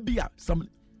 Bembia, some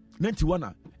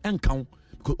 91 and count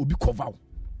because will be cover.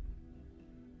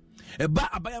 A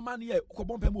buy man here,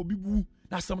 Cobom will be boo,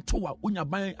 that's some tower when you're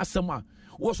buying a summer,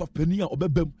 was of Penia or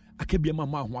Bebem, I can be a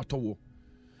mamma, what war.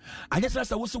 I guess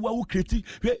that's also what we create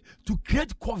to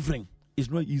create covering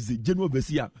is not easy. General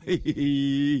Bessia,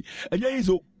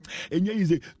 and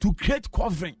easy to create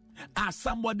covering as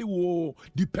somebody will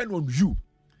depend on you.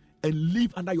 And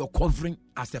live under your covering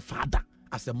as a father,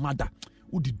 as a mother,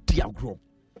 who did dear grow.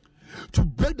 To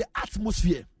break the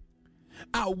atmosphere,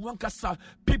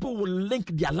 people will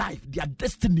link their life, their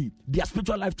destiny, their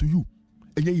spiritual life to you.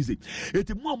 And easy.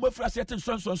 It's more for a certain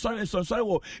sorry,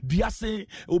 or dear say,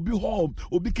 or be home,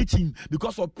 or be kitchen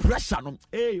because of pressure.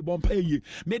 Hey, bon pay.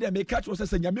 Made them make catch was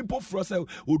saying, Yamimpo for us,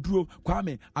 or drew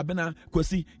Kwame, Abena,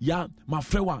 Kwesi, Ya, my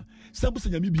frewa. Some say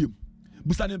Yamibium,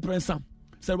 Busan and Prince Sam.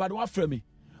 Say, what do I frame me?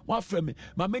 One frame,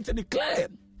 my mention declare.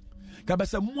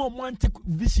 Cabasa more one take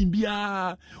vision be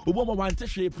a woman want to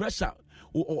share pressure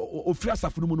or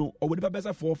frasa for or whatever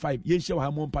better 4 or 5 years show her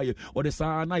umpire or the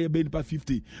son I been by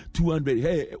 50, 200.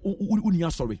 Hey,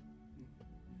 unia sorry.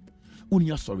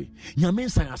 Unia sorry. Yamen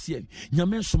Sayasian,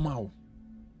 Yamen Sumao.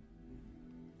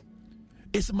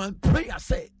 It's my prayer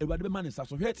say, a rather man is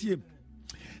so hurt him.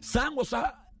 Sam was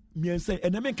a me and say,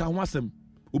 and I make can want them.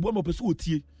 Obama pursue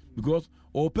tea because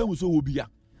open was so be.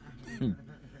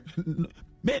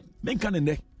 Men can in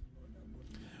there.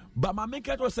 But my main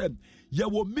character said, there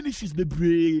were ministries be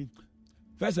brave.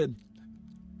 First,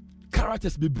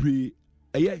 characters be brave.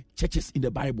 Churches in the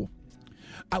Bible.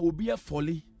 I will be a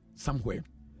folly somewhere.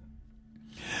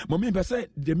 Mommy, I said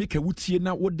they make a woodsy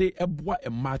now what they a boy a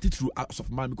marty through acts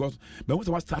of man because but what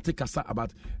was starting kasa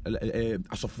about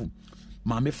as of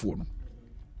mammy phone.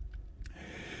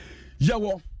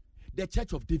 Yawo, the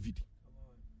church of David.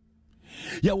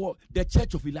 Yawo, the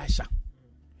church of Elisha.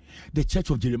 the church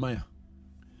of Jeremiah.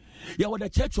 Yeah, well, the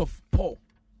church of Paul,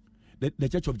 the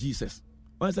church of Jesus.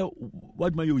 I said,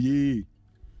 what my you?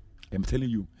 I'm telling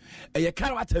you, a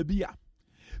character be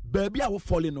baby, I will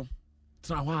fall in.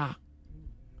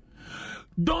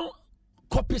 Don't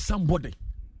copy somebody.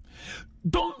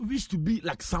 Don't wish to be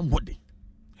like somebody.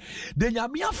 Then you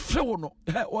may have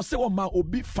or say, "Oh,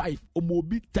 obi 5,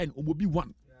 obi 10, obi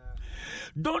 1."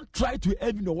 Don't try to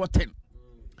even know what 10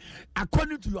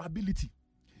 according to your ability.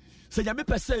 Say, you may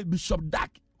say Bishop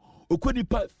Dak, okweni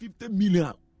pa 50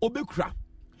 million, obekra.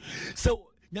 So,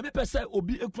 you may say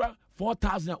obi ekra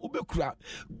 4,000, obekra.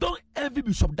 Don't envy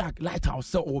Bishop Dak, Lighthouse,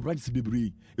 sell or branch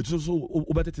Bibri. It's also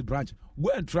obetted branch. Go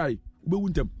and try. Go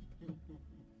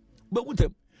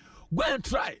and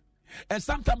try. And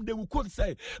sometimes they will quote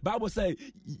say, Bible say,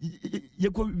 you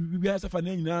go we have a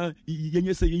name,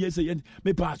 you say,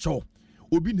 me pacho,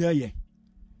 obi na ye.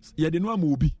 Ye de no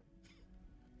amobi.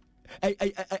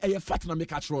 I fat na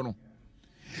make a trono.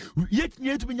 Yet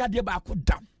to be near back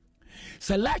down.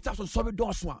 Select us on sorry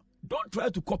doors one. Don't try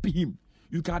to copy him.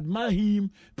 You can admire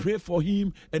him, pray for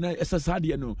him, and exercise,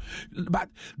 you know. But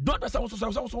don't sorry,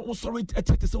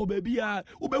 say, baby,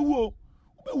 go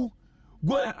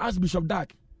and ask Bishop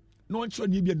Dak. No one should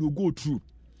need to go through.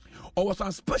 Or was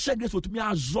some special grace to me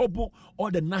absorb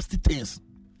all the nasty things.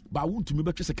 But I want to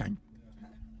remember just a kind.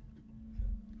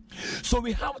 So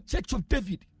we have Church of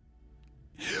David.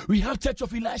 We have Church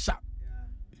of Elisha.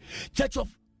 Church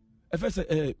of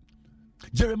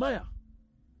Jeremiah.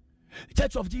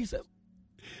 Church of Jesus.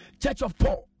 Church of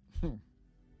Paul.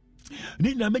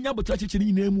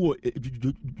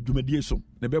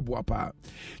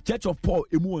 Church of Paul.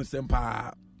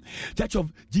 Church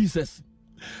of Jesus.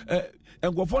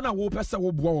 And go for now, we'll pass a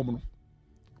woman.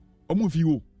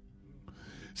 You.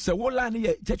 So, what line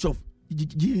Church of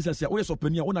Jesus? Always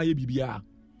open your own IBBR.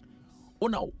 Oh,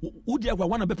 now, would you have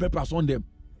one of the papers on them?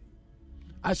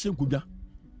 I shall go.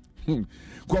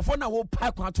 Go for now, we'll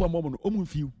pack out to a moment.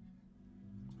 You.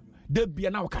 There be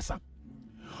an hour casa.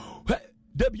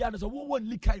 There be others.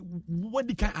 One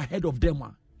kind ahead of them.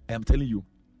 I am telling you.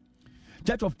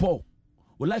 Church of Paul.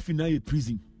 Well, life in a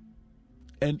prison.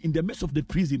 And in the midst of the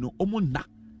prison,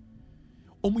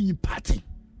 in party.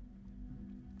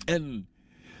 And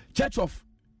Church of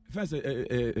first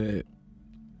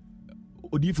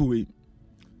Odifuwe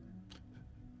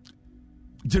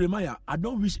Jeremiah, I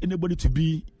don't wish anybody to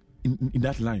be in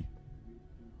that line.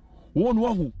 One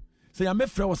who say I'm a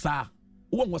friend sir,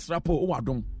 one was rapper or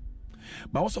adon.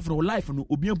 But also for life no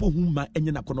obiampo hu ma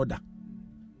enye na konoda.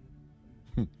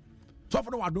 So for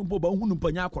no adon po ba hu no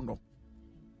panya kono.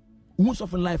 Who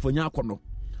suffer life for nyakono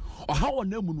or how on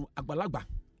them agbalagba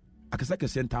akasaka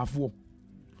sentafo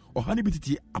or honey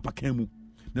bititi apakamu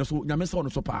na so nyamesa on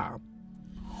so pa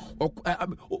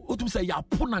o to say ya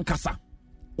pona nkasa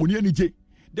oni anije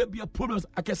there be a problems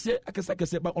akase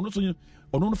but ono so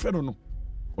friend no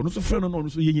ono so friend no ono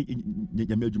so ye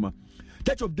nyamedwuma.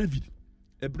 Church of David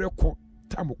ebreko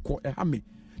tamko ehame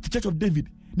Church of David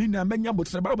ni na menya but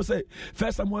the Bible say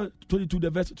 1 Samuel 22 the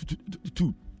verse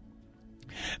 2.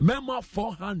 Memo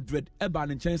 400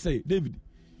 Eban and Chen say David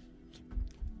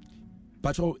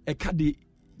Patrol Ekadi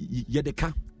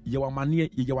Yedeka Yawamania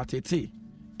Yawatete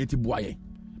Etibuaye.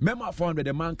 Memo 400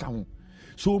 the man count.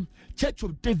 So Church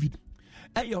of David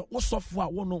Ayo what software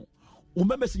one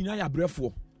remember seeing ya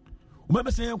brefo.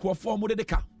 Remember saying for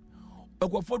Modeka. A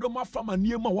go for them from a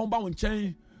near one bound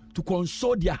chain to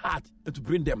console their heart and to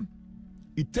bring them.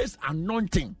 It takes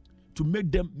anointing to make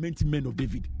them mighty men of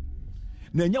David.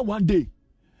 Now one day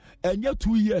and yet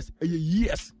 2 years,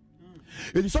 years.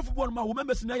 It is so for one man.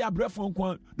 Remember, say I breath from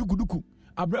duku.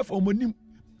 I breath from monim.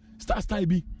 Start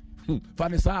be.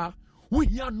 Vanessa, we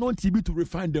here not to be to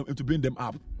refine them and to bring them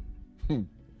up.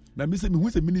 Now, me say me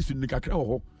who's a ministry in the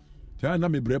kakra. Tell na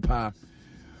me brepa.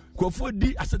 Kwofo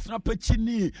di asetna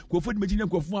pechini. Kwofo di mejini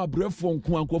kwofo abreath from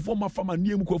kwofo ma fama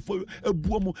niem kwofo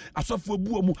ebuomu asofo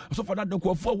ebuomu asofo na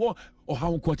kwofo wo o ha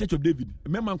nkwa Church of David.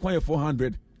 Remember nkwa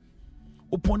 400.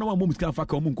 Upon our moments can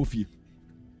fuck on coffee.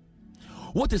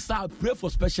 What is that? Pray for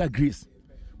special grace.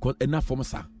 Because enough for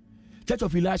Massa. Church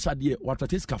of Elisha, dear, what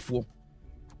it is Kafor.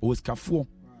 Was Kafor.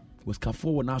 Was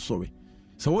Kafor, we're not sorry.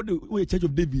 So, what the Church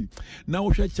of David?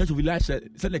 Now, Church of Elisha,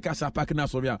 send the casa pack now,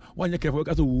 sorry. One year careful,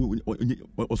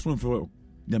 or soon for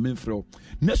the main throw.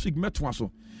 Next week, met one so.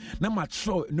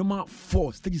 Number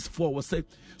 4, stages 4 was say,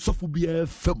 so for be a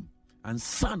film. And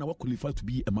son, I was qualified to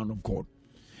be a man of God.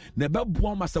 Never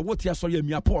born master what you saw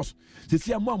me apostle. They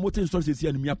see a more mountain stories, they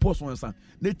see me apostle on son.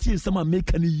 They teach some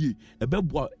make any ye. A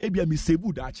bebo, ebia me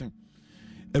sebu daching.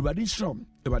 A radin shrum,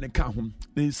 a radin car home,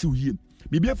 they see you.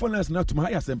 Be for us now to my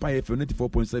highest empire for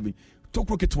 94.7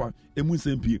 Tokro Ketwa, Emun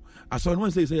Sempi. I saw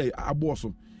one say, a boss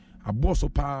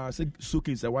pa, say,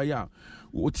 soaking, say, why ya,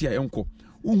 what's your uncle?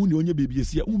 Who knew your baby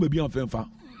is here, who may be on Fenfa.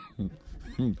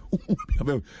 I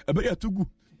bet you're too good.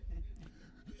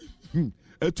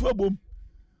 A 12 bomb.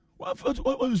 What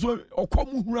is or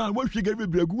come around? What she gave me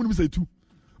a good say too.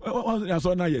 I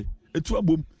saw now, a 12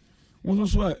 bomb. Was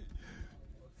also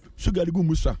sugar the good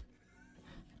musa.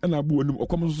 And I boo or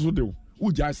come so do.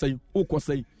 Would I say, oh,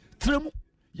 say, Trim,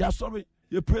 yeah, sorry,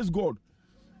 you praise God.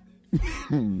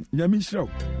 Yami show.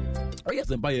 Oh, yes,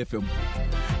 and by FM.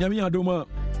 Yami Adoma.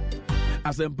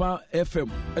 Asempa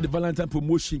FM at the Valentine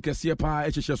promotion Cassia Pa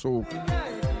HSO.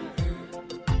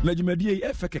 Legimedi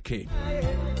FKK.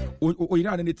 O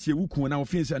ira ne tie wuku na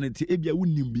ofense na tie ebia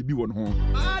wunnim bibi won ho.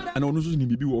 Ana ono so nim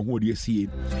bibi won ho de asie.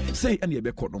 Say ene e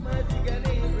be kodom.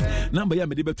 Number ya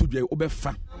me de beto dwe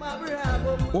obefa.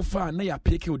 Ofa na ya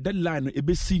pick o deadline no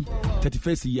ebesi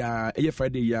 31st ya eye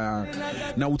Friday ya.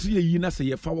 Na wotu ye yi na se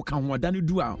ye fa wo ka ho ada ne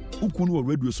du a wuku no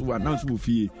radio so wa na so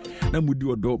fie. Na mudi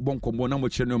odo bonkomo na mo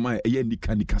kire no ma eye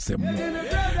nika sem.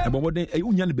 E bomoden e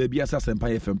unya ne baabi asa Sempa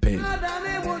FM pe.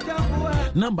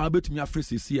 Number betumi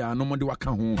afresi ya no mode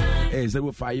waka ho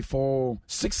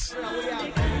 0546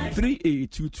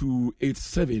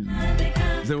 382287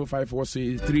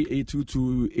 0546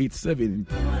 382287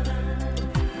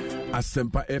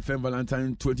 Asempa FM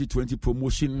Valentine 2020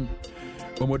 promotion.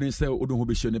 Omodin say odon ho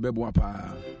be shene bebo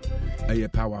apa. Aye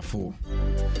powerful.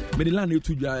 Me the land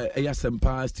to ja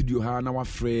Asempa studio ha na wa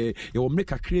frɛ e wo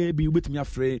make akra bi betumi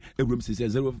afrɛ ewrum say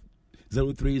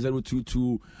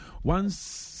 03022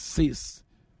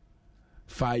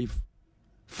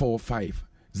 16545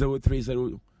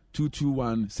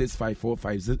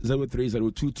 03022165545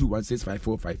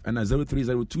 03022165545 and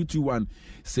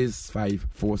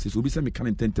 03022165546 obi say me kan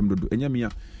intentem dodo enya me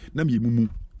na me mumu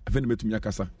afene metumi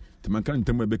akasa te man kan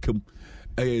intentem ebekam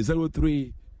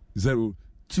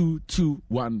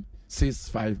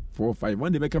 03022165545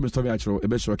 one day become story actual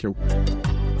ebe shock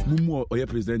mumu oye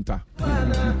presenter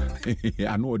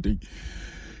ano odin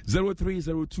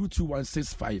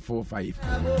 03022165545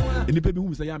 enipa bi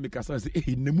hu say ya make say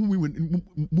eh na mumu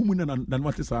na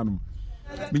what say no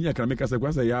me kan make say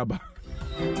kwa say ya ba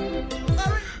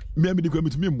me di kwa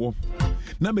metumi mo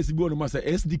na mesi bi ono ma say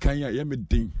SD kan ya me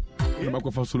din na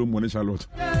makofa Solomon Charlotte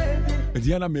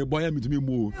Diana me boy ya metumi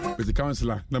mo with the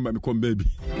counselor na me come baby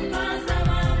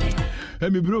hey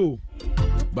me bro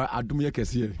ba adum ye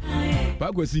kese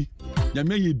ba kwasi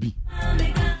nyame ye bi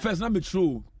first na me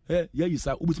true eh yeah you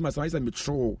say ubusima say me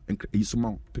true and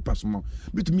isuma paper suma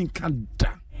betumi kan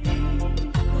da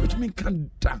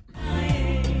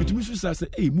betumi so say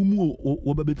eh mumu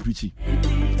wo ba be preach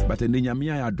but nyame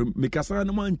ya adum me kasa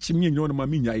no man chimye nyo no ma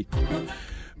minyai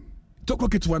Tokro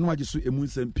Ketwa no agiso emu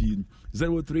nsempii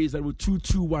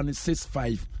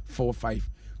 03022165545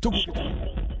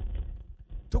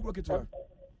 Tokro Ketwa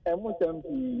emu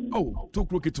nsempii oh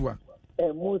Tokro Ketwa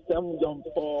emu nsem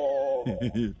jumpo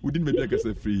we didn't make us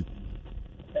free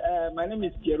my name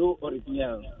is Piero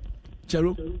Original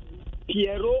Piero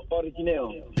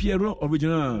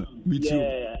Original me too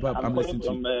yeah, I'm listening to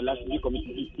from last week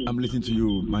committee. I'm listening to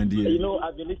you my dear. You know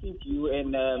I've been listening to you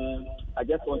and I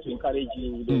just want to encourage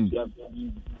you that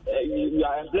you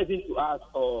are a blessing to us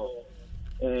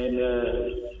and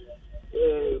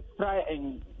try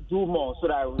and do more so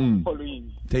that I will follow you.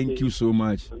 Thank you so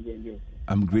much.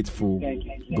 I'm grateful.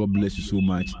 God bless you so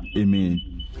much. Amen.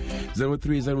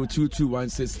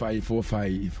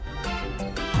 03022165545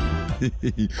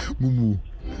 Mumu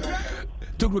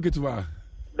Tokro Ketwa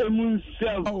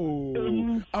Emunsem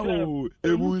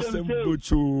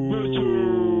Bocho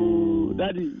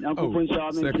Daddy Uncle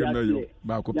second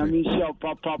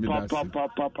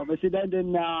papa me say that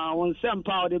na won sem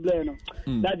power the blame no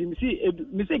Daddy me say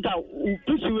ka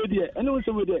push we there and we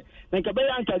say we there na ka be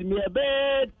anka me be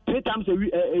 3 times a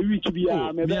week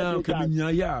bia me be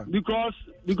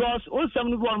because on sem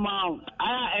no one man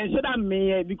I said that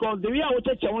me because the way I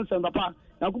watch on sem papa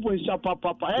na ko pon sha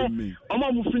papa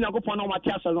omo mu free na ko pon na mati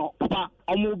asa no papa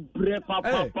omo bre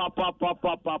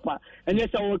papa and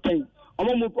yes I okay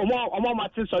omo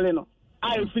mati sole no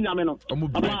I free na me no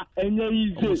papa enye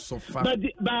easy but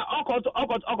okot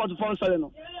phone sole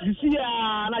no you see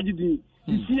na jidi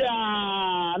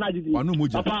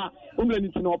papa umle ni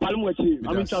tino pale mu achi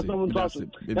ami chaso mu twaso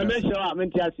na me sha me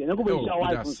ntiase na ko be sha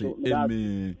wife so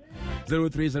amen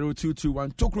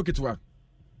 0302221 Tokro Ketwa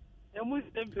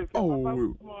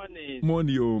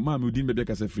morning oh mama we didn't be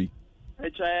kasa free I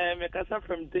try me kasa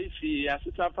from Defi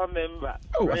asitapa member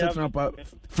asitapa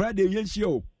Friday yen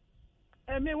show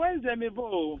me Wednesday me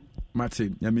bo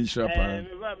Martin, Yamin Sharpa.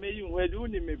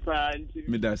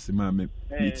 Medas, mammy,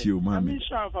 meet you, mammy.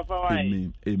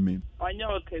 Amen. Amen. I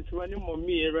know, okay, so when you more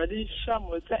me, ready, sham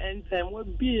was and time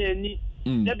would be any.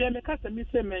 There be a custom,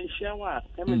 Mr. Menshawa,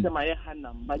 and Mr. Maya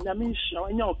Hannam, but Yamin Shaw,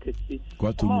 I know, okay.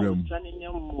 Got to room.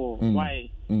 Why?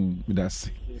 Medas.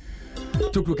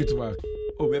 Took look at work.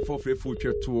 Oh, we're for free food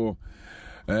tour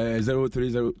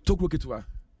 030. Took look at work.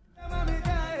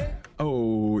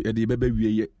 Oh, Eddie,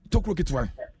 baby, took look at work.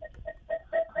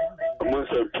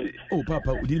 Oh,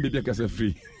 Papa, we didn't be like us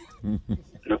free.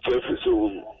 The first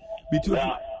soon.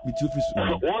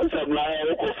 Once I'm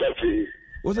lying,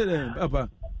 what's it, Papa?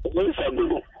 Once I'm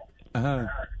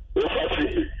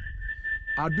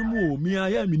Adumo, me,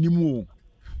 I am minimum.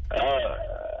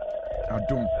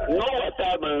 Adum. No,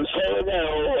 time and so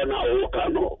now,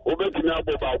 Cano, over to now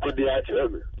about the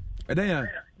actual.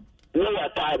 No,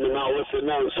 time now was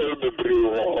announced the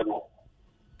brew.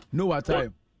 No,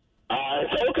 time.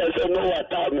 So can say no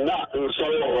time not and so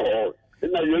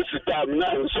in a use time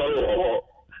not and so.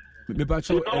 But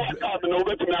you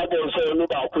over to now so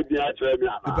about could the actual.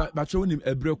 But you him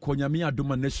a brew Konyami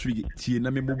Aduma next week,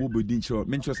 Tina Memo Budincho,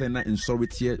 mention say not in sorry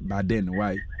here by then.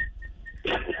 Why?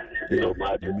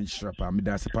 Yamishrapa,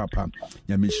 Midas Papa,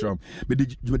 Yamishram. But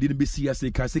you didn't be see as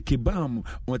a Kasi Kebam,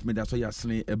 what made us say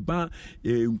a bar,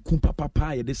 Kumpa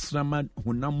Papa, the Sraman,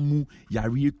 Honamu,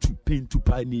 Yari to paint to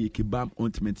pioneer Kebam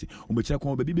ointment.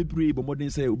 Umachako, baby brave, but more than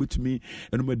say, over to me,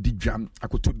 and no did jam. I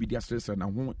could to be the stress and I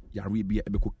want Yari be a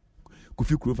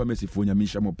Kufi Kuro Pharmacy for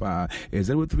Yamisha Mopa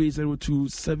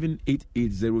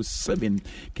 0302788807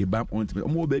 Kebab ointment.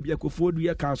 Omo baby I could afford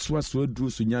we can swa so drew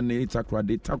sunyane takwa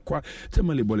de takwa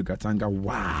temale bolikatanga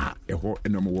wa eho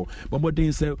enomo. But more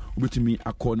than say with me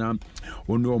akona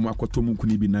ono omo akotomu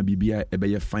kuni bi na bibia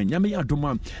ebeye fine. Nyame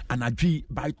adoma anadwi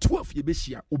by 12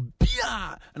 yebeshia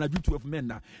obia anadwi 12 men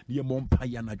na ye mompa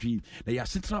ya anadwi. Na ya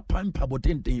sitra pampa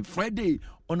bodenden Friday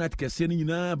on at kese ni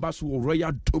nyina baso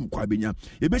royal dome kwa benya.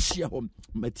 Yebeshia ho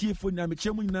Matie for na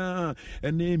mechemu na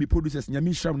ene mi producers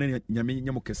nyami sham na nyami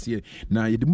nyamo kese na